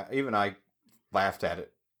funny. I laughed at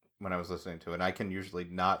it when I was listening to it. And I can usually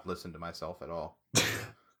not listen to myself at all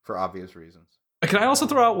for obvious reasons. Can I also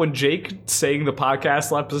throw out when Jake sang the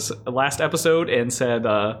podcast last episode and said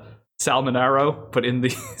Salmonaro, put in the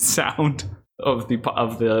sound of the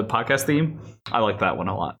podcast theme? I like that one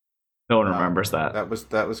a lot. No one remembers that.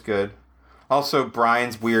 That was good. Also,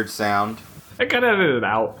 Brian's weird sound. I gotta edit it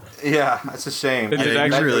out. Yeah, that's a shame.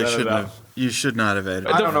 You should not have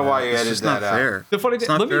edited. I don't know why you edited it's that not fair. out. The funny It's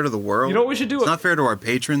thing, not fair to the world. You know what we should do? It's not fair to our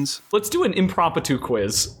patrons. Let's do an impromptu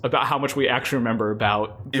quiz about how much we actually remember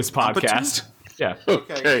about this podcast. Yeah.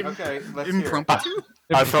 Okay. Let's Impromptu?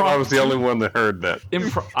 I thought I was the only one that heard that.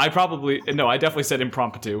 I definitely said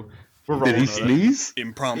impromptu. We're rolling Did he with it. sneeze?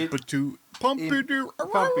 Impromptu.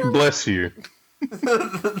 Pompidou. Bless you.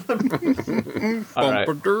 All right.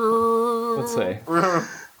 Let's see.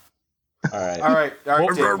 All right. Dave,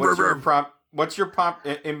 what's your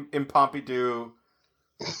impromptu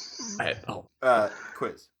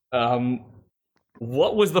quiz?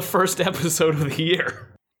 What was the first episode of the year?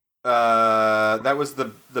 That was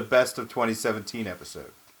the best of 2017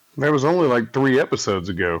 episode. That was only like 3 episodes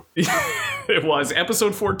ago. It was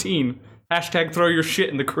episode 14. # throw your shit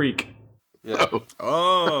in the creek. Yeah.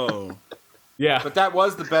 Oh. Yeah. But that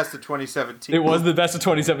was the best of 2017. It was the best of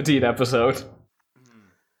 2017 episode.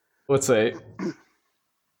 Let's see.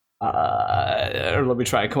 Let me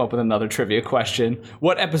try and come up with another trivia question.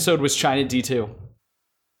 What episode was China D2?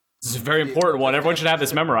 This is a very important one. Everyone should have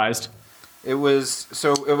this memorized. It was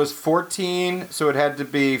 14, so it had to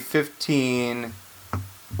be 15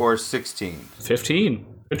 or 16. 15.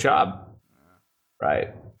 Good job.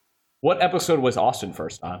 Right. What episode was Austin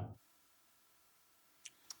first on?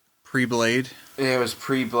 Pre-Blade. It was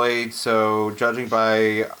pre-Blade, so judging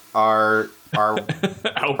by our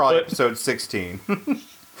probably episode 16.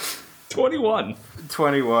 21.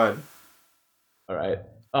 21. All right.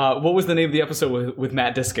 What was the name of the episode with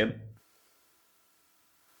Matt Diskin?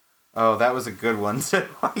 Oh, that was a good one.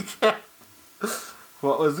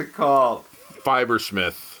 What was it called?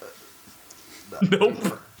 Fibersmith.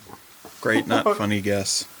 Nope. Great, not funny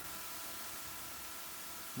guess.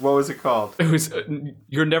 What was it called? It was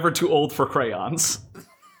You're Never Too Old for Crayons.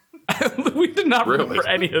 We did not remember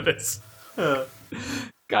any of this.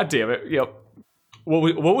 God damn it. Yep.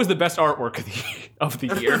 What was the best artwork of the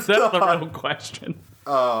year? That's the real question.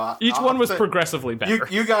 Each one was progressively better.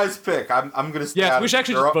 You guys pick. I'm going to stay Yes, out we should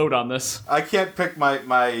actually just vote on this. I can't pick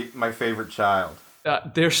my favorite child.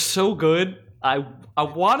 They're so good. I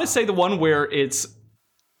want to say the one where it's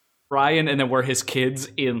Brian and then we're his kids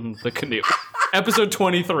in the canoe. Episode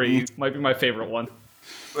 23 might be my favorite one.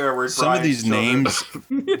 Where we're Some of these names,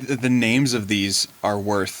 the names of these are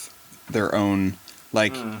worth their own.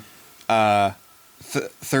 Like,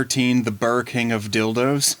 13, the Burr King of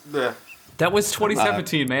Dildos. Yeah. That was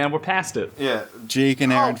 2017, man. We're past it. Yeah. Jake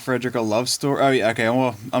and Aaron Frederick, a love story. Oh, yeah, okay.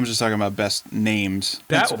 Well, I'm just talking about best names.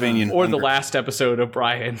 Pennsylvania or the last episode of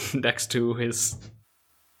Brian next to his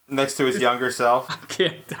younger self.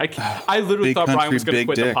 I literally Big thought Brian country, was going to big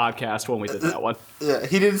quit dick. the podcast when we did that one. Yeah,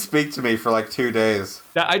 he didn't speak to me for like 2 days.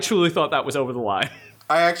 I truly thought that was over the line.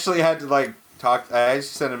 I actually had to like talk. I actually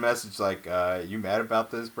sent a message like, "You mad about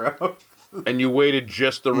this, bro?" And you waited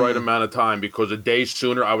just the right amount of time because a day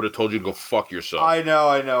sooner I would have told you to go fuck yourself. I know.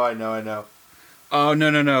 Oh,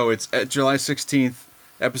 no. It's at July 16th,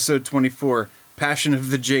 episode 24. Passion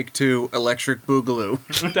of the Jake 2, Electric Boogaloo.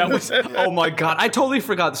 That was, oh my God. I totally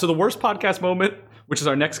forgot. So the worst podcast moment, which is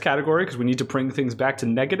our next category, because we need to bring things back to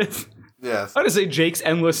negative. Yes. I would say Jake's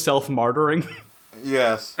endless self-martyring.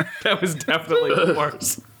 Yes. That was definitely the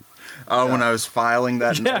worst. Oh, when I was filing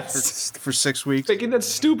that Yes. for 6 weeks. Making that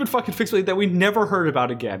stupid fucking fix that we never heard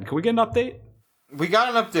about again. Can we get an update? We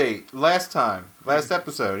got an update last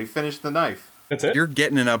episode. He finished the knife. That's it? You're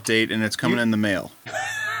getting an update, and it's coming in the mail.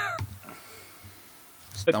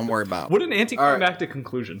 Don't worry about it. What an anticlimactic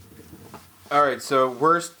conclusion. All right, so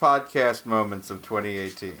worst podcast moments of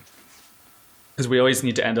 2018. Because we always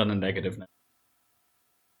need to end on a negative note.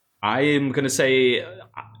 I am going to say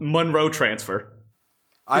Monroe transfer.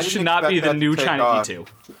 This should not be the new China V2.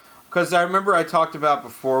 Because I remember I talked about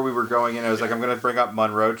before we were going in, I was like, I'm going to bring up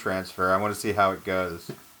Monroe transfer. I want to see how it goes.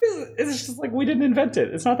 It's just like we didn't invent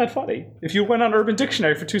it. It's not that funny. If you went on Urban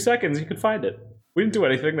Dictionary for 2 seconds, you could find it. We didn't do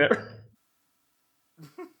anything there.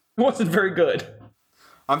 It wasn't very good.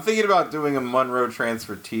 I'm thinking about doing a Monroe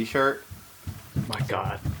transfer t-shirt. My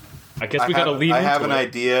God. I guess we got to lean into it. I have an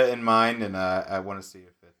idea in mind, and I want to see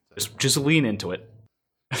if it... Just lean into it.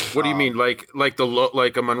 What do you mean, like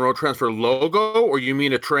a Monroe transfer logo, or you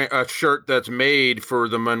mean a shirt that's made for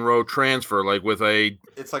the Monroe transfer, like with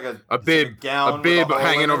it's like a bib, gown, a bib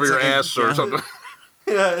hanging over your ass or something?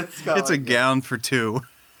 Yeah, it's a gown for two.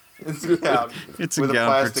 It's a gown. It's a with gown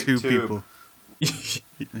for plastic two tube. people.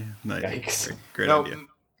 Nice. Yikes. Great No, idea.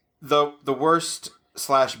 the worst /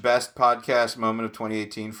 best podcast moment of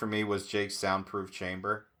 2018 for me was Jake's soundproof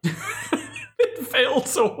chamber. It failed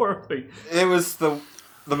so horribly. It was the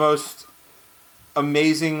most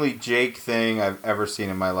amazingly Jake thing I've ever seen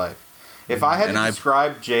in my life. If I had to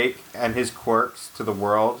describe Jake and his quirks to the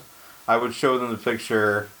world, I would show them the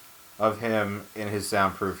picture of him in his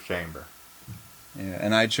soundproof chamber. Yeah,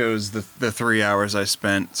 and I chose the 3 hours I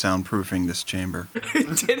spent soundproofing this chamber.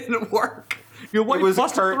 It didn't work. Your wife was a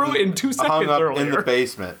busted through curtain in 2 hung seconds up earlier. in the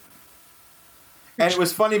basement. And it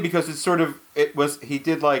was funny because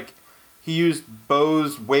he used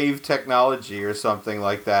Bose wave technology or something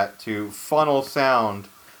like that to funnel sound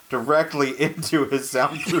directly into his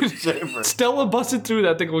soundproof chamber. Stella busted through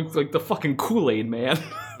that thing like the fucking Kool-Aid man.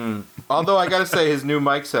 Although I gotta say his new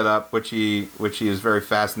mic setup, which he is very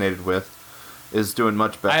fascinated with, is doing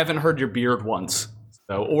much better. I haven't heard your beard once,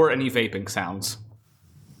 or any vaping sounds.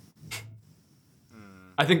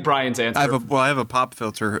 I think Brian's answer. I have a pop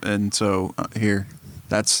filter, and so here,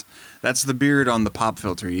 that's the beard on the pop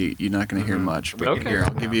filter. You're not going to hear much, but Okay. here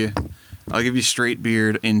I'll give you straight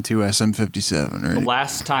beard into SM57. Right? The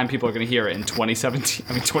last time people are going to hear it in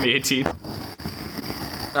 2018. All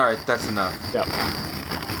right, that's enough. Yep.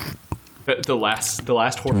 The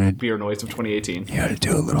last horrible beer noise of 2018. You got to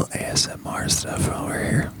do a little ASMR stuff over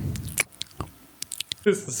here.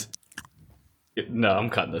 No, I'm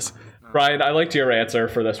cutting this. Brian, I liked your answer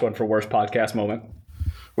for this one for worst podcast moment.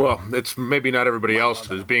 Well, it's maybe not everybody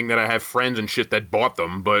else's, being that I have friends and shit that bought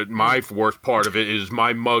them, but my worst part of it is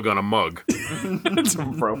my mug on a mug. It's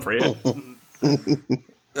appropriate.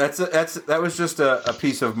 That was just a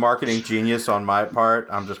piece of marketing genius on my part.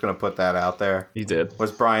 I'm just gonna put that out there. He did.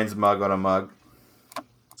 Was Brian's mug on a mug?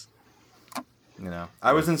 You know,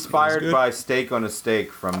 I was inspired by Steak on a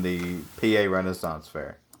Steak from the PA Renaissance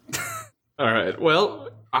Fair. All right. Well,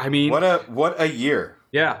 I mean, what a year.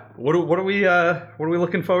 Yeah. What are we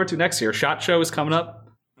looking forward to next year? SHOT Show is coming up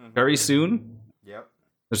very soon. Yep.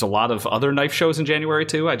 There's a lot of other knife shows in January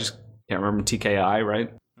too. I just can't remember TKI,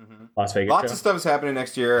 right? Mm-hmm. Las Vegas. Lots show. of stuff is happening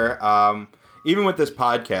next year. Even with this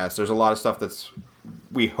podcast, there's a lot of stuff that's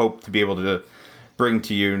we hope to be able to bring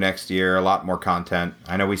to you next year. A lot more content.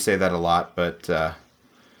 I know we say that a lot, but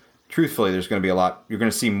truthfully, there's going to be a lot. You're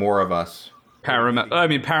going to see more of us. Paramount. I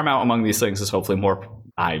mean, Paramount among these things is hopefully more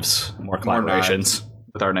knives, more collaborations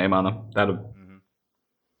with our name on them.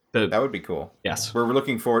 That would be cool. Yes. We're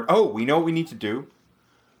looking forward. Oh, we know what we need to do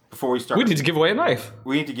before we start. We need to give away a knife.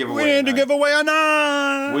 We need to give away. We need to give away a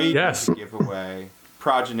knife. We Yes. need to give away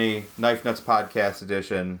Progeny Knife Nuts Podcast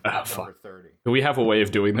Edition Oh, fuck. number 30. Do we have a way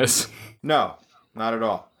of doing this? No, not at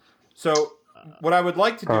all. So, what I would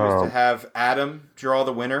like to do is to have Adam draw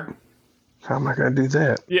the winner. How am I going to do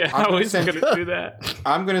that? Yeah, I'm how is he gonna going to do that?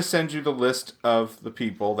 I'm going to send you the list of the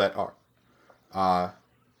people that are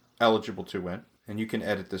eligible to win, and you can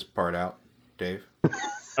edit this part out, Dave.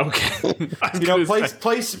 Okay. You know, place.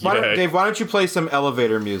 Dave, why don't you play some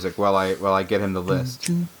elevator music while I get him the list?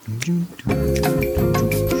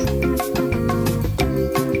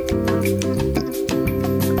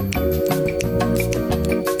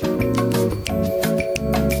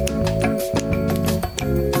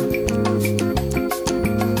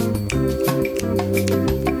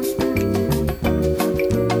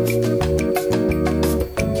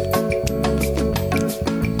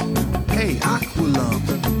 Hey, Aqualung.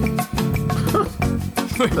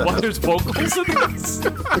 Wait, why there's vocals in this?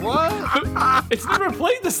 What? It's never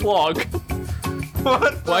played this long.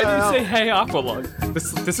 What? Why did you say "Hey Aqualung"?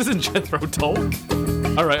 This isn't Jethro Tull.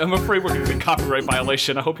 All right, I'm afraid we're going to get copyright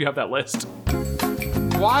violation. I hope you have that list.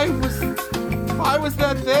 Why was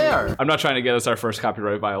that there? I'm not trying to get us our first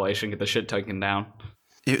copyright violation. Get the shit taken down.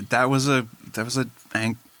 That was a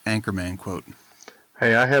Anchorman quote.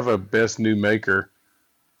 Hey, I have a best new maker.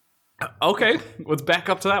 Okay, let's back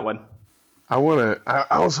up to that one. I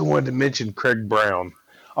also wanted to mention Craig Brown.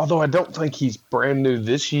 Although I don't think he's brand new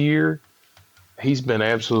this year, he's been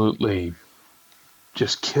absolutely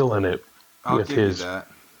just killing it with his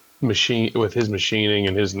machining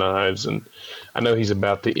and his knives. And I know he's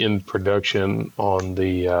about to end production on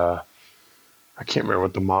the I can't remember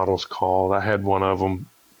what the model's called. I had one of them.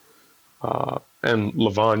 And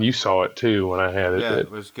Levon, you saw it too when I had it. Yeah, it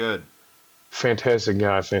was good. Fantastic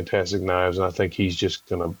guy, fantastic knives, and I think he's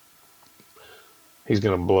gonna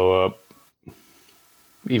blow up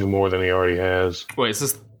even more than he already has. Wait, is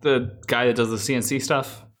this the guy that does the CNC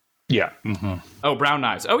stuff? Yeah, Oh, Brown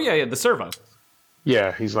Knives. Oh, yeah, the servo.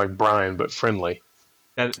 yeah, he's like Brian but friendly.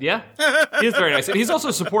 Yeah, he is very nice. And he's also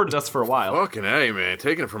supported us for a while. Fucking A, man.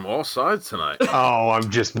 Taking it from all sides tonight. Oh, I'm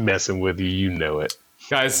just messing with you. You know it.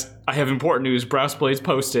 Guys, I have important news. Browse Blades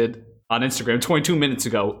posted on Instagram 22 minutes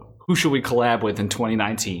ago, who should we collab with in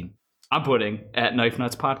 2019? I'm putting at Knife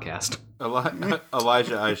Nuts Podcast.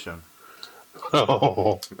 Elijah Isham.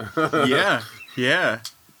 Oh, Yeah.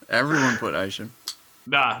 Everyone put Isham.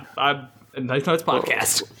 Nah, I'm at Knife Nuts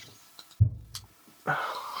Podcast.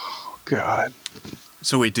 God.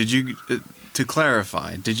 So wait, did you, to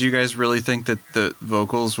clarify, did you guys really think that the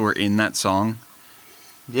vocals were in that song?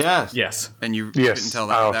 Yes. Yes. And you Yes, couldn't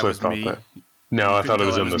tell I that also was thought me? that. No, I thought it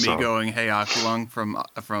was in the me song. going, "Hey, Aqualung" from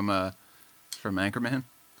Anchorman.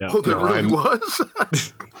 Oh, there really was?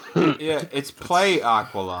 Yeah, it's play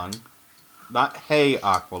Aqualung, not hey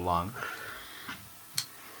Aqualung.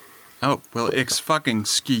 Oh well,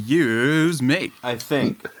 excuse me. I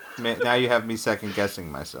think. Now you have me second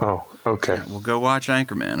guessing myself. Oh, okay. We'll go watch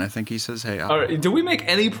Anchorman. I think he says, "Hey, All right, did we make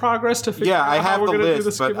any progress to figure Yeah, out I how have we're the going to do list,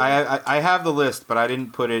 this? but giveaway? I have the list, but I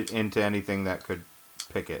didn't put it into anything that could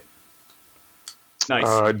pick it.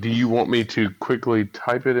 Nice. Do you want me to quickly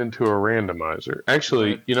type it into a randomizer?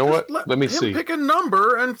 Actually, you know what? Let me see. Pick a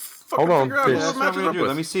number and fucking Hold on, figure out there's- who That's to what match I'm it gonna up do. with.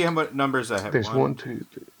 Let me see how many numbers I have. There's 1, 2,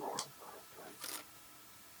 3, 4.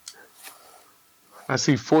 I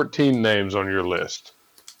see 14 names on your list.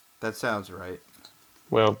 That sounds right.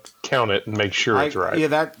 Well, count it and make sure it's right. Yeah,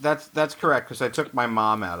 that's correct because I took my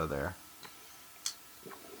mom out of there.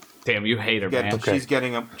 Damn, you hate her, man. Okay.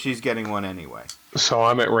 She's getting one anyway. So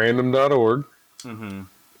I'm at random.org. Mm-hmm.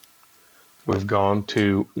 We've gone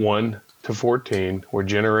to 1 to 14. We're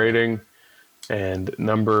generating, and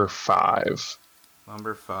number 5.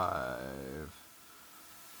 Number 5.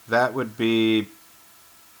 That would be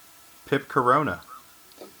Pip Corona,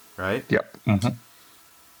 right? Yep.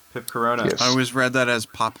 Pip Corona. Yes. I always read that as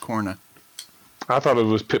Popcorna." I thought it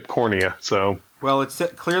was Pipcornia. So Well, it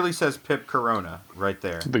clearly says Pip Corona right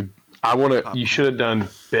there. you should have done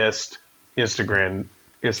best Instagram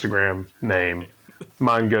name.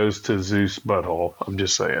 Mine goes to Zeus Butthole. I'm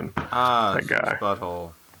just saying. Ah, That guy.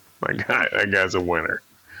 Butthole. That guy's a winner.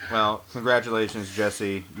 Well, congratulations,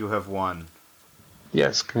 Jesse. You have won.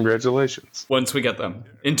 Yes, congratulations. Once we get them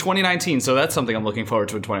in 2019, so that's something I'm looking forward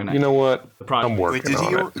to in 2019. You know what? project. I'm working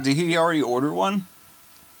Wait, on it. did he already order one?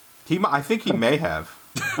 I think he may have.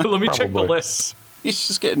 Let me check the Probably. list. He's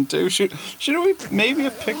just getting two. Should we maybe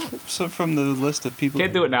have picked some from the list of people?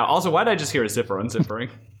 Can't do it now. Also, why did I just hear a zipper unzippering?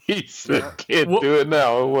 He said, can't Well- do it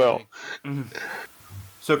now. Oh, well.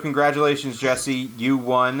 So congratulations, Jesse. You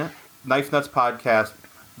won Knife Nuts Podcast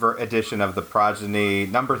edition of the Progeny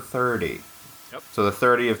number 30. Yep. So the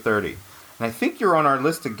 30 of 30. And I think you're on our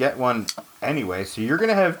list to get one anyway, so you're going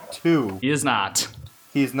to have two. He is not.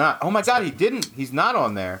 He's not. Oh my god, he didn't. He's not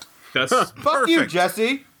on there. That's Fuck you, Perfect.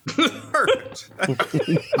 Jesse. Perfect.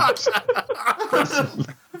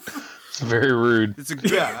 It's very rude. It's a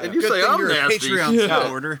Yeah. And you good say thing I'm you're a nasty. Patreon Yeah.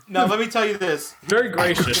 supporter. Now, let me tell you this. very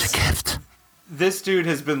gracious. This dude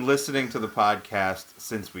has been listening to the podcast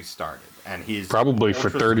since we started, and he's Probably for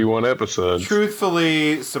 31 episodes.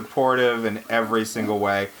 truthfully supportive in every single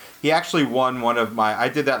way. He actually won one of my... I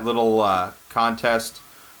did that little contest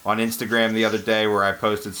on Instagram the other day where I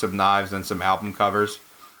posted some knives and some album covers.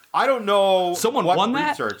 I don't know... Someone what won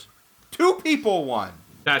that? research. 2 people won.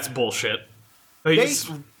 That's bullshit. They He's-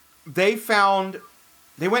 they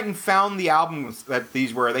went and found the albums that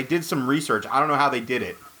these were. They did some research. I don't know how they did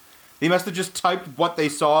it. They must have just typed what they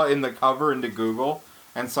saw in the cover into Google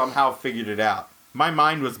and somehow figured it out. My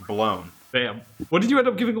mind was blown. Damn. What did you end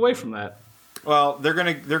up giving away from that? Well, they're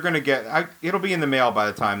gonna get. It'll be in the mail by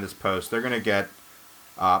the time this posts. They're gonna get.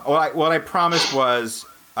 What I promised was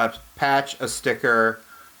a patch, a sticker,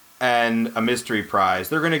 and a mystery prize.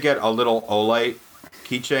 They're gonna get a little Olight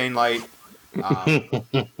keychain light.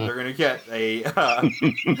 They're gonna get a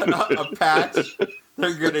patch.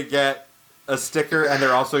 They're gonna get a sticker, and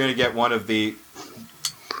they're also gonna get one of the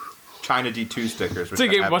China D2 stickers. Which So you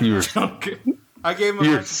I gave have- one You're- chunk. I gave them. a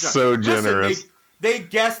You're bunch of junk. so Listen, generous. they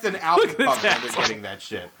guessed an album Look at cover that. and they're getting that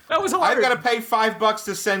shit. That was hard. I've got to pay $5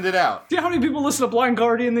 to send it out. Do you know how many people listen to Blind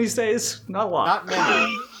Guardian these days? Not a lot. Not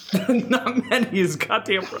many. Not many is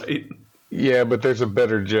goddamn right. Yeah, but there's a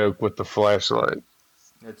better joke with the flashlight.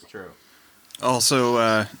 It's true.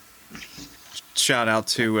 Also, shout out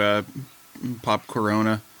to Pop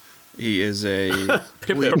Corona. He is a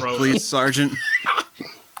police sergeant.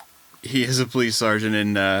 He is a police sergeant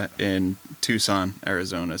in Tucson,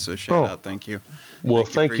 Arizona. So shout out, thank you. Well,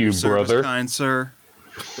 for thank your you, service, brother. kind sir.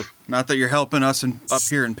 Not that you're helping us up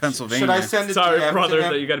here in Pennsylvania. Should I send a Sorry, DM brother, to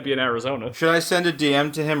that him? you got to be in Arizona. Should I send a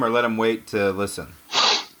DM to him or let him wait to listen?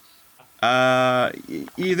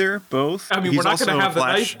 Either, both. I mean, He's we're not going also to a have the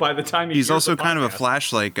flash- knife by the time he He's hears also the kind of a podcast.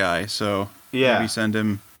 flashlight guy, so Yeah. maybe send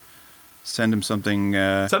him something. Send him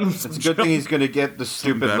some It's a good thing he's going to get the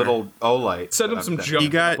stupid better. little Olight. Send him some That's- junk He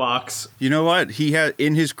got- in the box. You know what? He had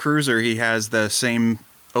in his cruiser. He has the same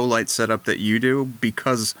Olight setup that you do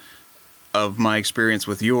because of my experience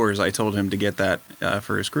with yours. I told him to get that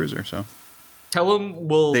for his cruiser. So Tell him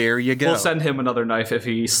we'll There you go. We'll send him another knife if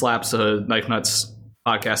he slaps a Knife Nuts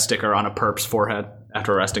podcast sticker on a perp's forehead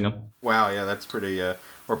after arresting him. Wow, yeah, that's pretty.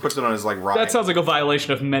 Or puts it on his like riot. That sounds like a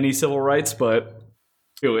violation of many civil rights, but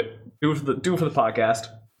do it. Do it for the podcast.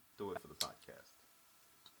 Do it for the podcast.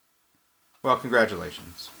 Well,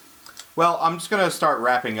 congratulations. Well, I'm just going to start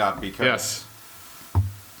wrapping up because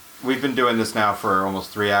we've been doing this now for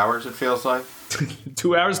almost 3 hours. It feels like.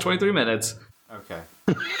 2 hours, 23 minutes. Okay.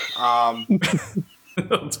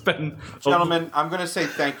 It's been Gentlemen, I'm going to say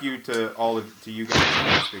thank you to to you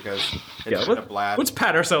guys because it's been a blast. Let's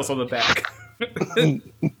pat ourselves on the back.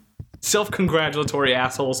 Self-congratulatory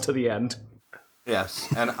assholes to the end. Yes,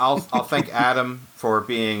 and I'll thank Adam for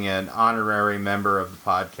being an honorary member of the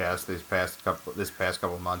podcast this past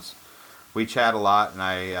couple of months. We chat a lot, and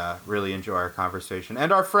I really enjoy our conversation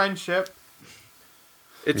and our friendship.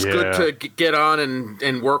 It's Yeah. good to get on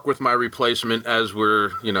and work with my replacement as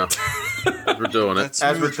we're, as we're doing it. that's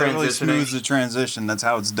As we're that really transitioning. smooths the transition. That's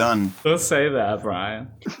how it's done. Don't say that, Brian.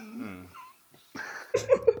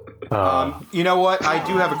 You know what? I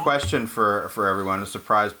do have a question for everyone, a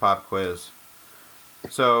surprise pop quiz.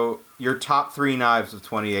 So, your top 3 knives of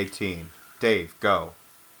 2018. Dave, go.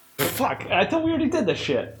 Fuck, I thought we already did this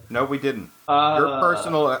shit. No, we didn't. Your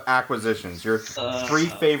personal acquisitions. Your 3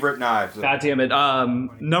 favorite knives. God damn it.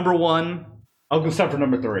 Number 1, I'll go start for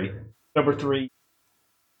number 3. Number 3,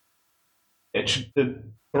 it's the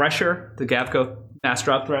Thresher, the Gavco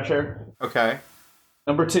Mastrop Thresher. Okay.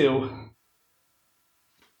 Number 2,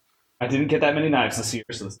 I didn't get that many knives this year.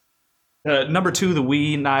 So number 2, the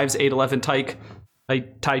Wii Knives 811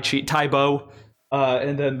 Tai Bo.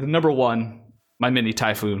 And then the number 1, my Mini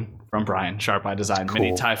Typhoon from Brian, Sharp Eye Design, Mini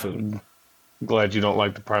Cool. Typhoon. Glad you don't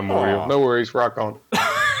like the primordial. Aw. No worries, rock on.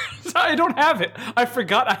 I don't have it. I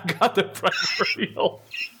forgot I got the primordial.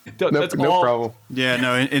 That's No all. problem. Yeah,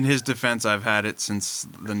 no. In his defense, I've had it since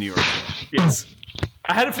the New York show. Yes.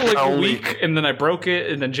 I had it for like a Only- week, and then I broke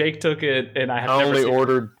it, and then Jake took it, and I have I never only seen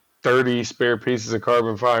ordered 30 spare pieces of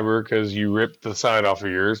carbon fiber because you ripped the side off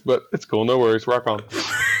of yours, but it's cool. No worries. Rock on. it.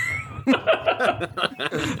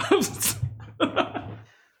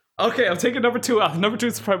 Okay, I'm taking number 2 out. Number 2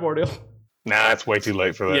 is primordial. Nah, it's way too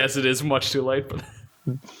late for that. Yes, it is much too late. But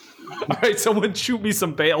all right, someone shoot me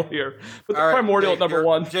some bail here. Put the All right, primordial Jake, at number you're-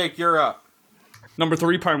 1. Jake, you're up. Number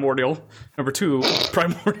 3, primordial. Number 2,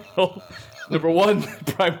 primordial. Number 1,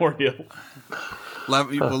 primordial. Well,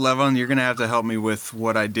 Levon, you're gonna have to help me with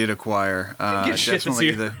what I did acquire. Get shit this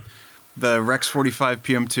Definitely year. the Rex 45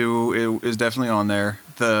 PM2 is definitely on there.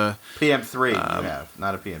 The PM3 you have,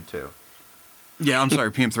 not a PM2. I'm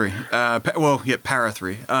sorry, PM3. Para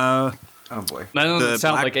 3. Oh boy. That doesn't The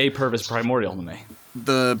sound black- like a Purvis primordial to me.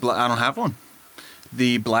 I don't have one.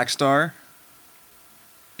 The Black Star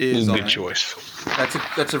is on Good there. choice.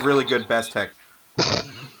 That's a really good best tech.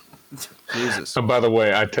 Jesus. And by the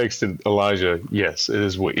way, I texted Elijah. Yes, it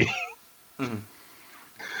is we. Oh,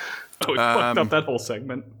 we fucked up that whole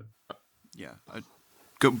segment. Yeah.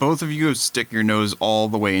 Both of you go stick your nose all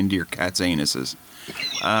the way into your cat's anuses.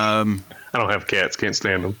 I don't have cats. Can't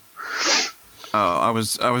stand them. I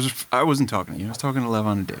wasn't talking to you. I was talking to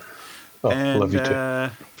Levon and Dave. Oh, And, love you too.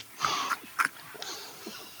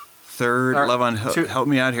 Third, All right, Levon, help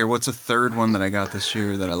me out here. What's a third one that I got this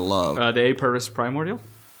year that I love? The A Purvis primordial?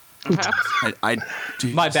 Perhaps?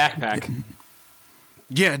 Dude, My backpack.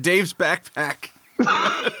 Yeah, Dave's backpack.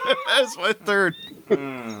 That's my third.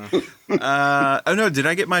 Oh no, did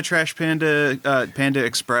I get my Trash Panda Panda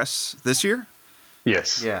Express this year?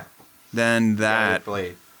 Yes. Yeah. Then that,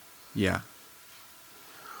 Blade. yeah.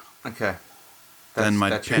 Okay. Then my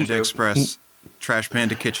that's your Panda two. Express Trash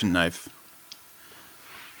Panda kitchen knife.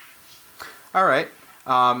 All right.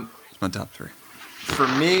 It's my top 3. For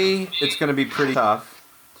me, it's going to be pretty tough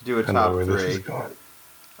to do a I know top where this is 3. going.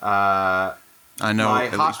 I know My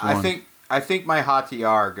at least one. I think my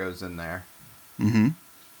Hatiar goes in there. Mm-hmm.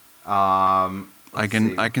 Um, I let's can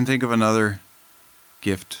see. I can think of another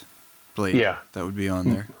gift blade. Yeah. that would be on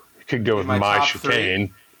there. You could go with My my top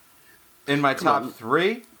chicane. In my top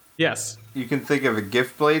 3, Yes. you can think of a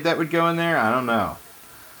gift blade that would go in there. I don't know.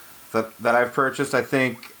 That I've purchased. I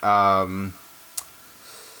think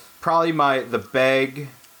probably the Beg.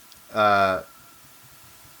 The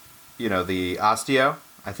Osteo.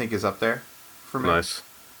 I think is up there for me. Nice.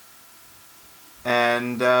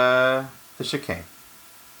 And the chicane,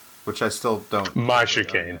 which I still don't. My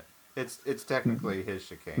chicane. It's technically his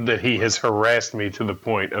chicane. That he has harassed me to the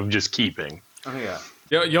point of just keeping. Oh yeah.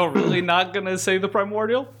 Y'all really not gonna say the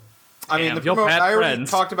primordial? I mean, Damn, y'all bad I already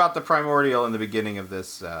friends. talked about the primordial in the beginning of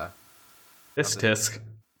this. This tisk.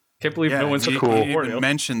 Can't believe Yeah, no one's you, a cool. you didn't primordial. even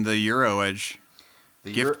mention the Euro Edge.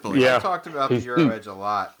 The Gift Euro- blade. Yeah. I talked about the Euro Edge a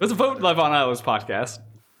lot. Let's vote live on Iowa's podcast.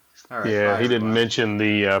 All right, Yeah, fine, he didn't fine. mention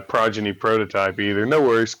the progeny prototype either. No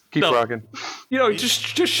worries. Keep No. rocking. You know, just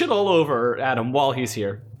shit all over Adam while he's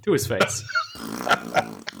here. To his face.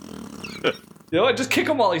 You know what? Just kick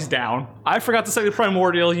him while he's down. I forgot to say the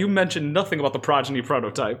primordial. You mentioned nothing about the progeny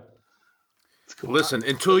prototype. Listen,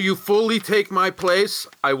 until you fully take my place,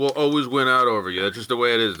 I will always win out over you. That's just the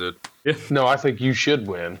way it is, dude. No, I think you should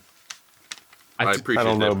win. I appreciate I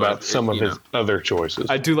don't know that, about but, some of you his other choices.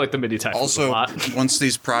 I do like the MIDI types a Also, lot. once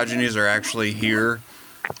these progenies are actually here,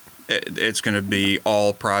 it's going to be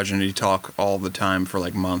all progeny talk all the time for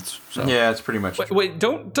like months. So. Yeah, it's pretty much. Wait,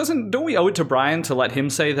 don't we owe it to Brian to let him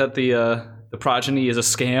say that the progeny is a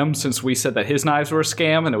scam, since we said that his knives were a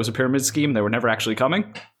scam and it was a pyramid scheme, they were never actually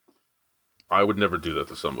coming? I would never do that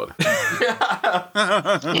to somebody.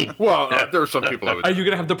 Well, there are some people I would. Are you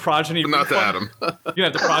gonna have the progeny? But not to refund? Adam. You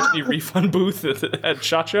have the progeny refund booth at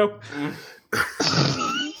SHOT Show.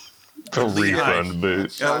 A refund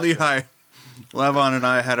booth. Lehigh, Levon and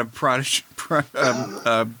I had a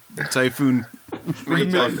typhoon.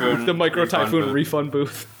 The micro typhoon booth. refund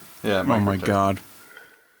booth. Yeah. Oh my micro-type. god.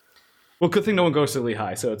 Well, good thing no one goes to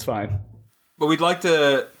Lehigh, so it's fine. But we'd like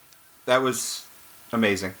to. That was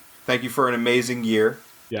amazing. Thank you for an amazing year,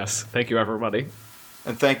 Yes, thank you, everybody.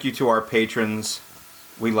 and thank you to our patrons.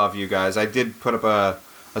 We love you guys. I did put up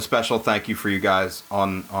a special thank you for you guys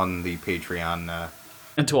on the Patreon.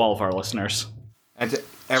 And to all of our listeners. And to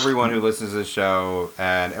everyone who listens to the show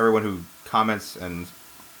and everyone who comments and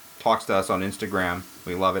talks to us on Instagram.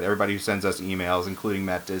 We love it. Everybody who sends us emails, including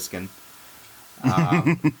Matt Diskin.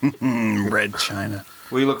 Red China.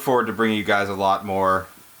 We look forward to bringing you guys a lot more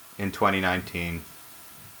in 2019.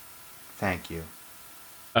 Thank you.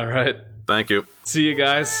 All right. Thank you. See you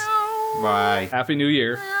guys. Bye. Happy New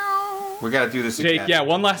Year. We got to do this Jake, again. yeah,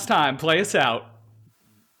 one last time. Play us out.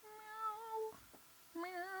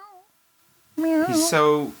 He's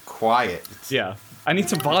so quiet. Yeah. I need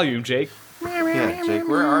some volume, Jake. Yeah, Jake,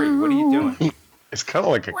 where are you? What are you doing? It's kind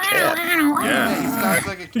of like a cat. Yeah, he sounds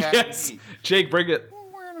like a cat. Yes. Jake, bring it.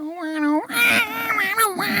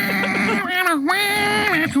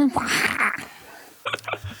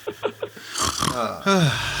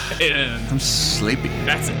 And I'm sleepy.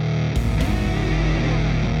 that's it.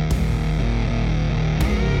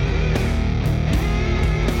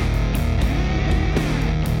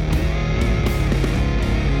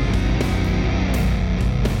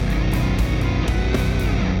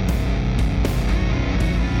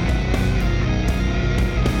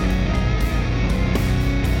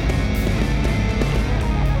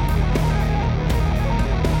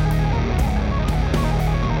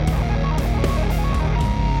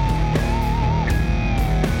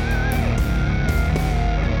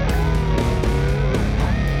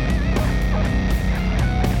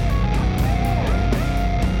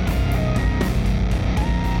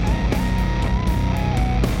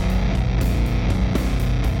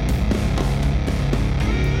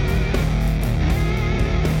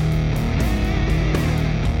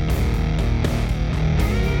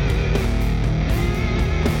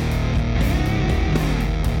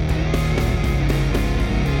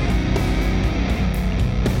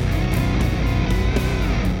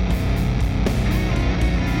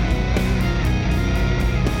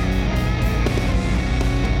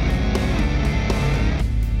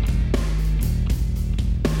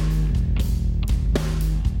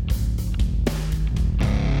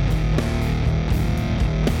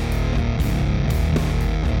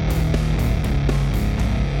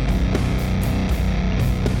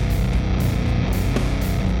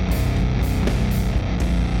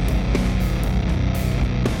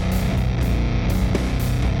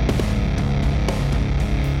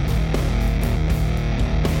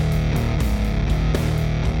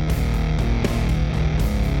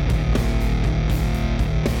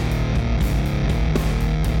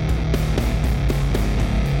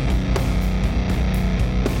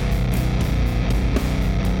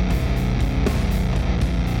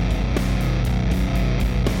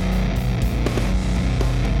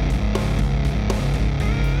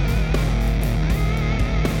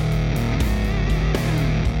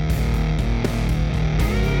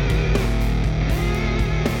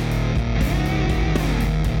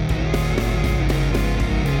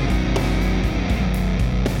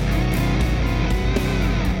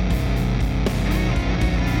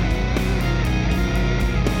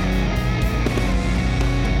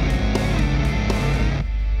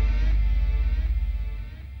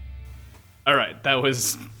 All right, that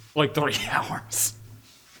was like 3 hours.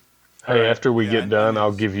 Hey, after we get done,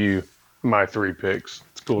 I'll give you my 3 picks.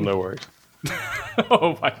 It's cool, no worries.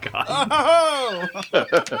 Oh my god.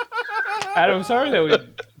 Oh! Adam, sorry that we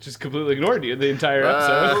just completely ignored you the entire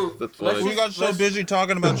episode. That's funny. We got so busy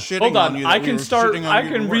talking about shitting Hold on on, you. I that we can were start. shitting on I you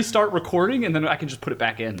can more. restart recording, and then I can just put it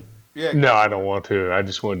back in. Yeah. No, I don't want to. I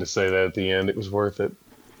just wanted to say that at the end. It was worth it.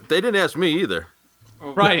 They didn't ask me either.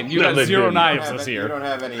 Ryan, you No, have they 0 didn't. knives You this You year. don't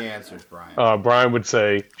have any answers, Brian. Brian would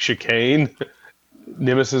say chicane,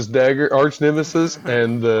 nemesis dagger, arch nemesis,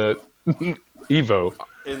 and the Evo.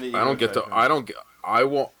 In the I don't get to. section. I don't. Get- I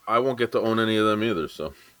won't get to own any of them either.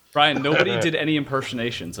 So. Brian, nobody did any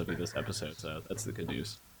impersonations of you this episode, so that's the good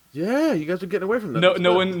news. Yeah, you guys are getting away from that. No, That's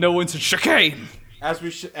no good. one, no one said chicane. As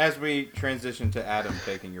we transition to Adam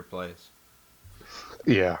taking your place.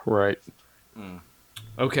 Yeah, right.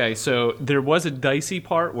 Okay, so there was a dicey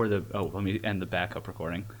part where let me end the backup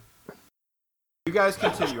recording. You guys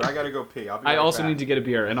continue. I gotta go pee. I'll be I right also back. need to get a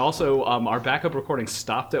beer, and also our backup recording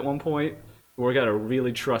stopped at one point. We gotta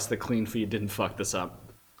really trust that Clean Feed didn't fuck this up,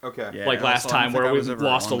 Okay. Yeah, like last also, I don't time think where I we was ever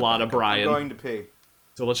lost a on the lot of backup. I'm Brian. going to pee.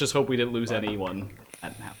 So let's just hope we didn't lose anyone.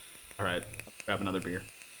 All right, grab another beer.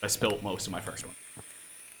 I spilled most of my first one.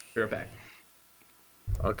 Be right back.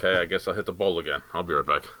 Okay, I guess I'll hit the bowl again. I'll be right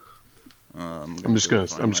back. I'm just gonna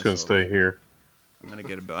stay here. I'm gonna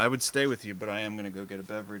get I would stay with you, but I am gonna go get a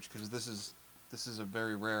beverage because this is a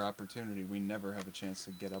very rare opportunity. We never have a chance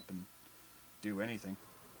to get up and do anything.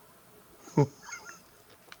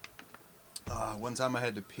 One time I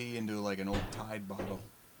had to pee into like an old Tide bottle.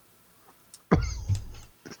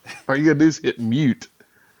 All you gotta do is hit mute.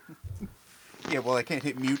 Yeah, well, I can't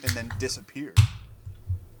hit mute and then disappear.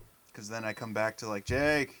 Because then I come back to like,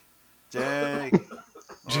 Jake. Jake has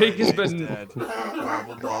Jake's been. dead. Blah,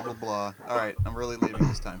 blah, blah, blah, blah. All right, I'm really leaving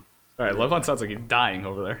this time. All right, Levon sounds like he's dying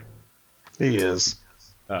over there. He is.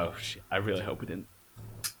 Oh shit! I really hope we didn't.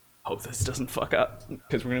 Hope this doesn't fuck up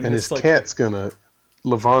because we're gonna. And his cat's gonna.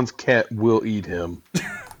 Levon's cat will eat him.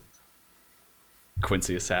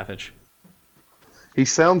 Quincy is savage. He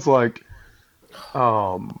sounds like,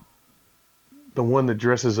 the one that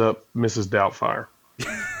dresses up Mrs. Doubtfire.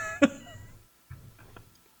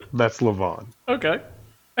 That's Levon. Okay,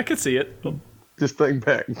 I can see it. Just think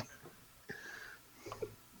back.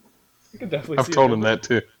 I can definitely. I've told him that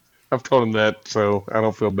too. I've told him that, so I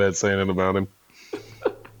don't feel bad saying it about him.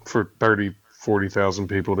 For 40,000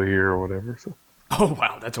 people to hear or whatever. So. Oh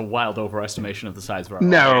wow, that's a wild overestimation of the size of our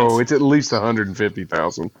No, audience. it's at least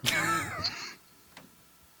 150,000.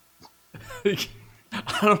 I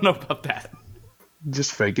don't know about that.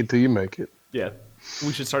 Just fake it till you make it. Yeah,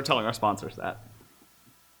 we should start telling our sponsors that.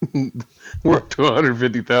 We're up to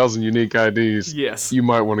 150,000 unique IDs. Yes. You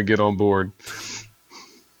might want to get on board.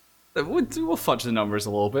 We'll fudge the numbers a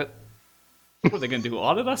little bit. What are they going to do,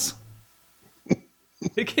 audit us?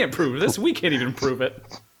 They can't prove this. We can't even prove it.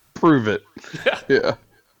 Prove it. Yeah.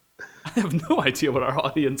 I have no idea what our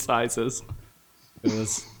audience size is.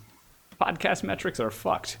 Because podcast metrics are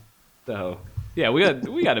fucked. So, yeah, we got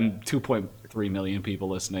 2.3 million people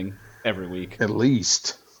listening every week. At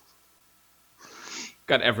least.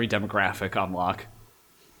 Got every demographic on lock.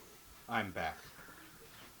 I'm back.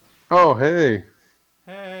 Oh, hey.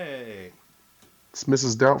 Hey. It's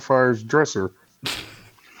Mrs. Doubtfire's dresser.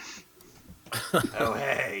 Oh,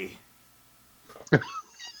 hey.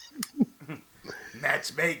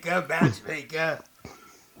 Matchmaker.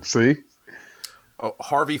 See? Oh,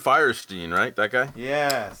 Harvey Firestein, right? That guy?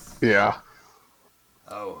 Yes. Yeah.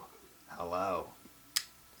 Oh, hello.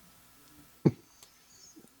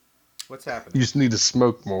 What's happening? You just need to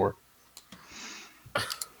smoke more.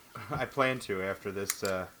 I plan to after this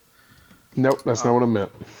Nope, that's not what I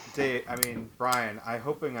meant. day. I mean, Brian, I'm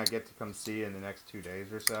hoping I get to come see you in the next 2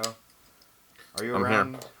 days or so. Are you I'm here.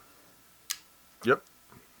 around? Yep.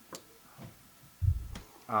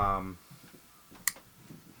 I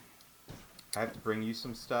have to bring you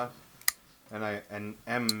some stuff, and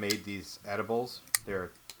Em made these edibles.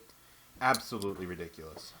 They're absolutely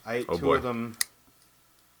ridiculous. I ate Oh, two boy. of them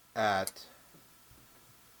at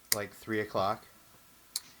like 3:00.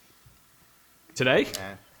 Today?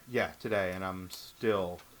 And yeah, today, and I'm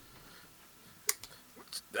still.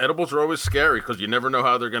 Edibles are always scary because you never know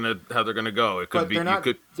how they're gonna go. It could But be they're not.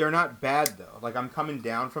 you could. They're not bad though. Like I'm coming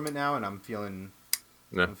down from it now, and I'm feeling.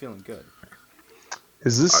 Yeah. I'm feeling good.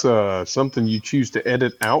 Is this something you choose to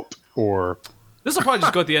edit out, or This will probably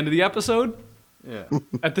just go at the end of the episode. Yeah.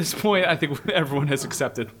 At this point, I think everyone has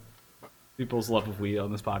accepted people's love of weed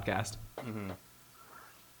on this podcast.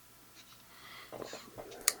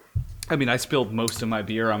 I mean, I spilled most of my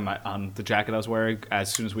beer on the jacket I was wearing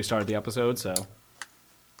as soon as we started the episode, so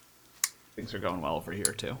things are going well over here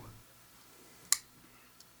too.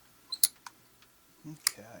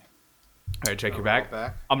 Okay. All right, Jake, you're we're all back.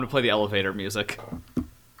 back? I'm gonna play the elevator music.